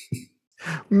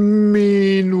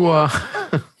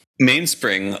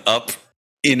 Mainspring up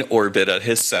in orbit at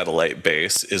his satellite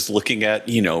base is looking at,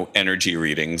 energy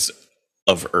readings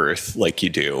of Earth like you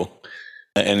do.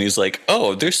 And he's like,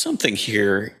 oh, there's something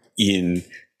here in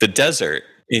the desert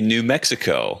in New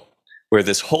Mexico where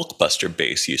this Hulkbuster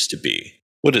base used to be.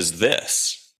 What is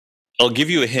this? I'll give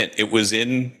you a hint. It was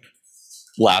in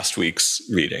last week's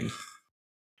reading.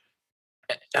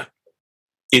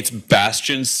 It's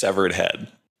Bastion's severed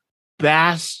head.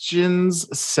 Bastion's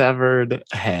severed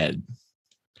head.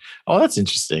 Oh, that's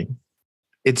interesting.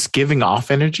 It's giving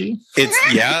off energy? It's,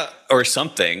 or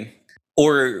something.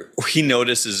 Or he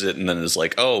notices it and then is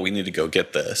like, oh, we need to go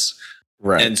get this.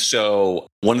 Right. And so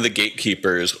one of the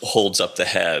gatekeepers holds up the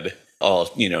head, all,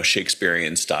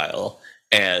 Shakespearean style.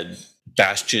 And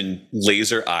Bastion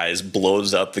laser eyes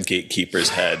blows up the gatekeeper's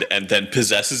head and then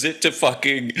possesses it to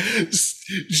fucking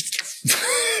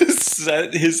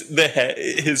set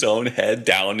his own head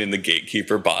down in the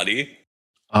gatekeeper body.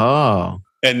 Oh.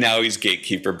 And now he's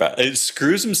gatekeeper. It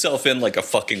screws himself in like a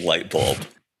fucking light bulb.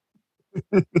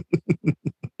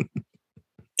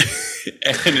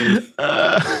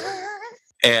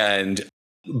 And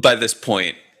by this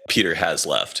point, Peter has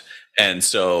left. And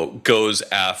so goes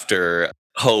after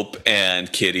Hope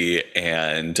and Kitty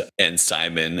and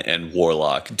Simon and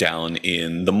Warlock down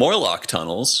in the Morlock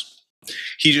tunnels.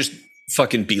 He just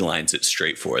fucking beelines it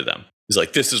straight for them. He's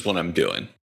like, this is what I'm doing.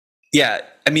 Yeah,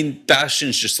 I mean,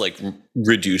 Bastion's just like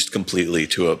reduced completely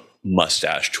to a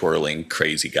mustache twirling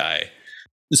crazy guy.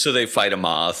 So they fight him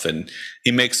off, and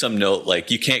he makes some note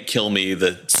like, you can't kill me.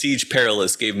 The Siege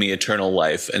Perilous gave me eternal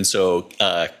life. And so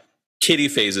Kitty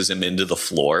phases him into the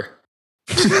floor.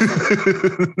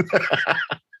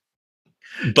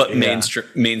 But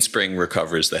Mainspring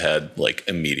recovers the head like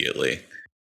immediately.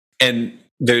 And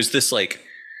there's this like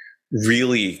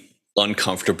really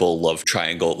uncomfortable love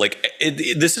triangle. Like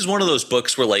this is one of those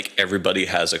books where like everybody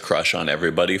has a crush on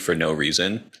everybody for no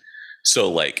reason. So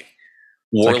like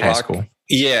Warlock, like high school.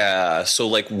 Yeah, so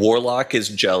like Warlock is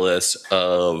jealous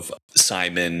of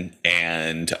Simon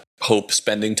and Hope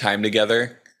spending time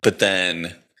together, but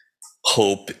then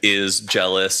Hope is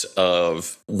jealous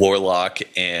of Warlock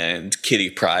and Kitty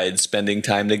Pryde spending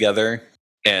time together.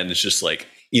 And it's just like,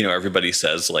 everybody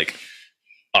says like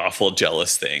awful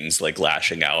jealous things, like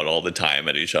lashing out all the time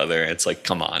at each other. It's like,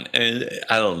 come on. And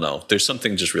I don't know. There's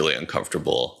something just really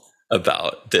uncomfortable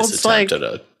about this attempt at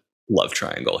a love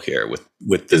triangle here with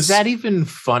this. Is that even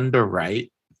fun to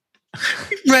write?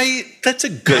 Right. That's a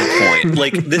good point.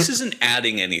 Like, this isn't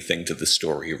adding anything to the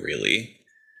story, really.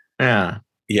 Yeah.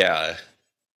 Yeah.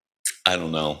 I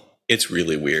don't know. It's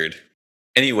really weird.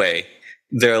 Anyway,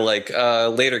 they're like,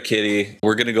 later, Kitty,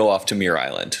 we're going to go off to Muir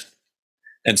Island.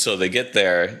 And so they get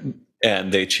there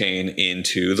and they chain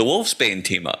into the Wolfsbane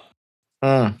team up.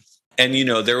 And,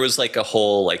 there was like a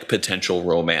whole like potential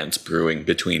romance brewing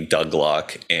between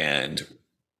Douglock and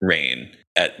Rain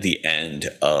at the end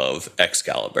of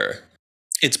Excalibur.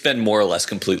 It's been more or less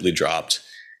completely dropped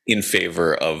in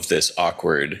favor of this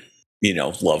awkward,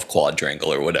 love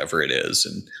quadrangle or whatever it is.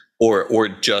 And or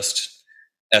just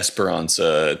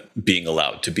Esperanza being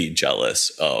allowed to be jealous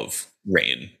of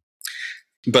Rain.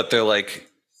 But they're like,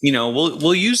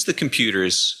 we'll use the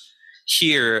computers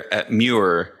here at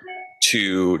Muir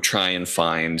to try and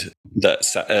find the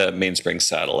Mainspring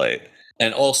satellite.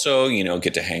 And also,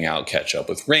 get to hang out, catch up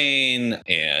with Rain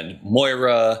and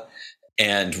Moira,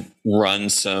 and run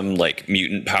some like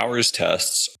mutant powers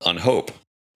tests on Hope.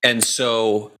 And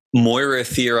so Moira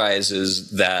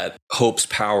theorizes that Hope's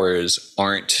powers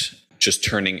aren't just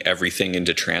turning everything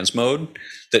into transmode,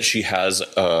 that she has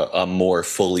a more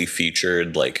fully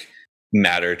featured like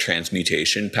matter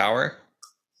transmutation power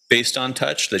based on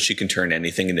touch, that she can turn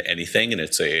anything into anything. And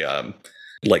it's a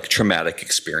like traumatic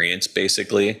experience,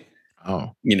 basically.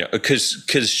 Oh,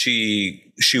 because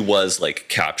she was like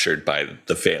captured by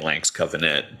the Phalanx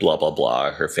Covenant, blah, blah,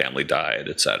 blah. Her family died,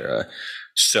 etc.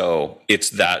 So it's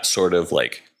that sort of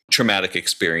like traumatic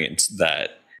experience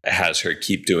that has her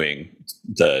keep doing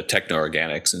the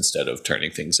techno-organics instead of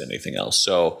turning things into anything else.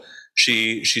 So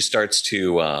she starts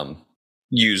to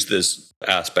use this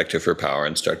aspect of her power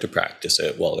and start to practice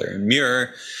it while they're in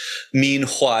Muir.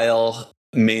 Meanwhile,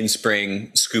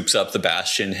 Mainspring scoops up the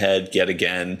Bastion head yet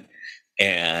again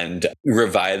and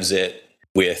revives it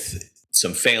with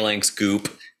some phalanx goop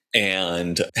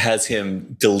and has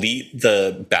him delete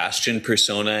the Bastion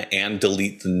persona and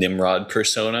delete the Nimrod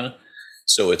persona.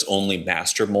 So it's only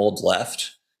Master Mold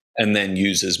left, and then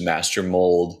uses Master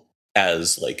Mold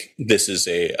as like, this is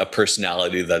a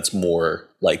personality that's more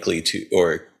likely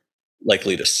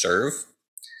to serve.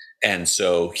 And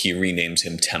so he renames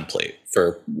him Template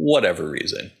for whatever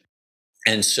reason.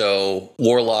 And so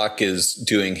Warlock is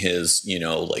doing his,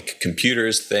 like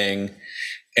computers thing.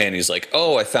 And he's like,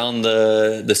 oh, I found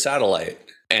the satellite.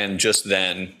 And just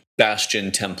then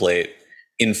Bastion Template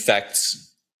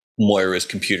infects Moira's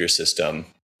computer system.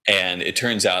 And it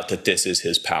turns out that this is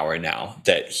his power now,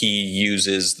 that he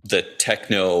uses the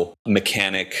techno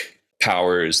mechanic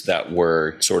powers that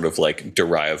were sort of like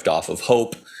derived off of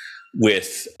Hope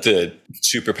with the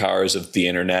superpowers of the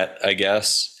internet, I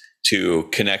guess, to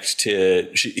connect to,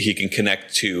 he can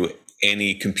connect to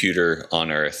any computer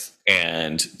on Earth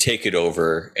and take it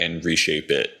over and reshape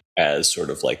it as sort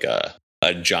of like a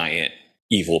giant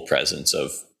evil presence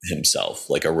of himself,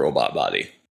 like a robot body.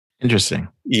 Interesting.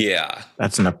 Yeah.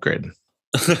 That's an upgrade.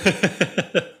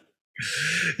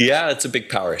 Yeah, it's a big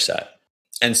power set.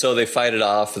 And so they fight it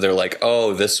off. They're like,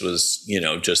 oh, this was,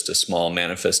 just a small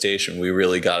manifestation. We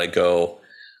really got to go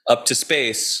up to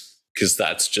space because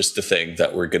that's just the thing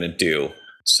that we're going to do.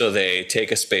 So they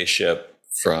take a spaceship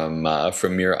from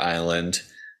Muir Island.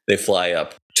 They fly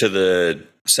up to the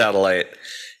satellite,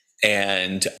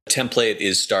 and Template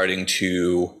is starting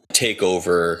to take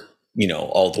over,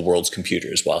 all the world's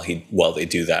computers while they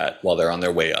do that, while they're on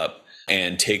their way up,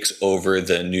 and takes over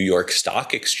the New York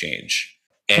Stock Exchange.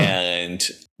 And,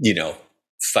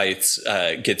 fights,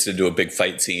 gets into a big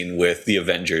fight scene with the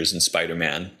Avengers and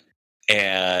Spider-Man.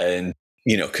 And,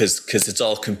 because it's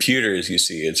all computers, you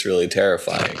see, it's really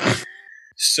terrifying.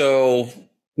 So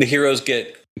the heroes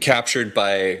get captured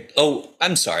by,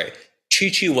 I'm sorry,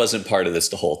 Chi-Chi wasn't part of this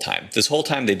the whole time. This whole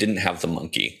time they didn't have the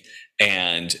monkey.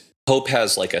 And Hope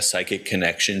has like a psychic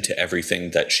connection to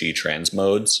everything that she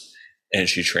transmodes. And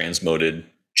she transmoded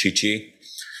Chi-Chi.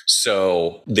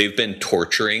 So they've been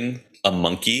torturing a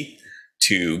monkey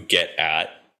to get at,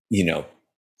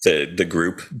 the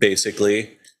group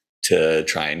basically, to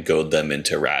try and goad them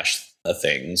into rash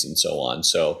things and so on.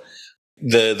 So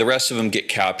the rest of them get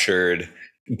captured,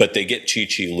 but they get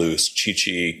Chi-Chi loose.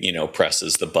 Chi-Chi,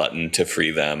 presses the button to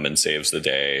free them and saves the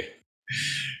day,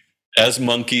 as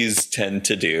monkeys tend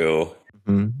to do.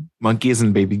 Mm-hmm. Monkeys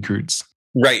and baby Groots.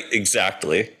 Right,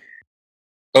 exactly.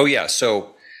 Oh yeah,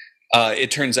 so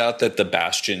it turns out that the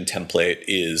Bastion Template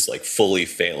is like fully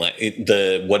phalanx.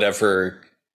 The whatever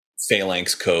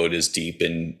phalanx code is deep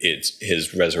in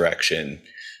his resurrection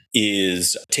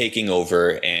is taking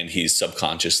over, and he's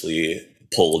subconsciously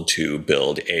pulled to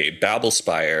build a Babel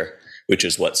Spire, which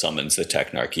is what summons the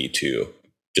Technarchy to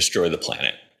destroy the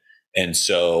planet. And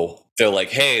so they're like,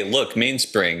 hey, look,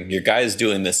 Mainspring, your guy's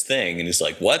doing this thing. And he's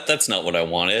like, what? That's not what I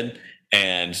wanted.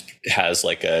 And has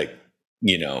like a,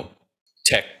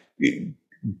 tech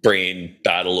brain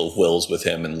battle of wills with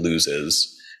him and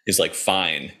loses. He's like,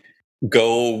 fine,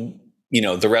 go,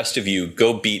 the rest of you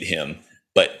go beat him,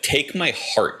 but take my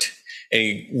heart. And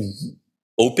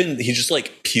he just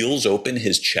like peels open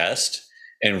his chest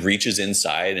and reaches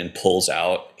inside and pulls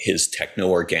out his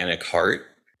techno-organic heart.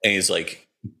 And he's like,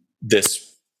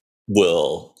 this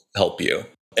will help you.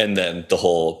 And then the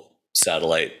whole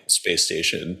satellite space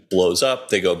station blows up.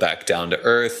 They go back down to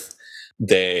Earth.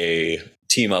 They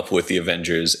team up with the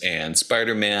Avengers and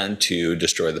Spider-Man to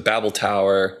destroy the Babel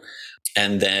Tower.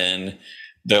 And then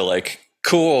they're like,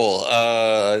 cool,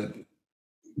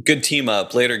 good team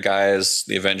up. Later, guys.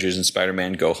 The Avengers and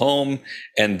Spider-Man go home.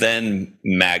 And then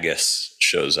Magus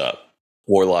shows up,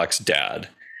 Warlock's dad,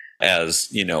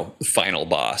 as, final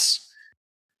boss.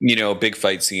 Big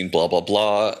fight scene, blah, blah,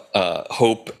 blah.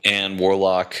 Hope and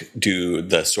Warlock do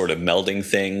the sort of melding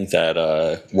thing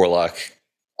that Warlock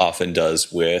often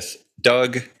does with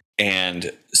Doug.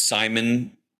 And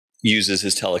Simon uses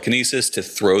his telekinesis to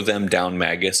throw them down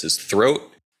Magus's throat.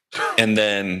 And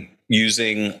then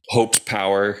using Hope's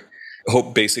power,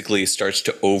 Hope basically starts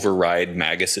to override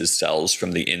Magus's cells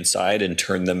from the inside and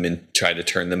try to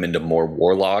turn them into more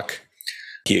Warlock.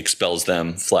 He expels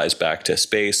them, flies back to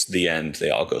space. The end. They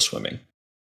all go swimming.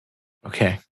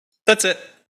 Okay. That's it.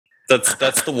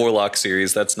 That's the Warlock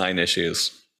series. That's 9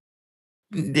 issues.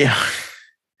 Yeah.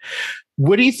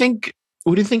 What do you think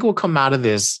what do you think will come out of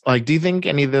this? Like, do you think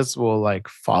any of this will like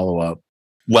follow up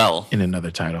Well, in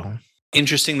another title?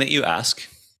 interesting that you ask.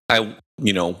 I,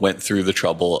 went through the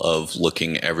trouble of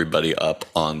looking everybody up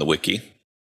on the wiki.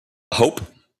 Hope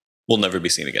will never be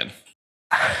seen again.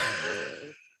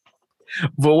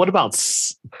 But what about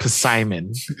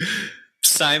Simon?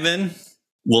 Simon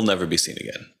will never be seen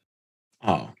again.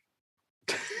 Oh.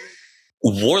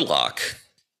 Warlock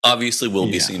obviously will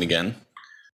be seen again.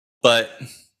 But,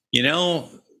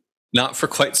 not for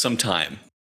quite some time.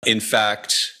 In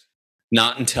fact,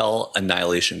 not until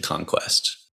Annihilation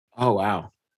Conquest. Oh,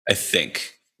 wow. I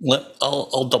think.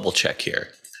 I'll double check here.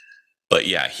 But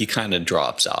yeah, he kind of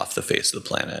drops off the face of the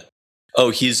planet.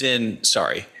 Oh, he's in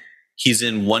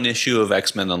one issue of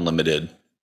X-Men Unlimited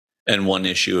and one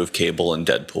issue of Cable and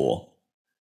Deadpool,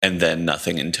 and then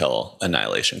nothing until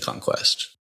Annihilation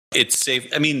Conquest. It's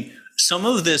safe. I mean, some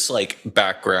of this like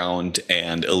background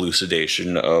and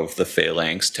elucidation of the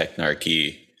Phalanx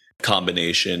Technarchy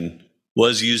combination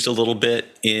was used a little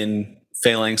bit in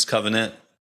Phalanx Covenant,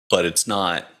 but it's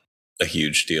not a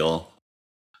huge deal.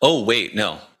 Oh, wait,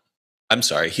 no. I'm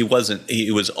sorry. He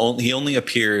only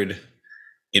appeared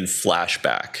in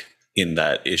flashback in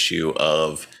that issue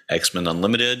of X-Men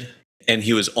Unlimited, and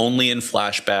he was only in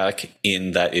flashback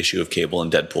in that issue of Cable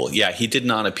and Deadpool. Yeah, he did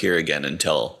not appear again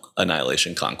until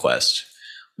Annihilation Conquest,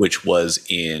 which was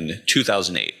in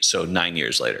 2008, so 9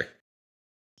 years later.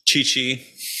 Chi-Chi,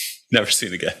 never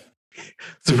seen again.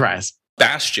 Surprise.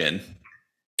 Bastion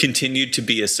continued to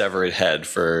be a severed head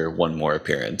for one more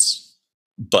appearance,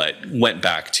 but went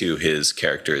back to his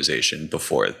characterization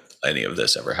before any of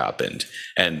this ever happened.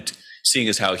 And seeing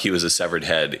as how he was a severed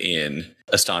head in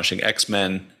Astonishing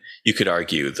X-Men, you could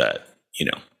argue that,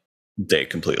 they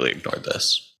completely ignored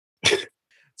this.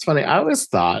 It's funny. I always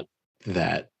thought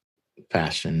that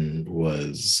Bastion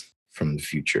was from the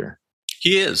future.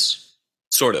 He is,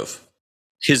 sort of.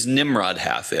 His Nimrod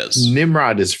half is.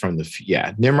 Nimrod is from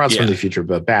Nimrod's from the future,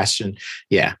 but Bastion,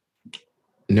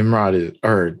 Nimrod is,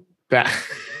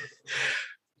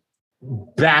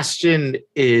 Bastion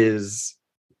is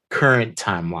current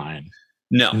timeline.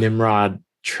 No. Nimrod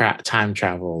time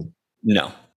travel.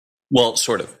 No. Well,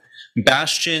 sort of.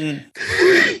 Bastion.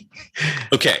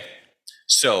 Okay.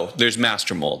 So there's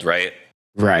Master Mold, right?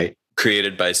 Right.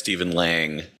 Created by Stephen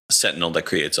Lang, Sentinel that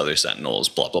creates other Sentinels,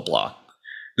 blah, blah, blah.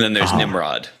 And then there's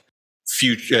Nimrod,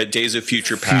 Days of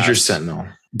Future Past. Future Sentinel.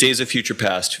 Days of Future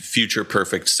Past, Future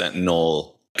Perfect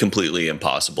Sentinel, completely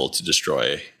impossible to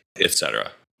destroy,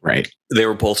 etc. Right. They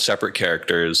were both separate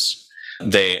characters.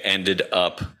 They ended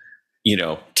up,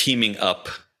 teaming up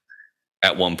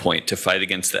at one point to fight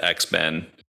against the X-Men.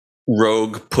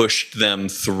 Rogue pushed them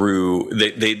through.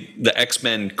 The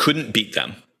X-Men couldn't beat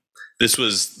them. This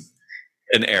was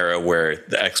an era where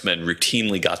the X-Men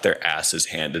routinely got their asses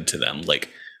handed to them. Like,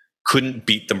 couldn't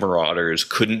beat the Marauders,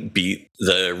 couldn't beat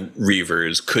the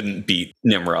Reavers, couldn't beat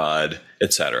Nimrod,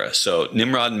 etc. So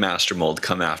Nimrod and Master Mold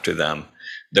come after them.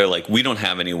 They're like, we don't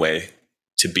have any way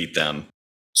to beat them.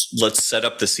 Let's set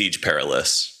up the Siege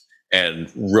Perilous,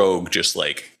 and Rogue just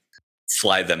like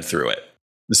fly them through it.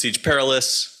 The Siege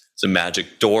Perilous is a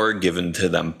magic door given to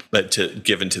them,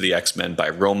 given to the X-Men by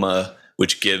Roma,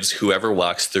 which gives whoever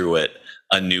walks through it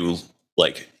a new,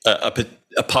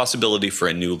 a possibility for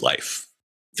a new life.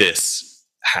 This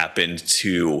happened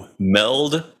to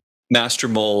meld Master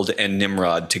Mold and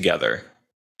Nimrod together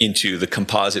into the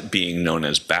composite being known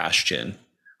as Bastion,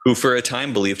 who for a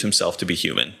time believed himself to be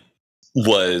human,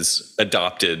 was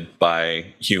adopted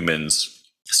by humans,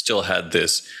 still had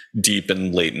this deep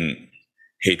and latent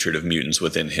hatred of mutants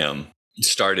within him,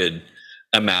 started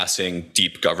amassing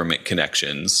deep government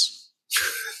connections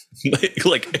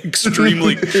like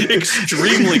extremely quickly.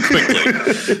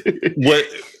 What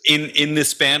in the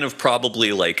span of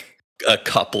probably like a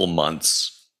couple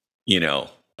months,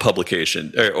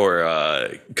 publication or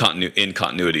in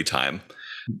continuity time,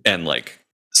 and like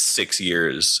 6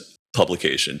 years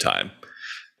publication time,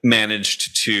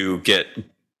 managed to get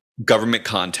government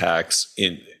contacts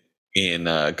in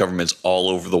governments all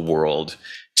over the world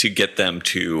to get them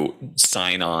to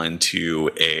sign on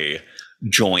to a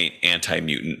joint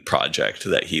anti-mutant project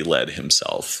that he led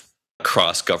himself.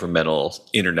 Cross-governmental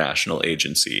international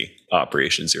agency,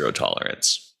 Operation Zero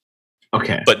Tolerance.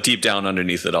 Okay. But deep down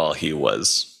underneath it all, he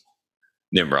was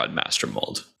Nimrod Master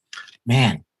Mold.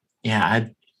 Man, yeah,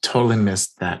 I totally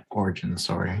missed that origin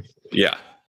story. Yeah,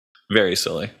 very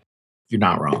silly. You're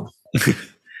not wrong.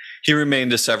 He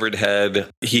remained a severed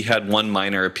head. He had one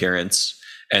minor appearance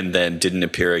and then didn't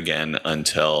appear again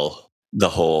until the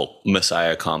whole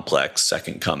Messiah Complex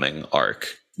Second Coming arc,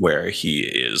 where he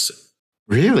is.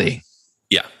 Really?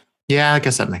 Yeah. Yeah, I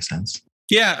guess that makes sense.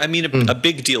 Yeah, I mean, a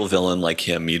big deal villain like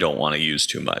him, you don't want to use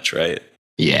too much, right?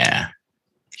 Yeah.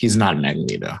 He's not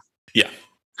Magneto. Yeah.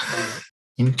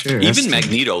 Interesting. Even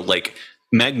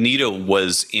Magneto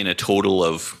was in a total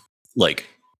of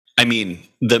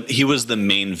he was the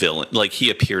main villain. Like, he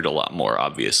appeared a lot more,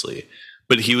 obviously,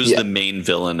 but he was the main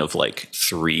villain of like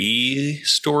 3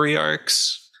 story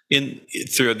arcs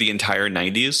throughout the entire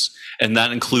 90s, and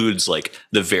that includes like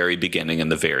the very beginning and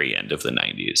the very end of the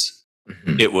 90s.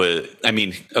 It was,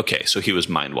 okay, so he was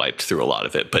mind wiped through a lot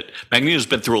of it, but Magneto's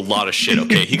been through a lot of shit.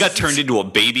 Okay, he got turned into a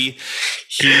baby.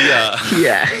 He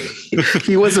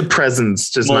was a presence,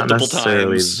 just not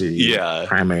necessarily times. the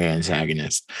primary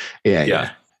antagonist.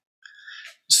 Yeah.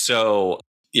 So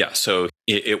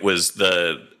it was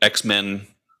the X-Men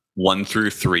 1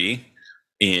 through 3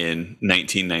 in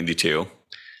 1992,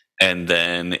 and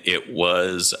then it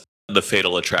was the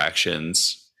Fatal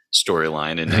Attractions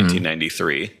storyline in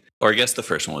 1993. Or I guess the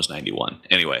first one was 91.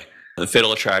 Anyway, the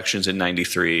Fatal Attractions in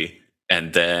 93,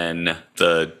 and then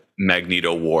the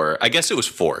Magneto War. I guess it was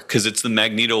 4, because it's the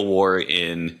Magneto War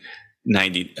in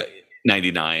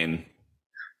 99.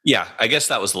 Yeah, I guess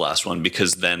that was the last one,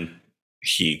 because then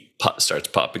he starts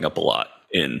popping up a lot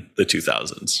in the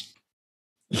 2000s.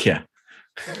 Yeah.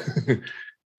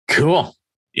 Cool.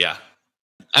 Yeah.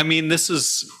 I mean,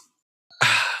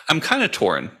 I'm kind of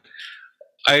torn.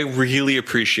 I really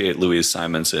appreciate Louise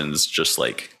Simonson's just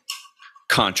like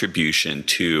contribution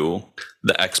to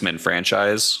the X-Men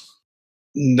franchise.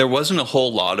 There wasn't a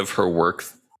whole lot of her work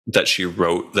that she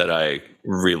wrote that I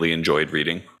really enjoyed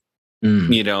reading.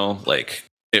 You know, like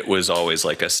it was always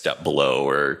like a step below,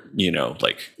 or, you know,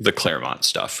 like the Claremont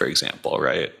stuff, for example,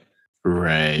 right?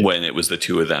 Right. When it was the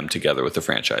 2 of them together with the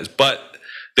franchise. But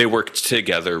they worked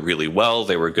together really well.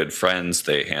 They were good friends.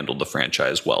 They handled the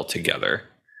franchise well together.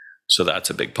 So that's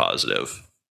a big positive.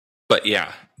 But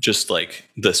yeah, just like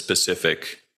the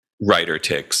specific writer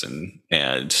ticks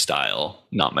and style,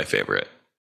 not my favorite.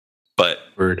 But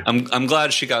I'm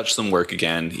glad she got some work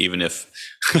again, even if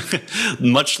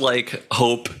much like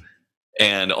Hope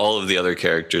and all of the other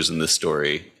characters in this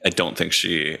story, I don't think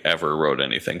she ever wrote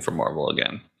anything for Marvel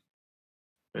again.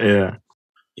 Yeah.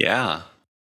 Yeah.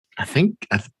 I think,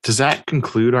 does that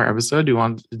conclude our episode?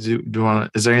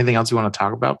 Is there anything else you want to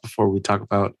talk about before we talk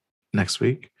about next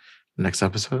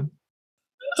episode?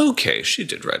 Okay, she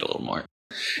did write a little more.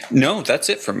 No, that's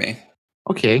it for me.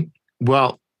 Okay.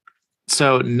 Well,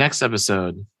 so next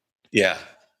episode,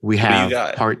 we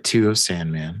have part 2 of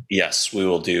Sandman. Yes, we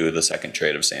will do the second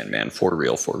trade of Sandman for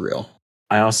real.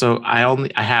 I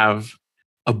have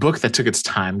a book that took its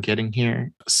time getting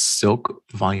here, Silk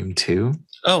Volume 2.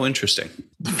 Oh, interesting.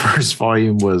 The first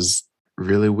volume was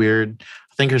really weird.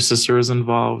 I think her sister was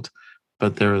involved,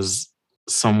 but there was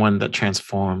someone that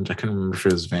transformed. I couldn't remember if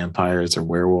it was vampires or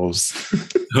werewolves.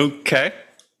 Okay.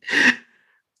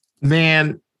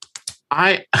 Man,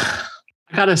 I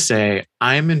gotta say,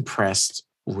 I'm impressed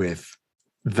with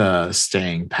the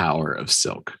staying power of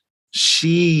Silk.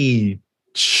 She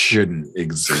shouldn't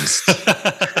exist.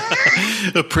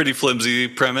 A pretty flimsy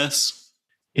premise.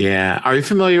 Yeah. Are you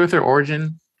familiar with her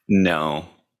origin? No.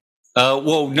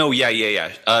 No.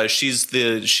 Yeah.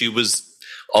 She was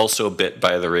also bit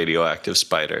by the radioactive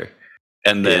spider,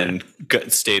 and then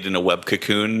stayed in a web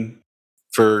cocoon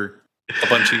for a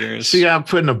bunch of years. She got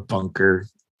put in a bunker.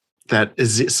 That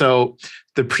is so.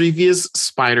 The previous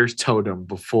spider totem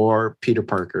before Peter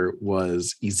Parker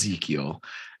was Ezekiel,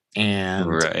 and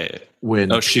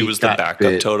when she was the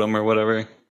backup totem or whatever.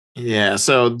 Yeah.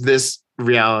 So this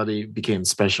reality became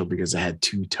special because it had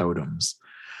 2 totems,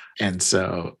 and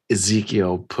so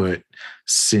Ezekiel put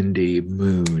Cindy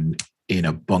Moon in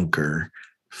a bunker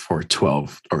for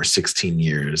 12 or 16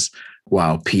 years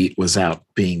while Pete was out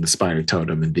being the spider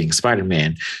totem and being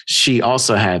Spider-Man. She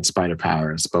also had spider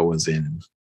powers, but was in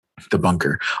the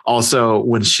bunker. Also,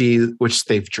 which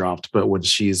they've dropped, but when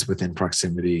she's within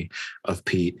proximity of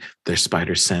Pete, their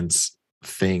spider sense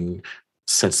thing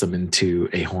sets them into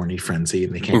a horny frenzy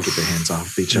and they can't get their hands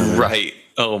off of each other. Right.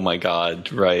 Oh my God.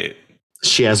 Right.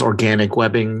 She has organic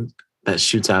webbing that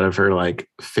shoots out of her like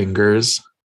fingers.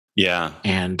 Yeah.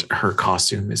 And her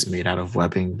costume is made out of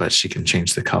webbing, but she can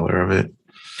change the color of it.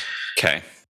 Okay.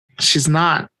 She's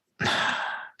not.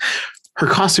 Her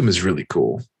costume is really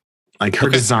cool. Like her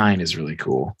design is really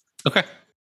cool. Okay.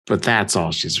 But that's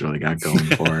all she's really got going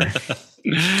for her.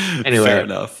 Anyway, fair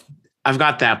enough. I've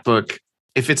got that book.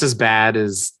 If it's as bad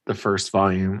as the first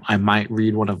volume, I might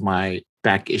read one of my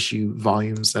back issue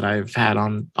volumes that I've had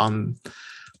on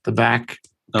the back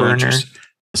burner.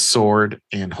 Sword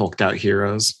and Hulked Out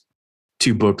Heroes.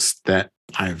 2 books that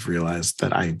I've realized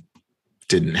that I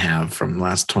didn't have from the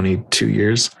last 22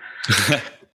 years.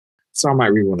 So I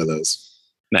might read one of those.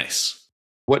 Nice.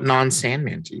 What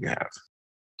non-Sandman do you have?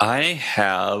 I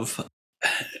have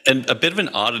a bit of an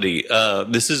oddity.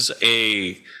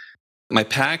 My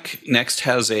pack next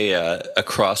has a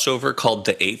crossover called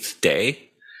The Eighth Day,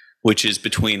 which is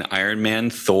between Iron Man,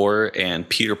 Thor, and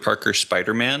Peter Parker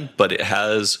Spider-Man, but it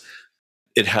has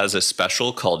a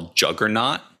special called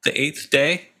Juggernaut The Eighth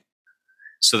Day.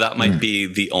 So that might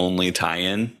be the only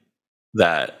tie-in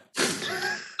that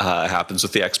happens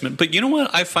with the X-Men. But you know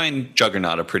what? I find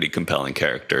Juggernaut a pretty compelling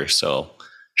character, so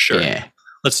sure. Yeah.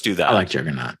 Let's do that. I like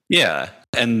Juggernaut. Yeah.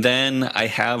 And then I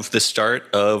have the start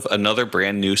of another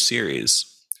brand new series,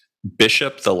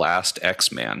 Bishop the Last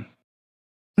X-Man.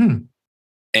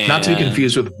 Not to be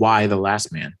confused with Why the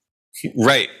Last Man.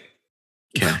 Right.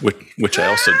 Yeah. Which I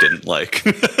also didn't like.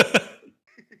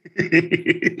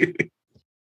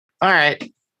 All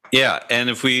right. Yeah. And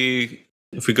if we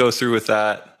go through with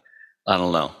that, I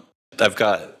don't know. I've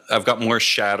got more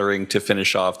shattering to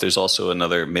finish off. There's also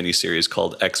another miniseries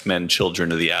called X-Men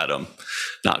Children of the Atom,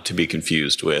 not to be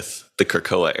confused with the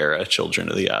Krakoa era Children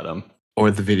of the Atom.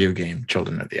 Or the video game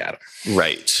Children of the Atom.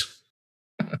 Right.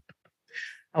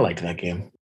 I liked that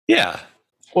game. Yeah.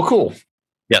 Well, cool.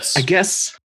 Yes. I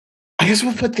guess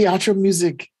we'll put the outro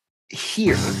music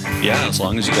here. Yeah, as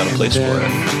long as you got a place for it.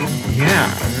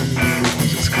 Yeah.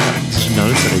 Just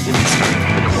notice that I didn't start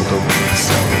the cold open,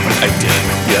 so I did.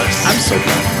 Yes. I'm so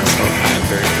proud of myself. I'm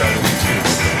very proud of you.